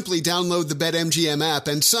BetMGM. Simply download the BetMGM app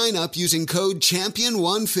and sign up using code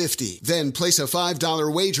Champion150. Then place a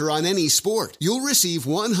 $5 wager on any sport. You'll receive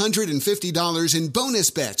 $150 in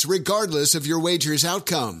bonus bets regardless of your wager's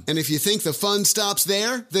outcome. And if you think the fun stops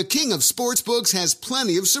there, the king of sportsbooks has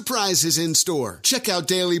plenty of surprises in store. Check out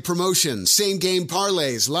daily promotions, same-game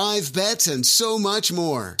parlays, live bets, and so much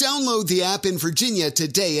more. Download the app in Virginia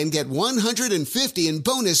today and get $150 in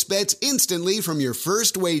bonus bets instantly from your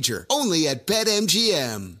first wager. Only at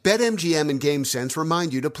BetMGM. BetMGM and GameSense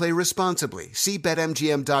remind you to play responsibly. See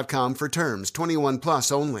BetMGM.com for terms. 21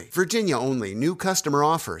 plus only. Virginia only. New customer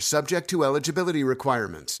offer. Subject to eligibility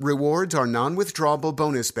requirements. Rewards are non-withdrawable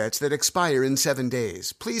bonus bets that expire in 7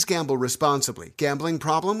 days. Please gamble responsibly. Gambling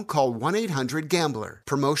problem? Call 1-800-GAMBLER.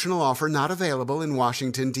 Promotional offer not available in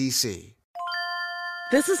Washington, D.C.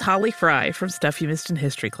 This is Holly Fry from Stuff You Missed in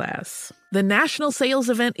History class. The national sales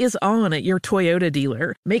event is on at your Toyota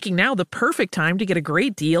dealer, making now the perfect time to get a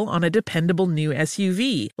great deal on a dependable new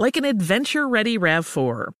SUV, like an adventure-ready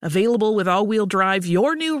RAV4. Available with all-wheel drive,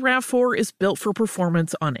 your new RAV4 is built for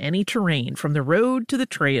performance on any terrain, from the road to the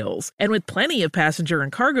trails. And with plenty of passenger and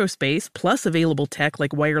cargo space, plus available tech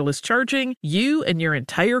like wireless charging, you and your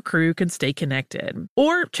entire crew can stay connected.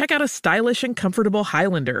 Or check out a stylish and comfortable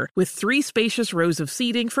Highlander with 3 spacious rows of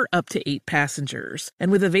seating for up to 8 passengers. And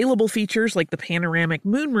with available features like the panoramic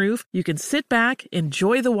moonroof, you can sit back,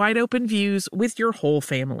 enjoy the wide open views with your whole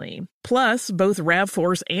family. Plus, both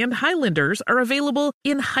RAV4s and Highlanders are available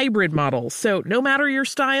in hybrid models, so no matter your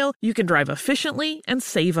style, you can drive efficiently and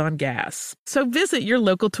save on gas. So visit your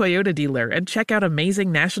local Toyota dealer and check out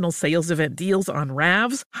amazing national sales event deals on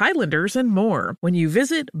RAVs, Highlanders, and more when you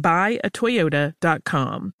visit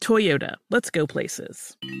buyatoyota.com. Toyota, let's go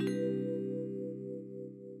places.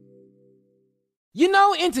 You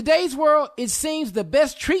know, in today's world, it seems the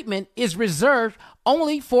best treatment is reserved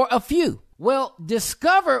only for a few. Well,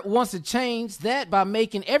 Discover wants to change that by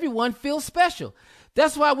making everyone feel special.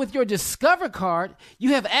 That's why with your Discover card, you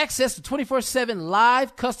have access to 24/7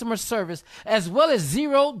 live customer service as well as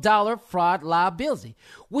 $0 fraud liability,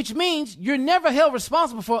 which means you're never held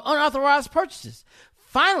responsible for unauthorized purchases.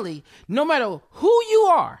 Finally, no matter who you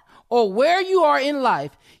are or where you are in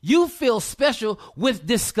life, you feel special with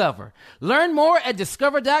Discover. Learn more at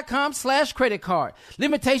discover.com/credit card.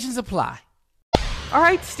 Limitations apply. All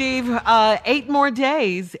right, Steve, 8 more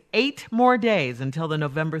days until the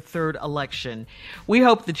November 3rd election. We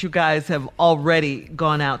hope that you guys have already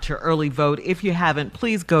gone out to early vote. If you haven't,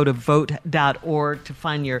 please go to vote.org to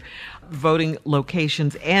find your voting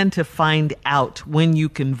locations and to find out when you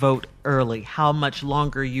can vote early, how much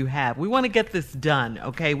longer you have. We want to get this done,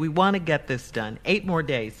 okay? We want to get this done. 8 more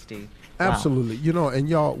days, Steve. Wow. Absolutely. You know, and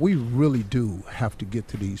y'all, we really do have to get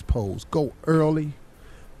to these polls. Go early.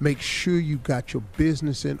 Make sure you got your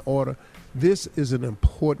business in order. This is an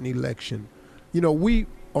important election. You know, we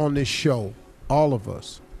on this show, all of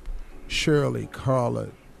us, Shirley, Carla,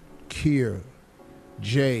 Kier,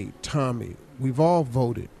 Jay, Tommy, we've all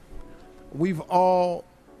voted. We've all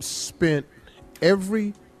spent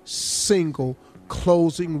every single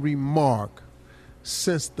closing remark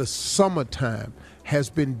since the summertime has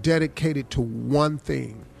been dedicated to one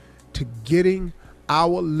thing, to getting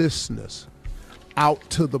our listeners out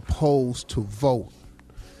to the polls to vote.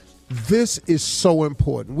 This is so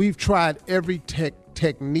important. We've tried every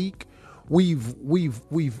technique. We've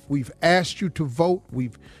asked you to vote.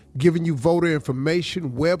 We've given you voter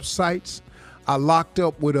information, websites. I locked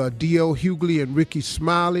up with D.L. Hughley and Ricky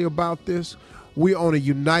Smiley about this. We're on a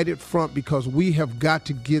united front because we have got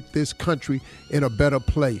to get this country in a better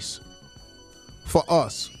place for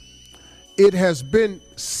us. It has been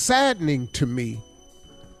saddening to me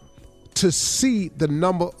to see the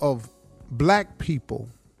number of black people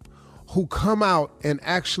who come out and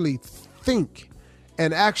actually think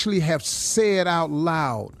and actually have said out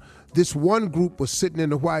loud. This one group was sitting in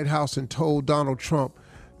the White House and told Donald Trump,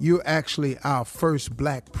 "You're actually our first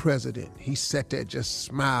black president." He sat there just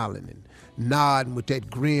smiling and nodding with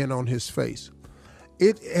that grin on his face.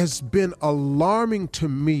 It has been alarming to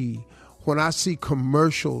me when I see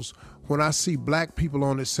commercials, when I see black people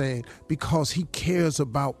on it saying, because he cares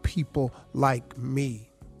about people like me.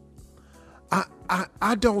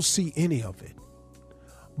 I don't see any of it.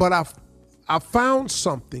 But I found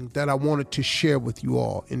something that I wanted to share with you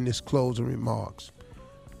all in this closing remarks.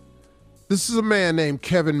 This is a man named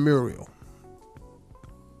Kevin Muriel.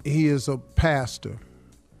 He is a pastor.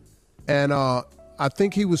 And I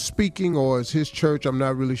think he was speaking, or it's his church, I'm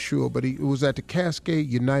not really sure, but it was at the Cascade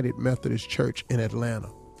United Methodist Church in Atlanta.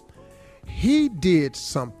 He did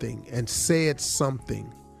something and said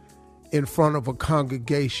something in front of a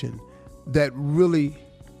congregation that really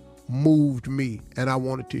moved me, and I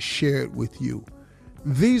wanted to share it with you.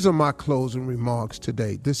 These are my closing remarks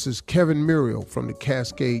today. This is Kevin Muriel from the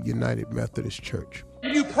Cascade United Methodist Church.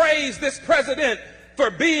 You praise this president for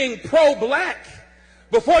being pro-black.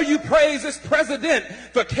 Before you praise this president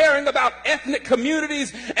for caring about ethnic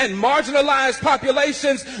communities and marginalized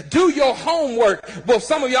populations, do your homework. Well,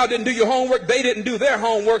 some of y'all didn't do your homework. They didn't do their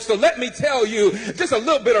homework. So let me tell you just a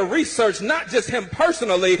little bit of research, not just him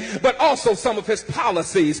personally, but also some of his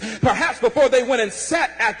policies. Perhaps before they went and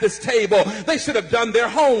sat at this table, they should have done their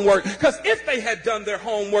homework. Because if they had done their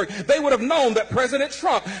homework, they would have known that President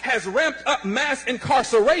Trump has ramped up mass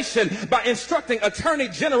incarceration by instructing Attorney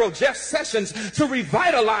General Jeff Sessions to revitalize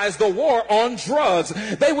the war on drugs.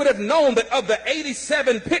 They would have known that of the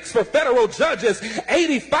 87 picks for federal judges,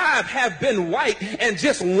 85 have been white and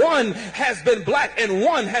just one has been black and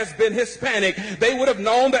one has been Hispanic. They would have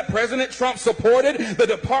known that President Trump supported the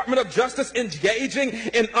Department of Justice engaging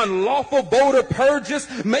in unlawful voter purges,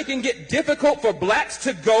 making it difficult for blacks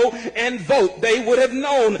to go and vote. They would have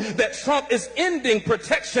known that Trump is ending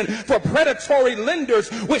protection for predatory lenders,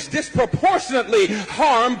 which disproportionately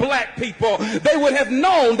harm black people. They would have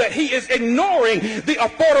known that he is ignoring the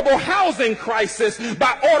affordable housing crisis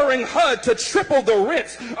by ordering HUD to triple the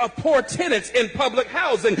rents of poor tenants in public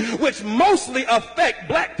housing, which mostly affect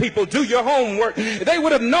black people. Do your homework. They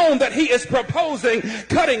would have known that he is proposing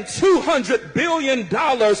cutting $200 billion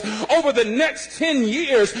over the next 10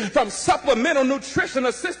 years from supplemental nutrition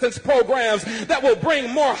assistance programs that will bring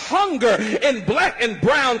more hunger in black and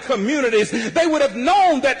brown communities. They would have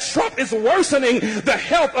known that Trump is worsening the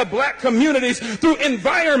health of black communities through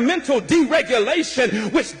environmental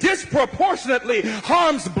deregulation, which disproportionately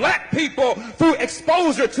harms black people through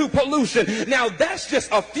exposure to pollution. Now, that's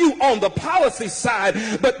just a few on the policy side,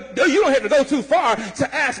 but you don't have to go too far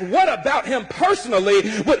to ask what about him personally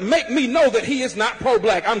would make me know that he is not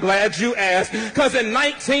pro-black. I'm glad you asked, because in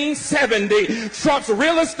 1970, Trump's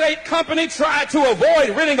real estate company tried to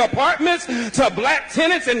avoid renting apartments to black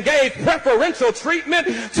tenants and gave preferential treatment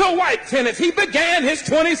to white tenants. He began his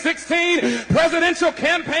 2016 presidential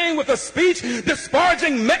campaign with a speech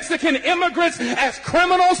disparaging Mexican immigrants as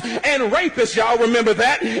criminals and rapists. Y'all remember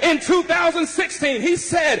that? In 2016, he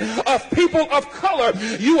said of people of color,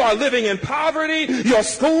 you are living in poverty, your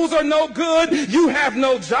schools are no good, you have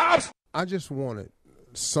no jobs. I just wanted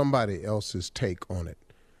somebody else's take on it.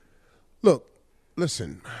 Look,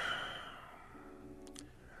 listen,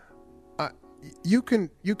 you can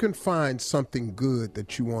find something good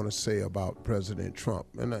that you want to say about President Trump,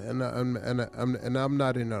 and I'm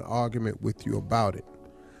not in an argument with you about it.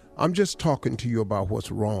 I'm just talking to you about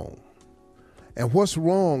what's wrong. And what's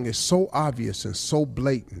wrong is so obvious and so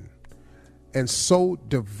blatant and so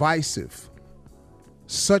divisive.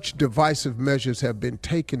 Such divisive measures have been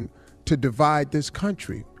taken to divide this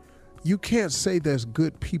country. You can't say there's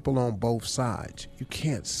good people on both sides. You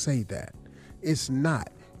can't say that. It's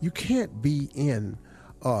not. You can't be in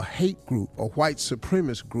a hate group, a white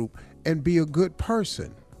supremacist group, and be a good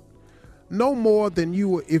person. No more than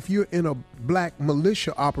you if you're in a black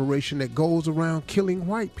militia operation that goes around killing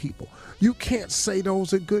white people. You can't say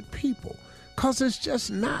those are good people, because it's just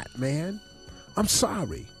not, man. I'm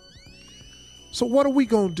sorry. So what are we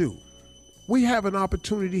going to do? We have an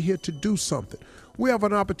opportunity here to do something. We have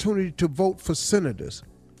an opportunity to vote for senators.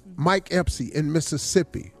 Mike Epstein in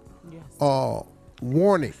Mississippi. Yes.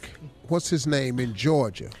 Warnock, what's his name in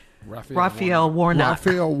Georgia? Raphael Warnock.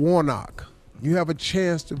 Raphael Warnock. You have a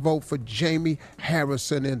chance to vote for Jaime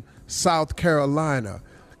Harrison in South Carolina.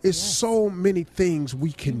 It's so many things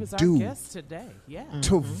we can do today.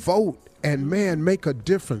 To vote and, man, make a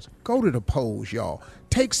difference. Go to the polls, y'all.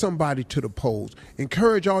 Take somebody to the polls.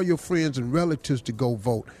 Encourage all your friends and relatives to go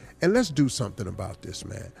vote. And let's do something about this,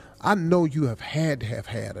 man. I know you have had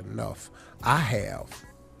enough. I have.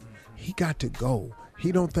 He got to go.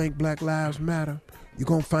 He don't think Black Lives Matter. You're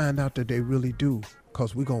going to find out that they really do,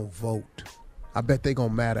 because we're going to vote. I bet they're going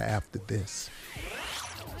to matter after this.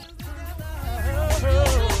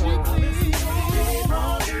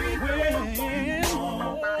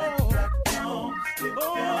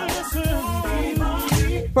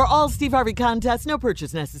 For all Steve Harvey contests, no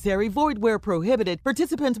purchase necessary, void where prohibited.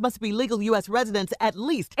 Participants must be legal U.S. residents at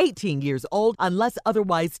least 18 years old unless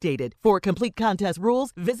otherwise stated. For complete contest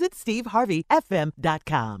rules, visit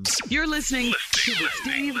SteveHarveyFM.com. You're listening to the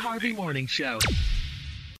Steve Harvey Morning Show.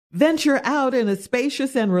 Venture out in a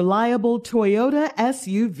spacious and reliable Toyota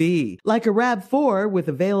SUV. Like a RAV4 with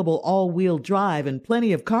available all-wheel drive and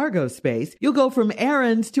plenty of cargo space, you'll go from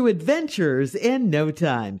errands to adventures in no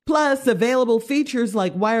time. Plus, available features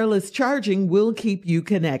like wireless charging will keep you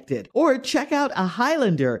connected. Or check out a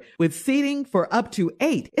Highlander with seating for up to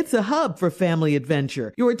 8. It's a hub for family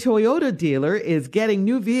adventure. Your Toyota dealer is getting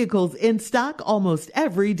new vehicles in stock almost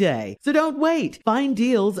every day. So don't wait. Find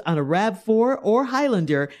deals on a RAV4 or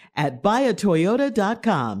Highlander at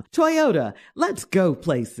buyatoyota.com. Toyota, let's go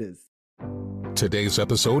places. Today's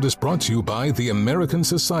episode is brought to you by the American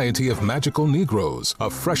Society of Magical Negroes, a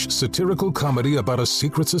fresh satirical comedy about a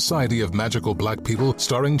secret society of magical black people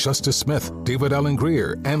starring Justice Smith, David Allen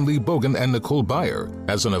Greer, Ann Lee Bogan, and Nicole Byer.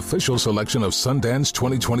 As an official selection of Sundance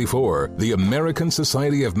 2024, the American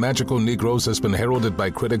Society of Magical Negroes has been heralded by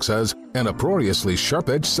critics as an uproariously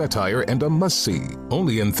sharp-edged satire and a must-see.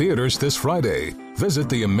 Only in theaters this Friday. Visit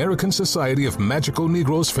the American Society of Magical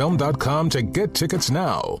Negroes Film.com to get tickets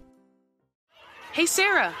now. Hey,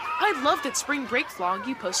 Sarah, I loved that spring break vlog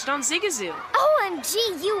you posted on Zigazoo. OMG,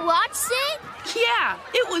 you watched it? Yeah,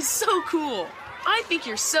 it was so cool. I think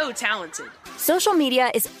you're so talented. Social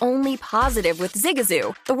media is only positive with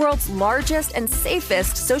Zigazoo, the world's largest and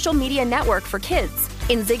safest social media network for kids.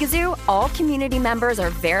 In Zigazoo, all community members are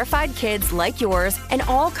verified kids like yours, and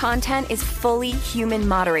all content is fully human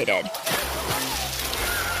moderated.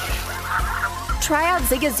 Try out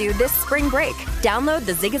Zigazoo this spring break. Download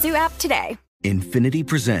the Zigazoo app today. Infiniti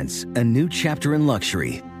presents a new chapter in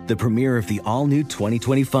luxury, the premiere of the all-new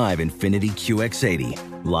 2025 Infiniti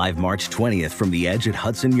QX80, live March 20th from the Edge at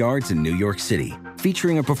Hudson Yards in New York City,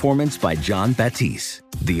 featuring a performance by Jon Batiste.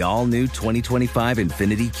 The all-new 2025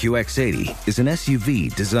 Infiniti QX80 is an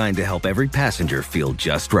SUV designed to help every passenger feel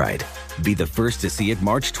just right. Be the first to see it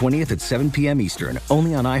March 20th at 7 p.m. Eastern,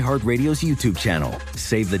 only on iHeartRadio's YouTube channel.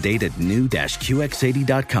 Save the date at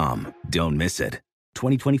new-QX80.com. Don't miss it.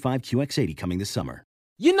 2025 QX80 coming this summer.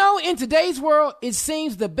 You know, in today's world, it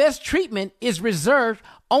seems the best treatment is reserved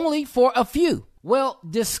only for a few. Well,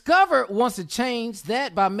 Discover wants to change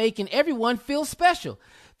that by making everyone feel special.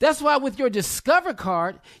 That's why with your Discover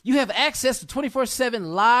card, you have access to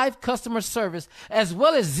 24/7 live customer service as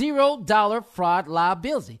well as $0 fraud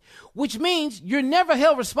liability, which means you're never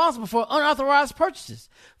held responsible for unauthorized purchases.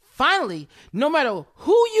 Finally, no matter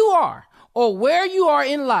who you are or where you are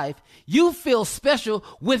in life, you feel special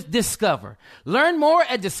with Discover. Learn more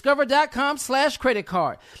at discover.com/credit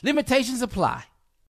card. Limitations apply.